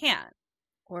 Like, you can't.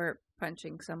 Or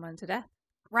punching someone to death.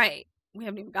 Right. We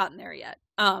haven't even gotten there yet.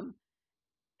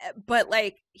 But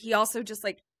like, he also just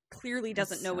like clearly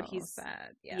doesn't know what he's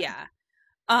sad. Yeah.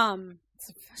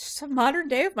 It's just a modern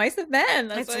day of Mice and Men.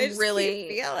 That's what I just really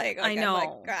keep feeling. Like, I know.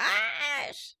 Oh my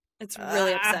gosh. It's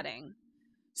really upsetting.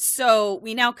 So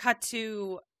we now cut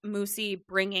to Moosey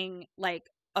bringing like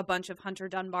a bunch of Hunter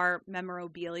Dunbar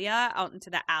memorabilia out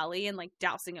into the alley and like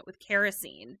dousing it with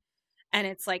kerosene. And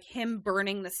it's like him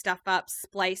burning the stuff up,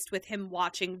 spliced with him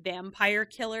watching vampire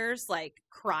killers, like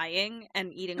crying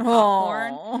and eating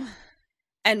popcorn. Aww.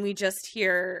 And we just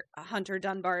hear Hunter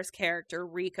Dunbar's character,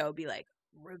 Rico, be like,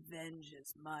 revenge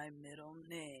is my middle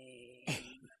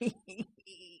name.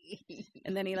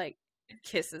 And then he like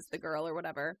kisses the girl or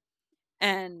whatever.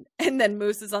 And then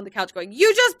Moose is on the couch going,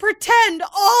 you just pretend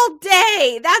all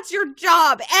day. That's your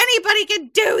job. Anybody can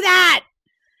do that.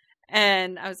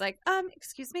 And I was like,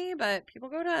 excuse me, but people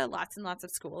go to lots and lots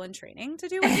of school and training to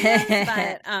do what he does,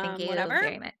 but Thank you whatever.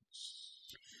 very much.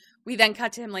 We then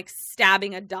cut to him like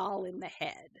stabbing a doll in the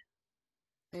head,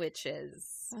 which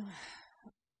is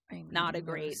not a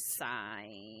great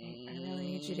sign. I really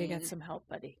need you to get some help,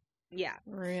 buddy. Yeah.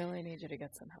 Really need you to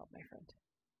get some help, my friend.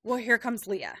 Well, here comes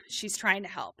Leah. She's trying to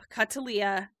help. Cut to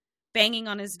Leah banging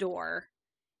on his door.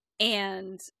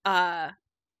 And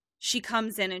she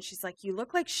comes in and she's like, you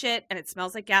look like shit and it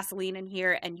smells like gasoline in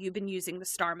here and you've been using the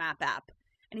Star Map app.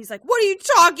 And he's like, what are you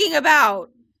talking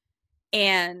about?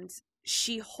 And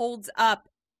she holds up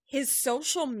his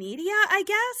social media, I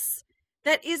guess,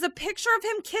 that is a picture of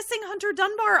him kissing Hunter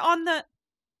Dunbar on the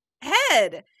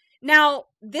head. Now,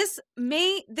 this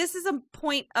is a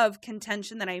point of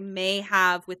contention that I may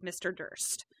have with Mr.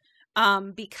 Durst,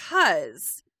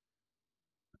 because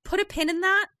put a pin in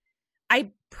that.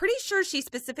 I'm pretty sure she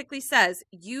specifically says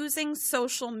using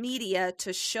social media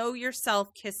to show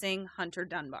yourself kissing Hunter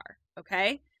Dunbar.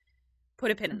 Okay, put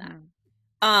a pin in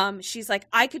that. She's like,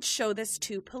 I could show this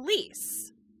to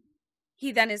police.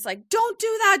 He then is like, don't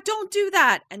do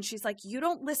that. And she's like, you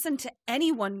don't listen to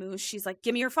anyone, Moose. She's like,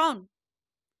 give me your phone.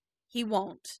 He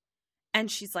won't. And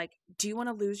she's like, do you want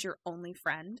to lose your only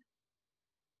friend?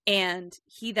 And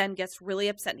he then gets really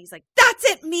upset and he's like, that's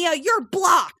that's it, Mia, you're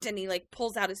blocked. And he like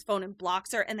pulls out his phone and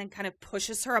blocks her and then kind of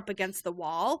pushes her up against the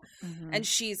wall. Mm-hmm. And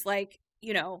she's like,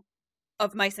 you know,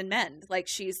 of mice and men. Like,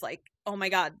 she's like, oh my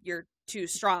God, you're too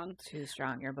strong. Too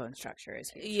strong. Your bone structure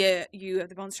is huge. Yeah, you have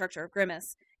the bone structure of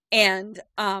Grimace. And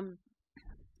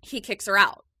he kicks her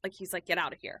out. Like, he's like, get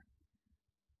out of here.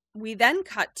 We then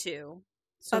cut to...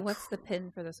 So what's the pin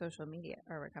for the social media?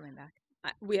 Or we're coming back?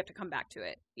 We have to come back to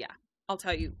it. Yeah. I'll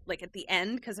tell you, like, at the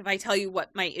end, because if I tell you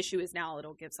what my issue is now,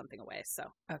 it'll give something away,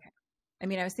 so. Okay. I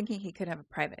mean, I was thinking he could have a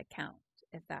private account,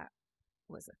 if that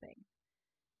was a thing.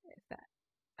 If that...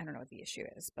 I don't know what the issue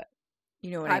is, but you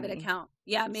know what private I mean. Account.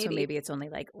 Yeah, maybe. So maybe it's only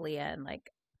like Leah and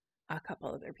like a couple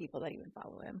other people that even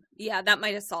follow him. Yeah, that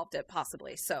might have solved it,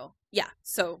 possibly. So, yeah.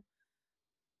 So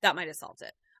that might have solved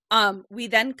it. We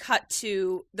then cut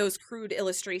to those crude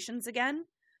illustrations again,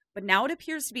 but now it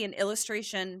appears to be an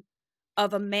illustration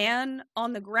of a man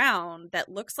on the ground that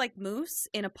looks like Moose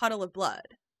in a puddle of blood.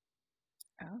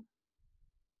 Oh.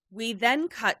 We then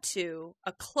cut to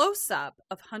a close-up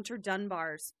of Hunter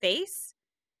Dunbar's face,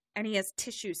 and he has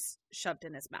tissues shoved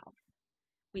in his mouth.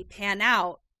 We pan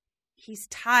out. He's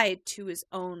tied to his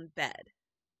own bed.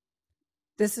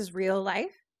 This is real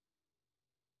life?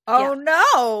 Oh, yeah.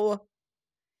 No!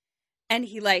 And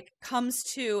he, like, comes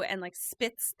to and, like,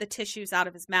 spits the tissues out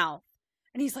of his mouth.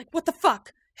 And he's like, what the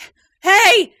fuck?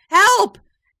 Hey, help!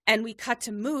 And we cut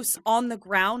to Moose on the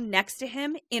ground next to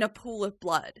him in a pool of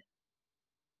blood.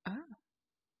 Oh.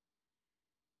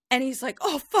 And he's like,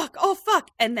 oh, fuck.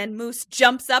 And then Moose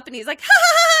jumps up and he's like, ha,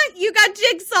 ha, ha, you got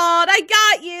jigsawed. I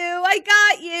got you.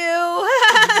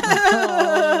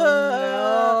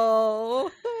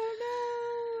 Oh,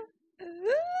 no.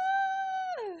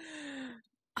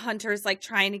 Hunter's like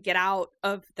trying to get out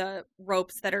of the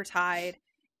ropes that are tied.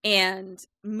 And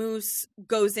Moose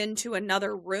goes into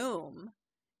another room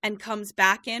and comes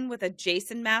back in with a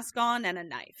Jason mask on and a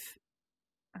knife.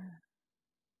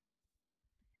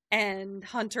 And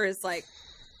Hunter is like,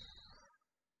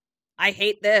 I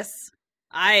hate this.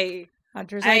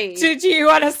 Hunter's like, did you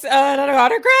want an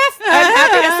autograph? I'm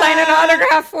happy to sign an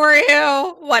autograph for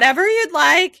you. Whatever you'd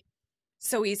like.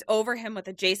 So he's over him with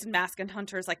a Jason mask, and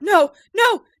Hunter's like, no.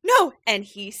 And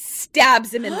he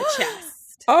stabs him in the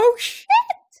chest. Oh, shit.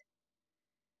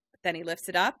 But then he lifts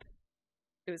it up.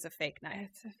 It was a fake knife.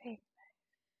 It's a fake.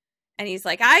 And he's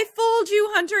like, I fooled you,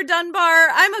 Hunter Dunbar.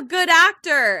 I'm a good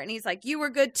actor. And he's like, you were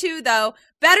good too, though.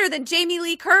 Better than Jamie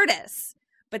Lee Curtis.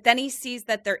 But then he sees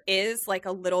that there is like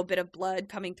a little bit of blood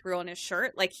coming through on his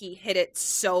shirt. Like he hit it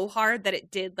so hard that it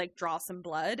did like draw some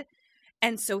blood.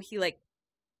 And so he like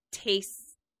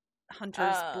tastes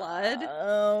Hunter's blood.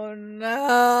 Oh,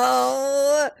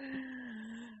 no.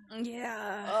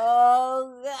 Yeah.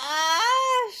 Oh,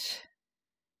 gosh.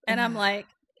 And I'm like,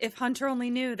 if Hunter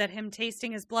only knew that him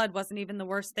tasting his blood wasn't even the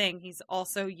worst thing, he's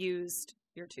also used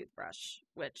your toothbrush,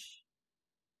 which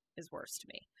is worse to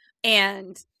me.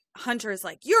 And Hunter is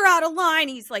like, you're out of line.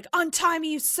 He's like, untie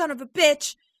me, you son of a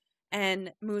bitch.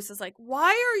 And Moose is like, why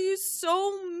are you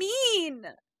so mean?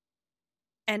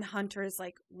 And Hunter is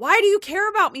like, why do you care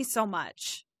about me so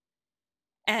much?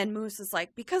 And Moose is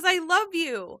like, because I love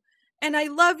you. And I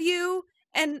love you.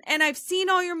 And I've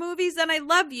seen all your movies and I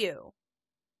love you.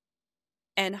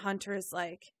 And Hunter is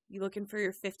like, you looking for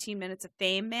your 15 minutes of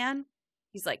fame, man?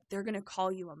 He's like, they're going to call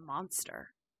you a monster.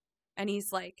 And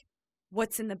he's like,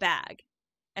 what's in the bag?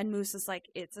 And Moose is like,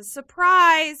 it's a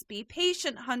surprise. Be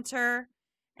patient, Hunter.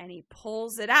 And he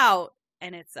pulls it out,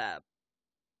 and it's a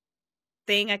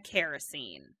thing of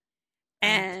kerosene.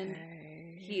 And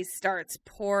he starts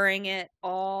pouring it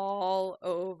all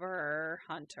over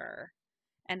Hunter.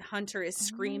 And Hunter is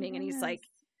screaming, and he's like,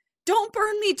 don't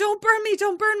burn me, don't burn me,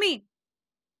 don't burn me.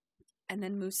 And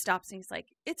then Moose stops and he's like,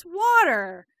 it's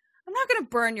water. I'm not going to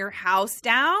burn your house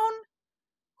down.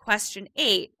 Question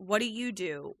 8. What do you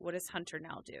do? What does Hunter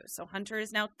now do? So Hunter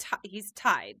is now, he's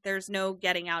tied. There's no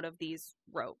getting out of these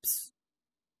ropes.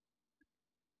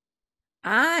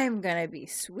 I'm going to be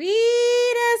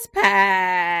sweet as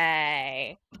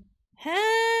pie.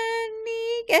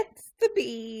 Honey gets the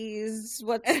bees.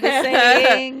 What's the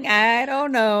saying? I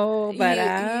don't know, but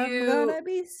I'm going to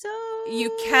be so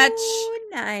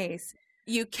nice.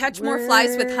 You catch more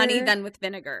flies with honey than with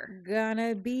vinegar.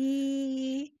 Gonna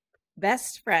be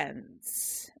best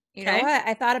friends. You know what?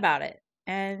 I thought about it,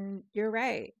 and you're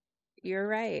right. You're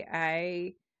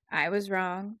right. I was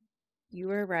wrong. You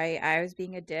were right. I was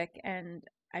being a dick, and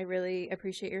I really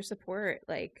appreciate your support.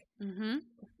 Like,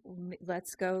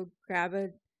 let's go grab a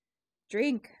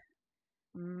drink,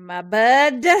 my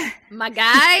bud, my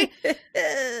guy.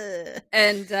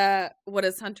 And what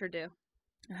does Hunter do?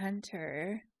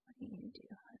 Hunter, what do you do,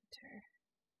 Hunter?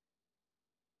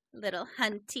 Little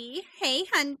Hunty. Hey,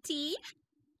 Hunty.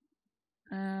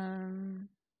 I'm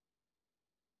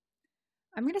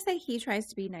going to say he tries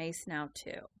to be nice now,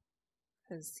 too.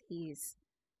 Because he's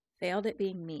failed at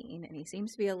being mean, and he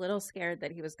seems to be a little scared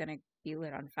that he was going to be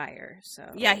lit on fire.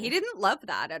 So yeah, he didn't love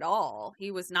that at all. He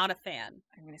was not a fan.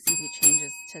 I'm going to see if he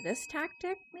changes to this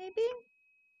tactic, maybe?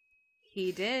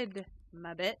 He did,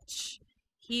 my bitch.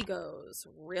 He goes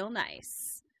real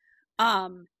nice.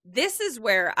 This is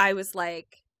where I was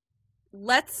like,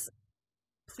 let's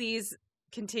please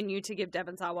continue to give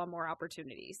Devon Sawa more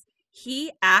opportunities.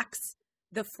 He acts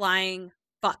the flying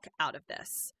fuck out of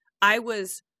this. I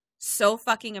was so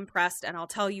fucking impressed, and I'll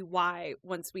tell you why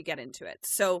once we get into it.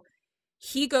 So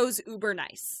he goes uber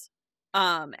nice.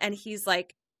 And he's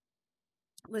like,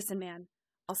 listen, man,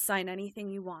 I'll sign anything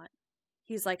you want.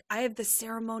 He's like, I have the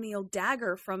ceremonial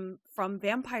dagger from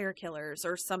Vampire Killers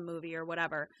or some movie or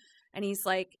whatever. And he's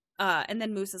like, and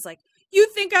then Moose is like, you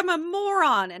think I'm a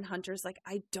moron? And Hunter's like,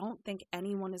 I don't think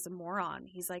anyone is a moron.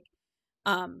 He's like,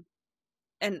 and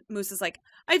Moose is like,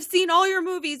 I've seen all your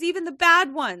movies, even the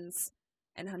bad ones.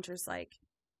 And Hunter's like,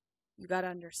 you got to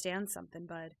understand something,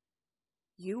 bud.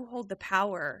 You hold the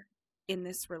power in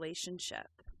this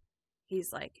relationship.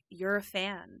 He's like, you're a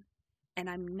fan, and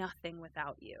I'm nothing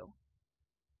without you.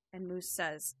 And Moose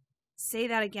says, say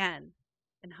that again.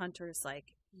 And Hunter's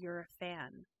like, you're a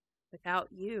fan. Without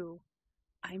you,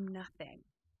 I'm nothing.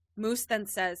 Moose then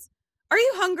says, are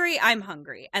you hungry? I'm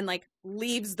hungry. And like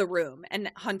leaves the room. And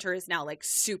Hunter is now like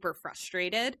super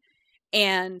frustrated.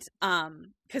 And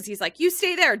because he's like, you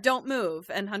stay there, don't move.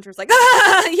 And Hunter's like,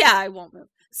 yeah, I won't move.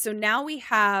 So now we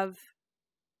have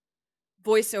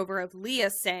voiceover of Leah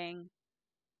saying,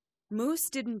 Moose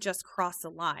didn't just cross a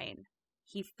line.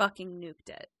 He fucking nuked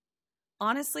it.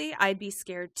 Honestly, I'd be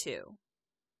scared too.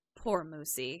 Poor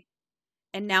Moosey.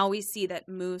 And now we see that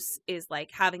Moose is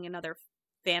like having another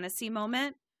fantasy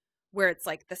moment where it's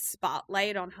like the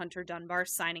spotlight on Hunter Dunbar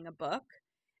signing a book.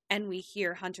 And we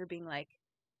hear Hunter being like,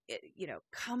 you know,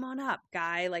 come on up,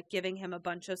 guy, like giving him a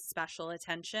bunch of special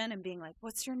attention and being like,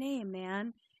 what's your name,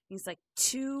 man? He's like,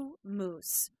 to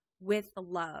Moose with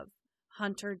love,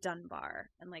 Hunter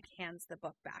Dunbar, and like hands the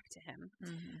book back to him.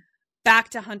 Mm-hmm. Back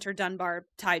to Hunter Dunbar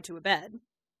tied to a bed.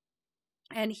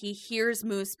 And he hears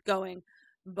Moose going,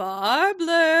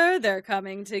 Barbler, they're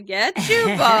coming to get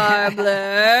you,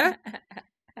 Barbler.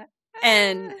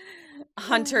 And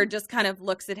Hunter just kind of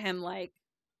looks at him like,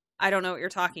 I don't know what you're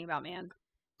talking about, man.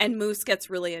 And Moose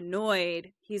gets really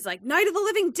annoyed. He's like, Night of the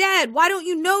Living Dead, why don't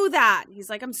you know that? He's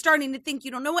like, I'm starting to think you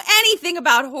don't know anything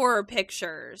about horror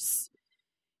pictures.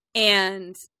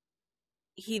 And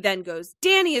he then goes,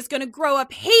 Danny is going to grow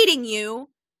up hating you.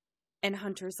 And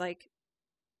Hunter's like,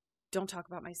 don't talk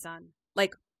about my son.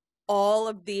 Like, all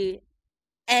of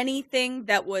anything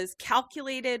that was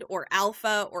calculated or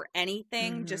alpha or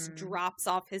anything just drops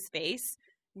off his face.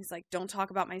 He's like, don't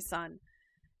talk about my son.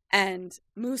 And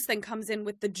Moose then comes in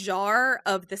with the jar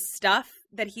of the stuff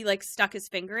that he like stuck his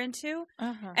finger into.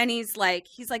 Uh-huh. And he's like,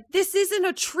 this isn't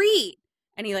a treat.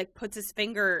 And he like puts his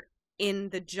finger in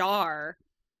the jar.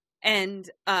 And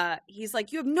he's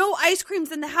like, you have no ice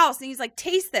creams in the house. And he's like,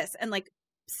 taste this. And like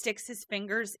sticks his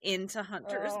fingers into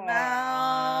Hunter's mouth.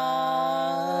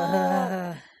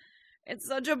 It's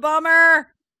such a bummer.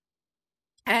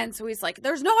 And so he's like,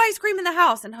 there's no ice cream in the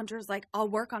house. And Hunter's like, I'll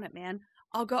work on it, man.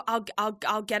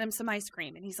 I'll get him some ice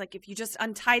cream. And he's like, if you just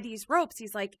untie these ropes,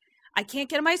 he's like, I can't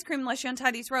get him ice cream unless you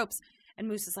untie these ropes. And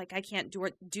Moose is like, I can't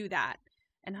do that.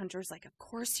 And Hunter's like, of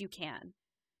course you can.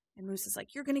 And Moose is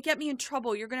like, you're going to get me in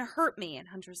trouble. You're going to hurt me. And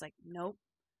Hunter's like, nope,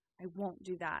 I won't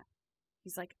do that.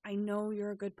 He's like, I know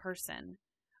you're a good person.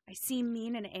 I seem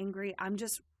mean and angry. I'm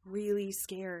just really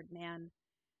scared, man.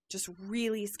 Just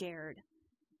really scared.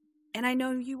 And I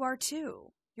know you are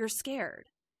too. You're scared.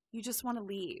 You just want to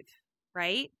leave.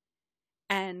 Right?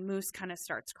 And Moose kind of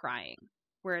starts crying,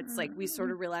 where it's like we sort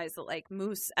of realize that like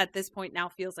Moose at this point now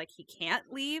feels like he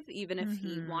can't leave even if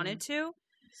he wanted to.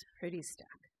 He's pretty stuck.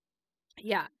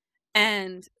 Yeah.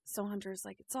 And so Hunter's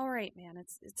like, it's all right, man.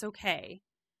 It's okay.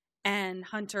 And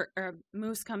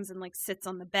Moose comes and like sits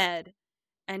on the bed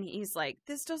and he's like,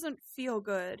 this doesn't feel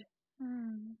good.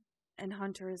 And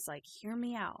Hunter is like, hear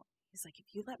me out. He's like,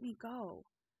 if you let me go,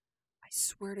 I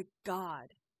swear to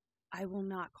God, I will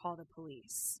not call the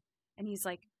police. And he's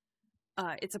like,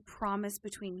 it's a promise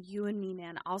between you and me,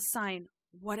 man. I'll sign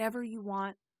whatever you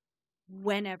want,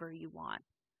 whenever you want.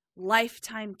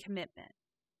 Lifetime commitment.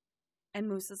 And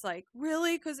Moose is like,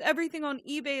 really? Because everything on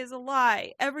eBay is a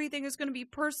lie. Everything is going to be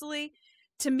personally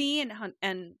to me.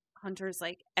 And Hunter's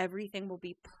like, everything will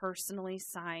be personally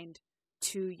signed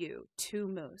to you, to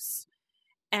Moose.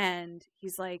 And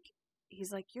he's like,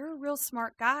 he's like, you're a real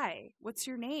smart guy. What's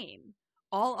your name?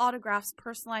 All autographs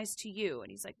personalized to you.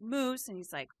 And he's like, Moose. And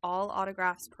he's like, all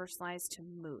autographs personalized to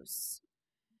Moose.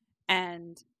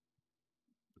 And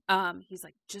he's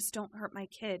like, just don't hurt my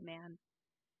kid, man.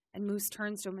 And Moose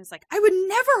turns to him and is like, I would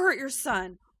never hurt your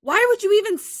son. Why would you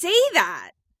even say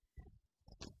that?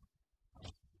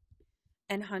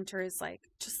 And Hunter is like,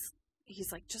 just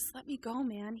let me go,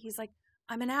 man. He's like,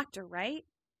 I'm an actor, right?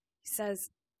 He says,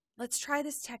 let's try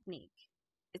this technique.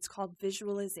 It's called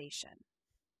visualization.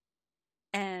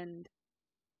 And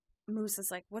Moose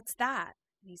is like, what's that?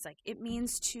 And he's like, it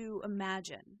means to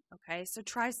imagine. Okay, so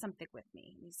try something with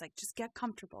me. And he's like, just get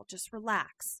comfortable. Just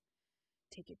relax.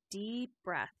 Take a deep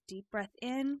breath. Deep breath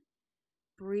in.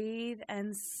 Breathe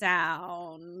and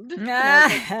sound.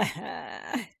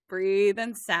 Breathe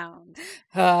and sound.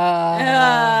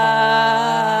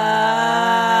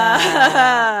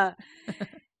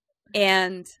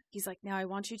 And he's like, now I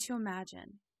want you to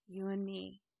imagine you and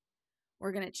me.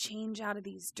 We're going to change out of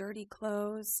these dirty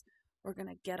clothes. We're going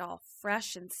to get all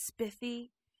fresh and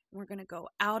spiffy. And we're going to go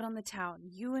out on the town.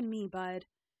 You and me, bud.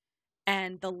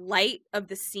 And the light of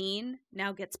the scene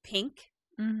now gets pink.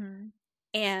 Mm-hmm.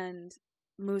 And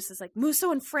Moose is like,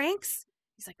 Musso and Frank's?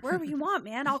 He's like, wherever you want,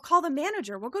 man. I'll call the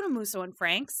manager. We'll go to Musso and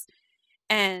Frank's.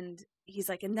 And he's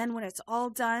like, and then when it's all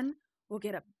done, we'll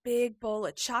get a big bowl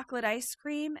of chocolate ice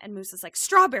cream. And Moose is like,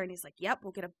 strawberry. And he's like, yep,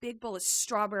 we'll get a big bowl of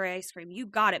strawberry ice cream. You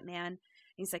got it, man. And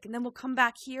he's like, and then we'll come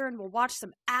back here and we'll watch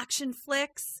some action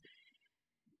flicks.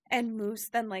 And Moose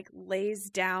then like lays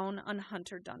down on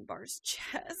Hunter Dunbar's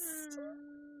chest.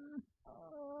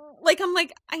 Like, I'm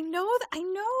like, I know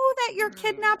that you're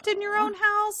kidnapped in your own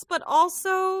house, but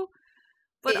also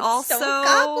so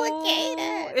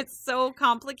complicated. It's so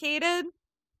complicated.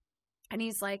 And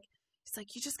he's like,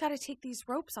 you just got to take these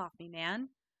ropes off me, man.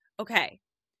 Okay.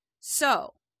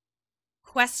 So,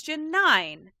 question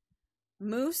 9.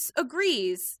 Moose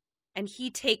agrees, and he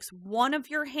takes one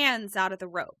of your hands out of the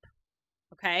rope.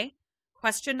 Okay?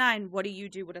 Question 9, what do you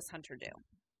do? What does Hunter do?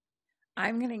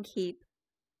 I'm going to keep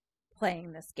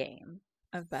playing this game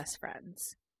of best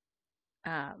friends.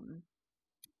 And,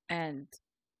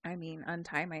 I mean,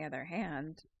 untie my other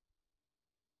hand.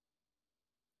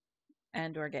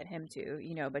 And or get him to,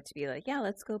 but to be like, yeah,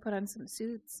 let's go put on some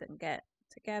suits and get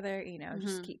together,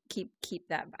 just keep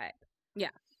that vibe. Yeah.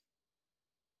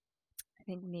 I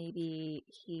think maybe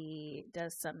he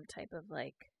does some type of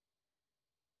like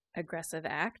aggressive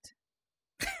act.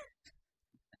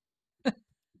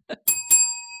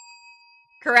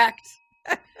 Correct.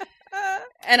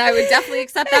 And I would definitely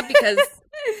accept that because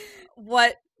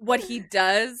what he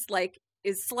does, like,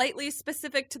 is slightly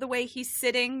specific to the way he's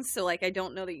sitting. So, like, I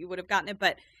don't know that you would have gotten it,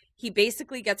 but he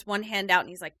basically gets one hand out and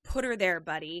he's like, put her there,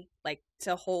 buddy, like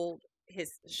to hold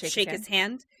shake his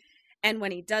hand. And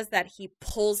when he does that, he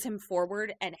pulls him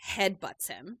forward and headbutts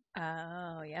him.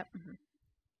 Oh, yep. Mm-hmm.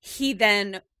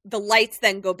 The lights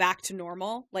then go back to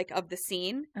normal, like, of the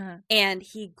scene. Uh-huh. And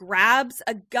he grabs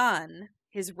a gun,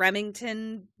 his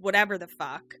Remington, whatever the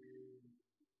fuck,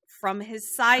 from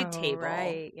his side table.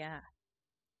 Right, yeah.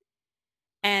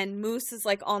 And Moose is,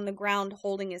 like, on the ground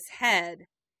holding his head.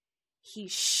 He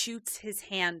shoots his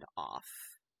hand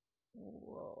off.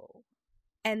 Whoa.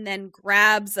 And then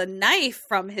grabs a knife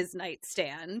from his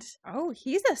nightstand. Oh,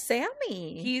 he's a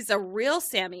Sammy. He's a real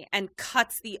Sammy. And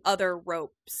cuts the other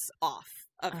ropes off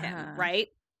of him, right?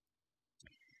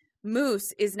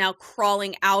 Moose is now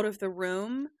crawling out of the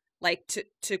room, like,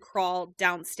 to crawl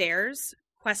downstairs.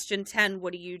 Question 10,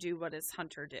 what do you do? What does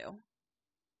Hunter do?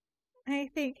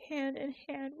 I think hand in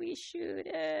hand we shoot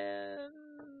him.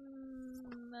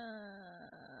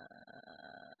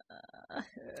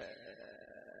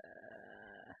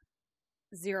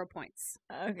 0 points.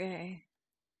 Okay.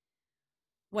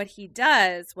 What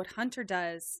Hunter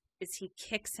does, is he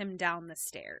kicks him down the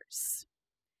stairs.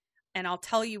 And I'll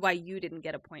tell you why you didn't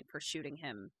get a point for shooting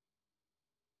him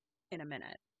in a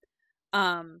minute.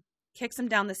 Kicks him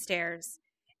down the stairs.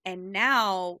 And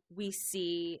now we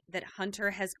see that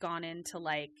Hunter has gone into,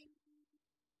 like,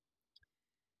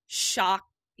 shock.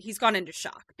 He's gone into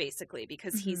shock, basically,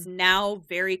 because he's now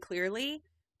very clearly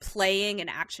playing an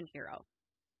action hero.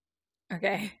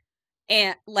 Okay.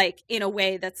 And, like, in a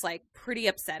way that's, like, pretty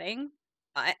upsetting.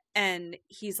 And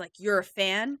he's like, you're a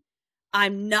fan?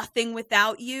 I'm nothing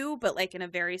without you, but, like, in a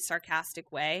very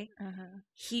sarcastic way. Uh-huh.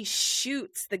 He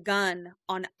shoots the gun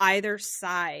on either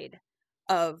side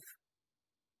of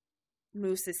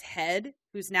Moose's head,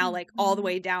 who's now, like, all the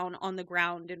way down on the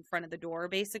ground in front of the door,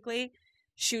 basically.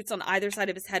 Shoots on either side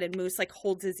of his head, and Moose, like,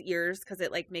 holds his ears because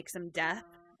it, like, makes him deaf.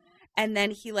 And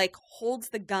then he, like, holds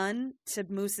the gun to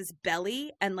Moose's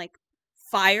belly and, like,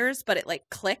 fires, but it like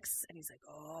clicks, and he's like,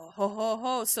 oh, ho, ho,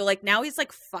 ho. So like now he's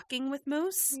like fucking with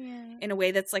Moose in a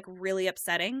way that's like really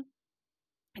upsetting.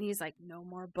 And he's like, no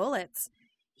more bullets.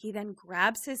 He then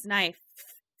grabs his knife,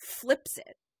 flips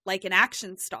it like an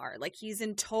action star. Like he's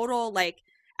in total like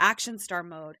action star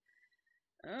mode.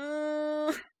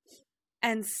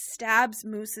 And stabs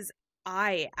Moose's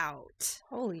eye out.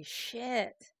 Holy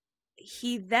shit.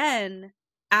 He then,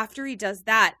 after he does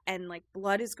that and like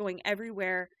blood is going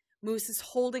everywhere, Moose is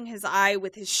holding his eye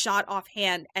with his shot off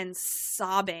hand and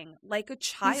sobbing like a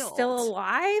child. He's still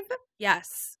alive?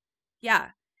 Yes. Yeah.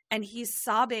 And he's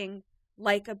sobbing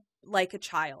like a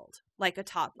child, like a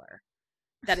toddler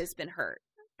that has been hurt.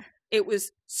 It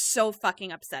was so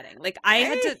fucking upsetting. Like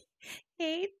I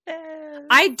hate this.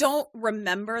 I don't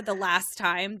remember the last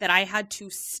time that I had to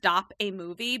stop a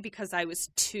movie because I was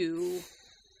too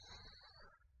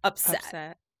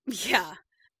upset. Yeah.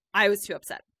 I was too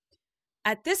upset.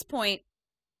 At this point,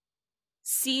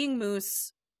 seeing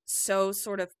Moose so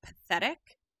sort of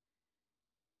pathetic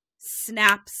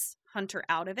snaps Hunter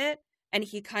out of it, and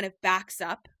he kind of backs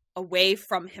up away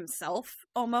from himself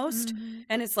almost,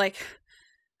 and it's like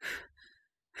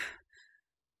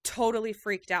totally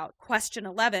freaked out. Question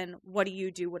 11, what do you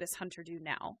do? What does Hunter do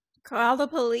now? Call the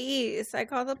police. I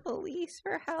call the police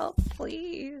for help,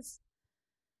 please.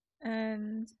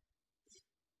 And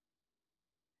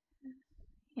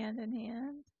hand in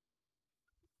hand.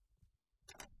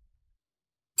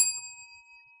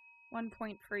 1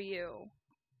 point for you.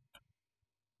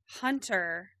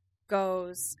 Hunter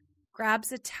goes,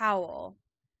 grabs a towel,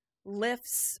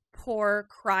 lifts poor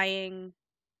crying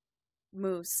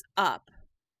Moose up,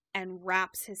 and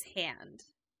wraps his hand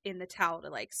in the towel to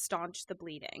like staunch the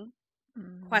bleeding.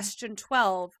 Question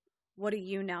 12, what do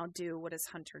you now do? What does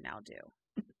Hunter now do?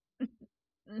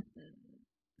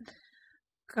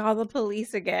 Call the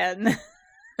police again.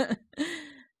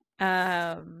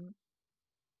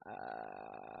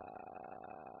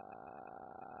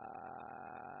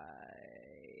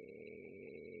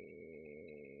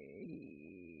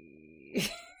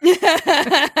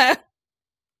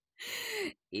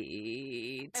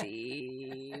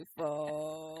 E.T.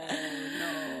 phone.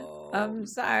 No. I'm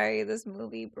sorry, this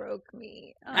movie broke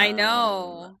me. I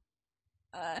know.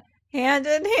 Hand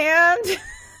in hand.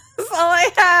 That's all I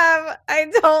have.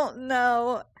 I don't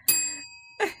know.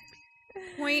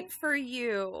 Point for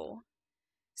you.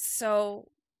 So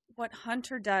what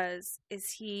Hunter does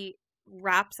is he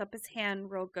wraps up his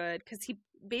hand real good because he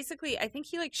basically, I think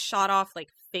he like shot off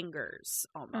like fingers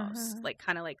almost, like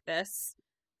kind of like this.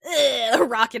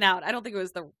 Rocking out. I don't think it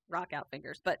was the rock out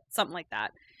fingers, but something like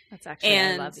that. That's actually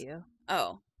I love you.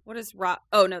 Oh, what is rock?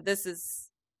 Oh no, this is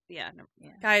yeah.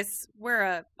 Guys, we're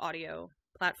a audio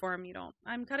platform.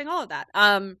 I'm cutting all of that.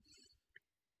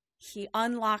 He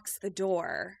unlocks the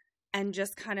door and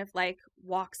just kind of like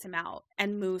walks him out,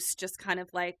 and Moose just kind of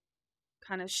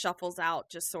shuffles out,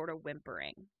 just sort of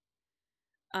whimpering.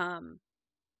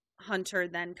 Hunter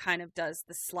then kind of does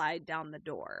the slide down the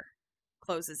door.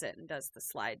 Closes it and does the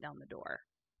slide down the door.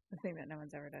 The thing that no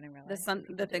one's ever done in real life.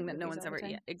 The thing that no one's ever,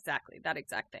 yeah, exactly. That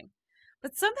exact thing.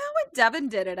 But somehow when Devin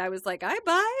did it, I was like, I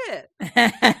buy it.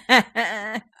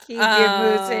 Keep your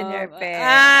moose in your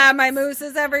face. My moose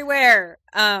is everywhere.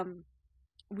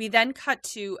 We then cut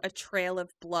to a trail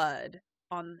of blood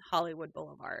on Hollywood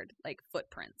Boulevard, like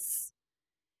footprints.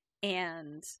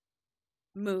 And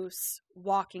Moose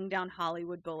walking down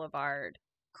Hollywood Boulevard,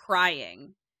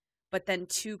 crying. But then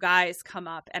two guys come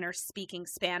up and are speaking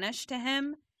Spanish to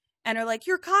him and are like,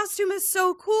 your costume is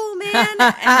so cool, man.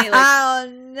 And they like, oh,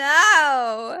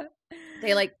 no.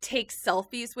 They like take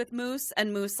selfies with Moose,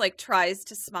 and Moose like tries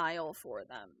to smile for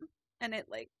them. And it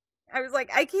like, I was like,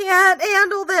 I can't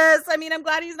handle this. I mean, I'm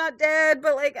glad he's not dead,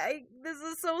 but like, this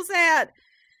is so sad.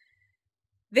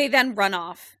 They then run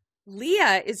off.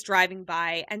 Leah is driving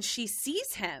by and she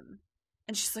sees him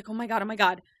and she's like, oh my God, oh my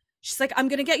God. She's like, I'm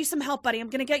going to get you some help, buddy.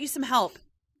 I'm going to get you some help.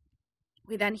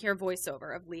 We then hear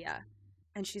voiceover of Leah.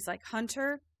 And she's like,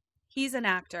 Hunter, he's an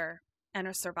actor and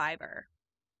a survivor.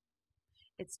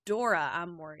 It's Dora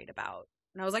I'm worried about.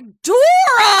 And I was like, Dora!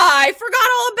 I forgot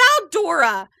all about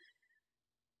Dora.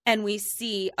 And we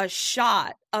see a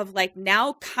shot of like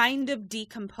now kind of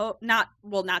decomposed. Not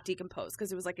decomposed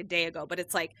because it was like a day ago. But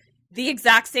it's like the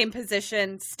exact same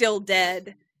position, still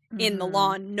dead in the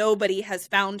lawn. Nobody has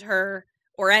found her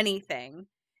or anything.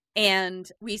 And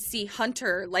we see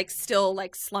Hunter like still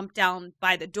like slumped down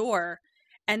by the door,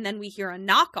 and then we hear a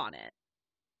knock on it.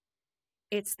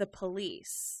 It's the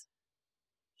police.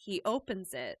 He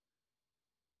opens it,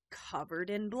 covered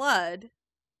in blood,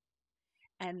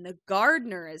 and the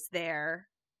gardener is there,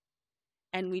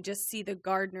 And we just see the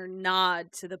gardener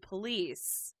nod to the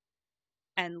police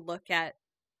and look at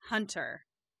Hunter.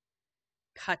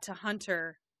 Cut to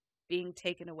Hunter being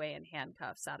taken away in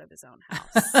handcuffs out of his own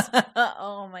house.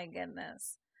 Oh my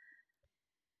goodness.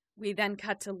 We then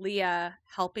cut to Leah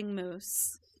helping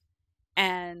Moose,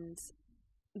 and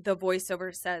the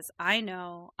voiceover says, I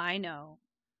know.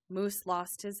 Moose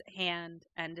lost his hand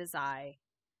and his eye.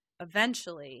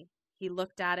 Eventually, he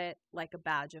looked at it like a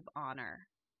badge of honor.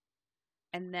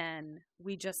 And then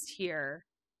we just hear,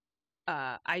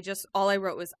 all I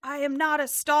wrote was, I am not a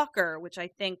stalker, which I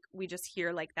think we just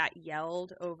hear like that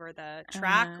yelled over the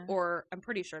track, or I'm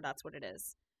pretty sure that's what it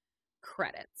is.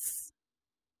 Credits.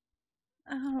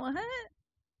 What?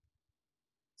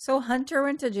 So Hunter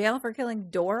went to jail for killing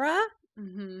Dora?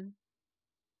 Mm-hmm.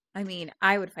 I mean,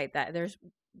 I would fight that.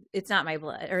 It's not my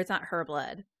blood, or it's not her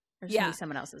blood. There's gonna be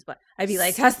someone else's blood. I'd be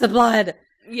like, test the blood.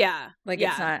 Yeah.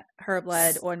 It's not her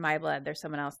blood or my blood. There's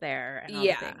someone else there and all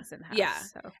the things in the house. Yeah.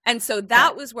 So. And so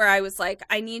that was where I was like,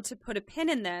 I need to put a pin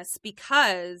in this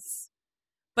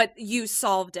but you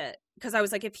solved it. Because I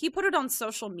was like, if he put it on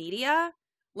social media,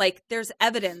 like there's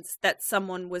evidence that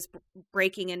someone was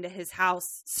breaking into his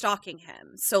house, stalking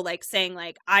him. So like saying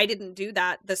like, I didn't do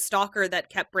that. The stalker that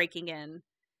kept breaking in,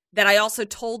 that I also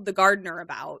told the gardener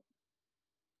about,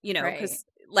 because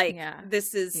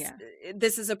this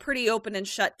is a pretty open and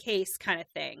shut case kind of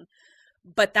thing.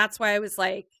 But that's why I was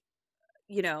like,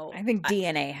 I think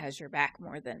DNA has your back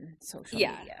more than social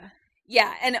media.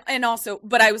 Yeah. And also,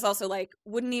 but I was also like,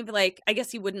 I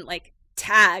guess he wouldn't like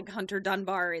tag Hunter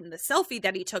Dunbar in the selfie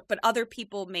that he took, but other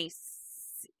people may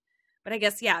but I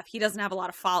guess, if he doesn't have a lot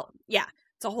of follow. Yeah.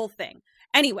 It's a whole thing.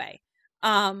 Anyway.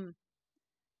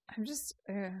 I'm just,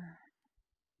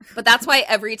 but that's why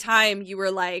every time you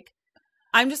were like,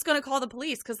 I'm just going to call the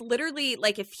police. Because literally,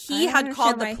 like, if he had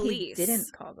called the police. He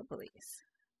didn't call the police.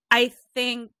 I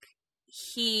think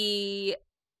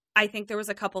there was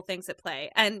a couple things at play.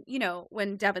 And,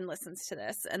 when Devin listens to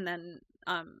this and then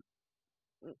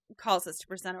calls us to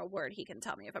present a word, he can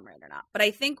tell me if I'm right or not. But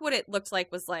I think what it looked like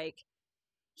was like,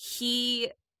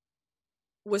 he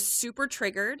was super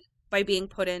triggered by being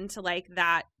put into like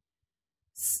that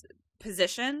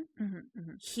position. Mm-hmm,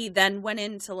 mm-hmm. He then went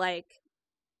into like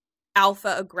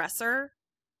alpha aggressor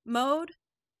mode,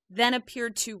 then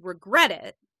appeared to regret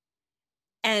it,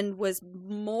 and was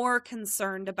more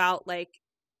concerned about like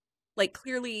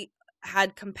clearly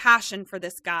had compassion for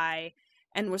this guy,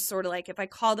 and was sort of like, if I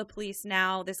call the police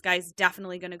now, this guy's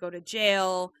definitely going to go to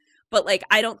jail. But like,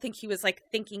 I don't think he was like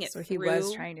thinking it through. So he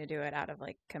was trying to do it out of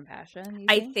like compassion.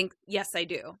 I think, yes, I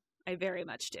do. I very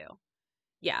much do.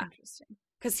 Yeah. Interesting.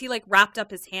 Because he like wrapped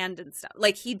up his hand and stuff.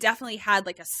 Like he definitely had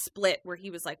like a split where he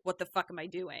was like, what the fuck am I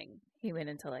doing? He went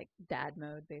into like dad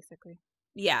mode basically.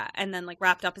 Yeah. And then like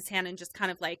wrapped up his hand and just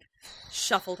kind of like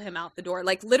shuffled him out the door.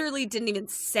 Like literally didn't even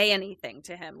say anything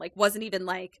to him. Like wasn't even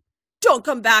like, don't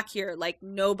come back here. Like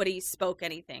nobody spoke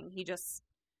anything. He just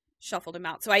shuffled him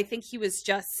out. So I think he was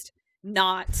just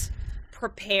not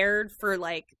prepared for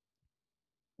like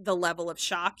the level of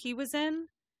shock he was in.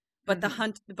 But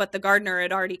the gardener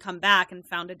had already come back and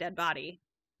found a dead body.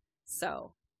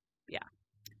 So, yeah.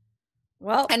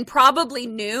 Well, and probably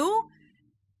knew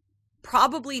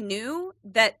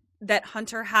that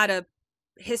Hunter had a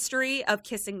history of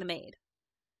kissing the maid.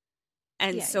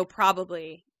 And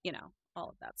probably, all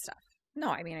of that stuff. No,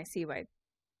 I mean, I see why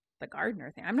the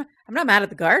gardener thing. I'm not mad at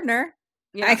the gardener.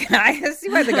 Yeah. I see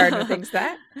why the gardener thinks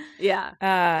that.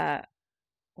 Yeah.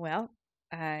 Well,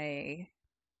 I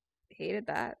hated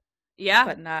that. Yeah,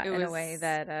 but not in a way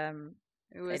that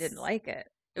I didn't like it.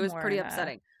 It was pretty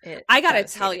upsetting. I gotta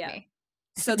tell you.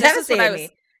 So this is what I was.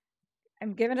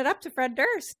 I'm giving it up to Fred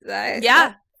Durst.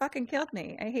 That fucking killed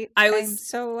me. I'm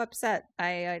so upset.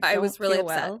 I was really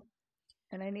upset, well,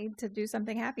 and I need to do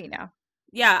something happy now.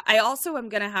 Yeah, I also am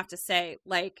gonna have to say,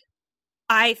 like,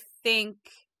 I think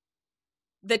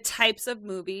the types of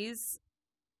movies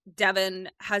Devin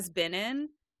has been in,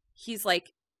 he's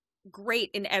like great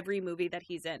in every movie that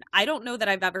he's in. I don't know that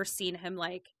I've ever seen him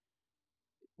like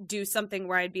do something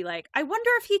where I'd be like, I wonder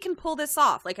if he can pull this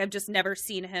off. Like I've just never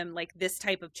seen him like this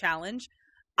type of challenge.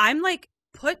 I'm like,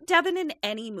 put Devin in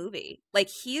any movie. Like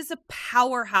he is a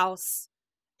powerhouse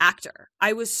actor.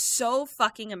 I was so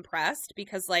fucking impressed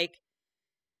because like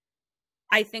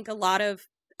I think a lot of,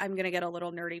 I'm going to get a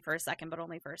little nerdy for a second, but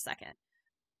only for a second.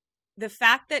 The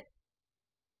fact that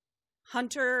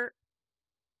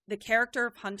the character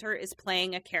of Hunter is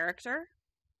playing a character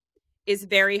is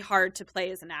very hard to play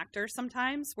as an actor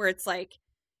sometimes, where it's like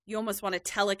you almost want to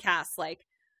telecast like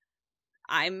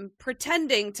I'm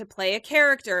pretending to play a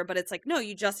character, but it's like, no,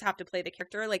 you just have to play the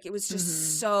character. Like it was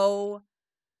just so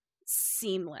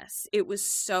seamless. It was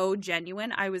so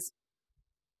genuine. I was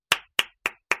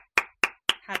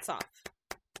hats off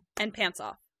and pants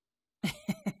off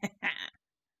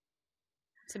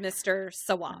to Mr.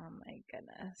 Sawab. Oh my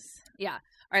goodness. Yeah. All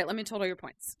right, let me total your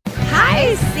points.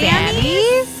 Hi,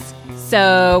 Sammys!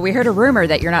 So we heard a rumor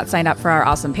that you're not signed up for our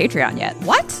awesome Patreon yet.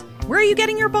 What? Where are you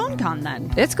getting your BoneCon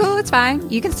then? It's cool, it's fine.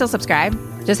 You can still subscribe.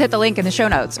 Just hit the link in the show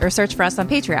notes or search for us on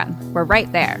Patreon. We're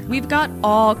right there. We've got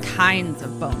all kinds of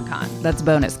BoneCon. That's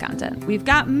bonus content. We've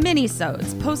got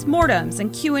mini-sodes, postmortems,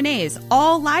 and Q&As,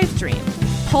 all live streamed.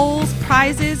 Polls,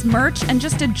 prizes, merch, and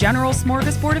just a general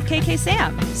smorgasbord of KK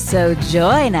Sam. So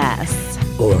join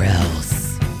us. Or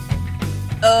else.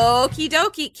 Okie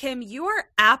dokie. Kim, you are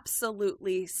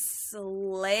absolutely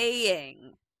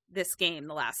slaying this game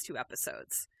the last 2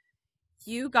 episodes.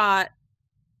 You got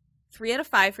 3 out of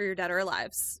 5 for your Dead or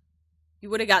Alives. You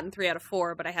would have gotten 3 out of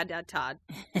 4, but I had to add Todd.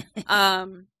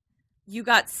 You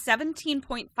got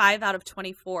 17.5 out of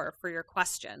 24 for your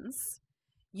questions.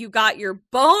 You got your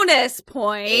bonus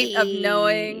point of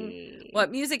knowing what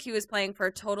music he was playing for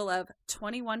a total of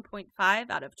 21.5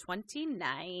 out of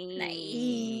 29.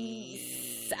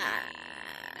 Nice.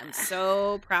 I'm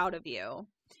so proud of you.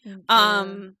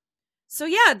 So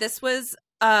yeah, this was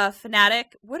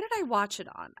Fanatic. What did I watch it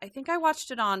on? I think I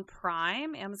watched it on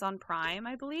Prime, Amazon Prime,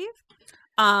 I believe.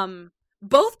 I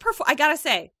gotta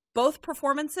say, both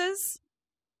performances,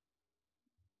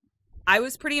 I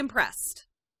was pretty impressed.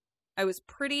 I was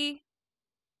pretty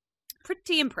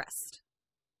impressed.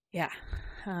 Yeah.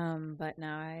 But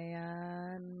now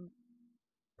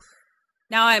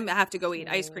I have to go eat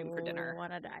ice cream for dinner.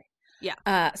 Want to die.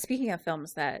 Yeah. Speaking of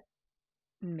films that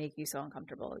make you so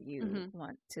uncomfortable you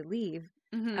want to leave,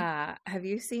 have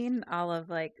you seen all of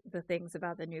like the things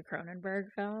about the new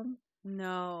Cronenberg film?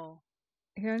 No.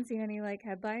 You haven't seen any like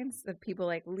headlines of people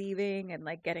like leaving and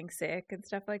like getting sick and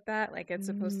stuff like that? Like it's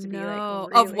supposed to be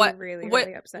like really,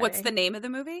 really upsetting. What's the name of the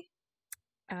movie?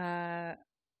 I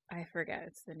forget.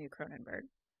 It's the new Cronenberg.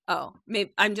 Oh,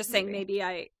 maybe I'm just saying maybe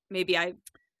I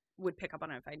would pick up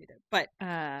on it if I needed. But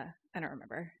I don't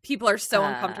remember. People are so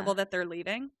uncomfortable that they're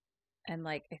leaving, and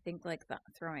like I think like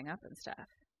throwing up and stuff.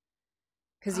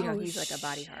 Because, you know, he's like a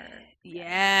body horror.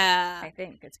 Yeah. I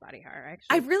think it's body horror, actually.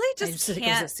 I really just can't.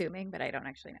 I was assuming, but I don't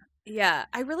actually know. Yeah.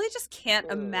 I really just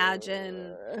can't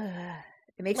imagine.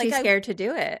 It makes me scared to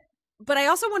do it. But I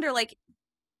also wonder, like,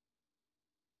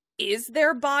 is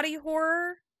there body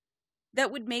horror that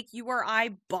would make you or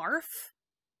I barf?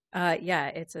 Yeah,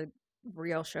 it's a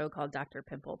real show called Dr.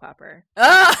 Pimple Popper.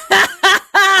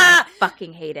 I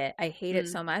fucking hate it. I hate it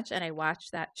so much, and I watch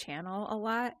that channel a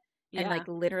lot. And like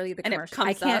literally the commercials,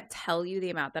 I can't tell you the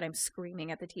amount that I'm screaming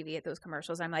at the TV at those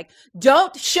commercials. I'm like,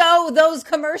 don't show those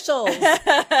commercials.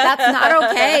 That's not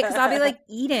okay. Because I'll be like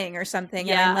eating or something.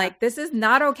 Yeah. And I'm like, this is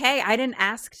not okay. I didn't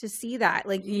ask to see that.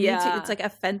 Like, you need to, it's like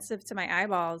offensive to my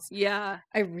eyeballs. Yeah.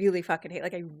 I really fucking hate,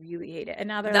 like, I really hate it. And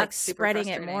now they're like spreading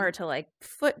it more to like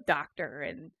Foot Doctor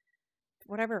and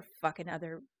whatever fucking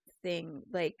other thing.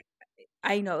 Like,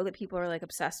 I know that people are like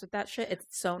obsessed with that shit.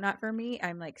 It's so not for me.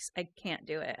 I'm like, I can't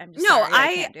do it. I'm just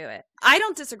I can't do it. I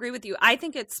don't disagree with you. I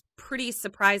think it's pretty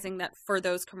surprising that for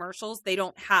those commercials, they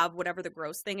don't have whatever the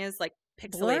gross thing is, like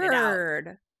pixelated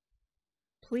out.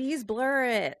 Please blur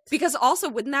it. Because also,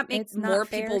 wouldn't that make more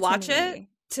people watch it?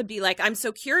 To be like, I'm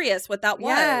so curious what that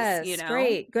was. Yes, you know?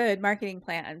 Great, good marketing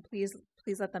plan. Please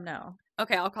let them know.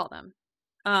 Okay, I'll call them.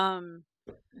 Now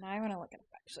I want to look it up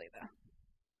actually, though.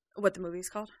 What the movie's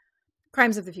called?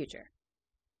 Crimes of the Future.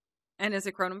 And is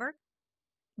it Cronenberg?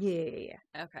 Yeah.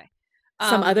 Okay.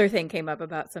 Some other thing came up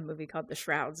about some movie called The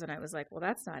Shrouds, and I was like, well,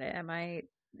 that's not it.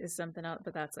 Is something else,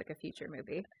 but that's like a future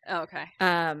movie. Oh, okay.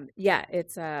 Yeah,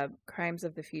 it's Crimes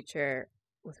of the Future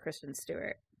with Kristen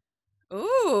Stewart.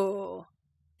 Ooh.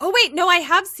 Oh, wait, no, I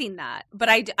have seen that, but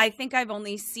I think I've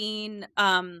only seen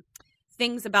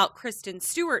things about Kristen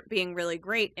Stewart being really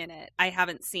great in it. I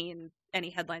haven't seen any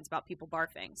headlines about people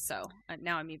barfing, so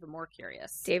now I'm even more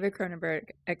curious. David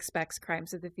Cronenberg expects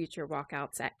Crimes of the Future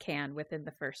walkouts at Cannes within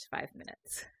the first 5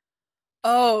 minutes.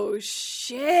 Oh,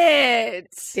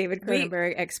 shit. David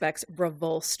Cronenberg expects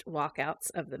revulsed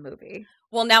walkouts of the movie.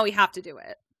 Well, now we have to do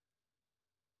it.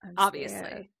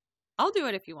 Obviously. I'll do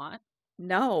it if you want.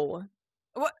 No.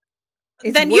 What?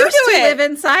 It's then you do it.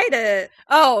 Live inside it.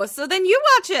 Oh, so then you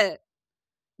watch it.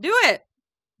 Do it.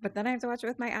 But then I have to watch it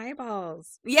with my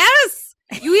eyeballs. Yes!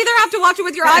 You either have to watch it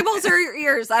with your eyeballs or your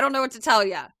ears. I don't know what to tell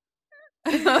you.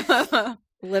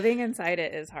 Living inside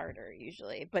it is harder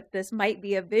usually, but this might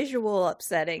be a visual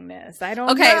upsettingness. I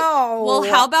don't know. Well,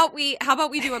 how about we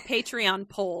do a Patreon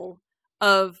poll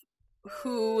of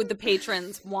who the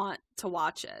patrons want to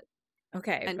watch it?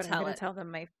 Okay, and but I'm going to tell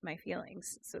them my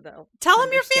feelings, so they'll tell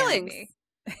them your feelings. Me.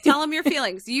 Tell them your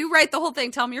feelings. You write the whole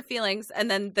thing. Tell them your feelings,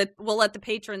 and then we'll let the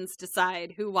patrons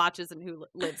decide who watches and who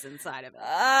lives inside of it.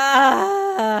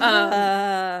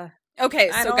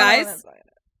 Okay, so guys,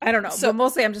 I don't know. So but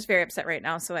mostly, I'm just very upset right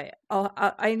now. So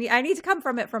I need to come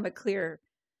from it from a clear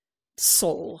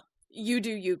soul. You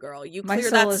do, you girl. You my clear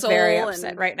soul that is soul very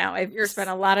upset right now. I've spent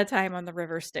a lot of time on the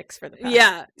river Styx for the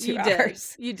past 2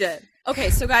 hours. You did. Okay,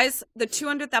 so guys, the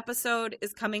 200th episode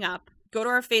is coming up. Go to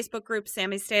our Facebook group,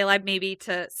 Sammy Stay Alive, maybe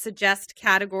to suggest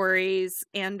categories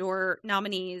and or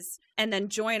nominees, and then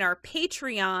join our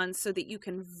Patreon so that you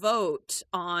can vote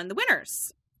on the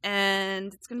winners.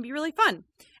 And it's going to be really fun.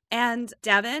 And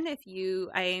Devin,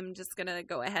 I am just going to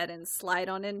go ahead and slide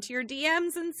on into your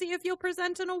DMs and see if you'll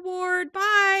present an award.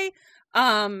 Bye.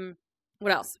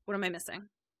 What else? What am I missing?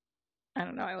 I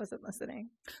don't know. I wasn't listening.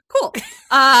 Cool.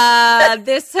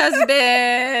 This has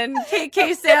been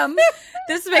KK Sam.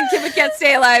 This has been Kim and Kat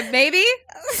Stay Alive, maybe.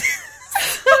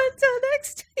 Until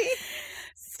next week.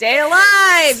 Stay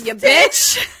alive, you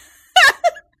bitch. Stay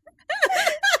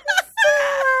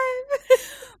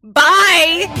alive.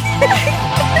 Bye.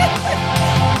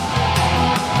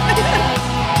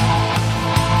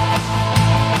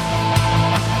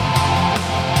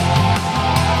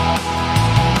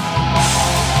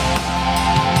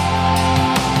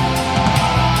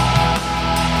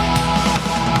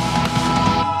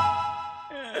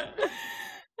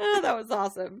 That was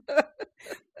awesome.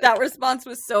 That response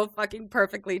was so fucking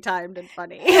perfectly timed and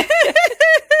funny.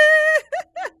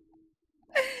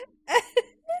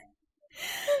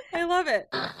 I love it.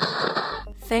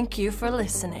 Thank you for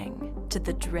listening to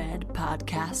the Dread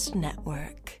Podcast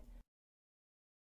Network.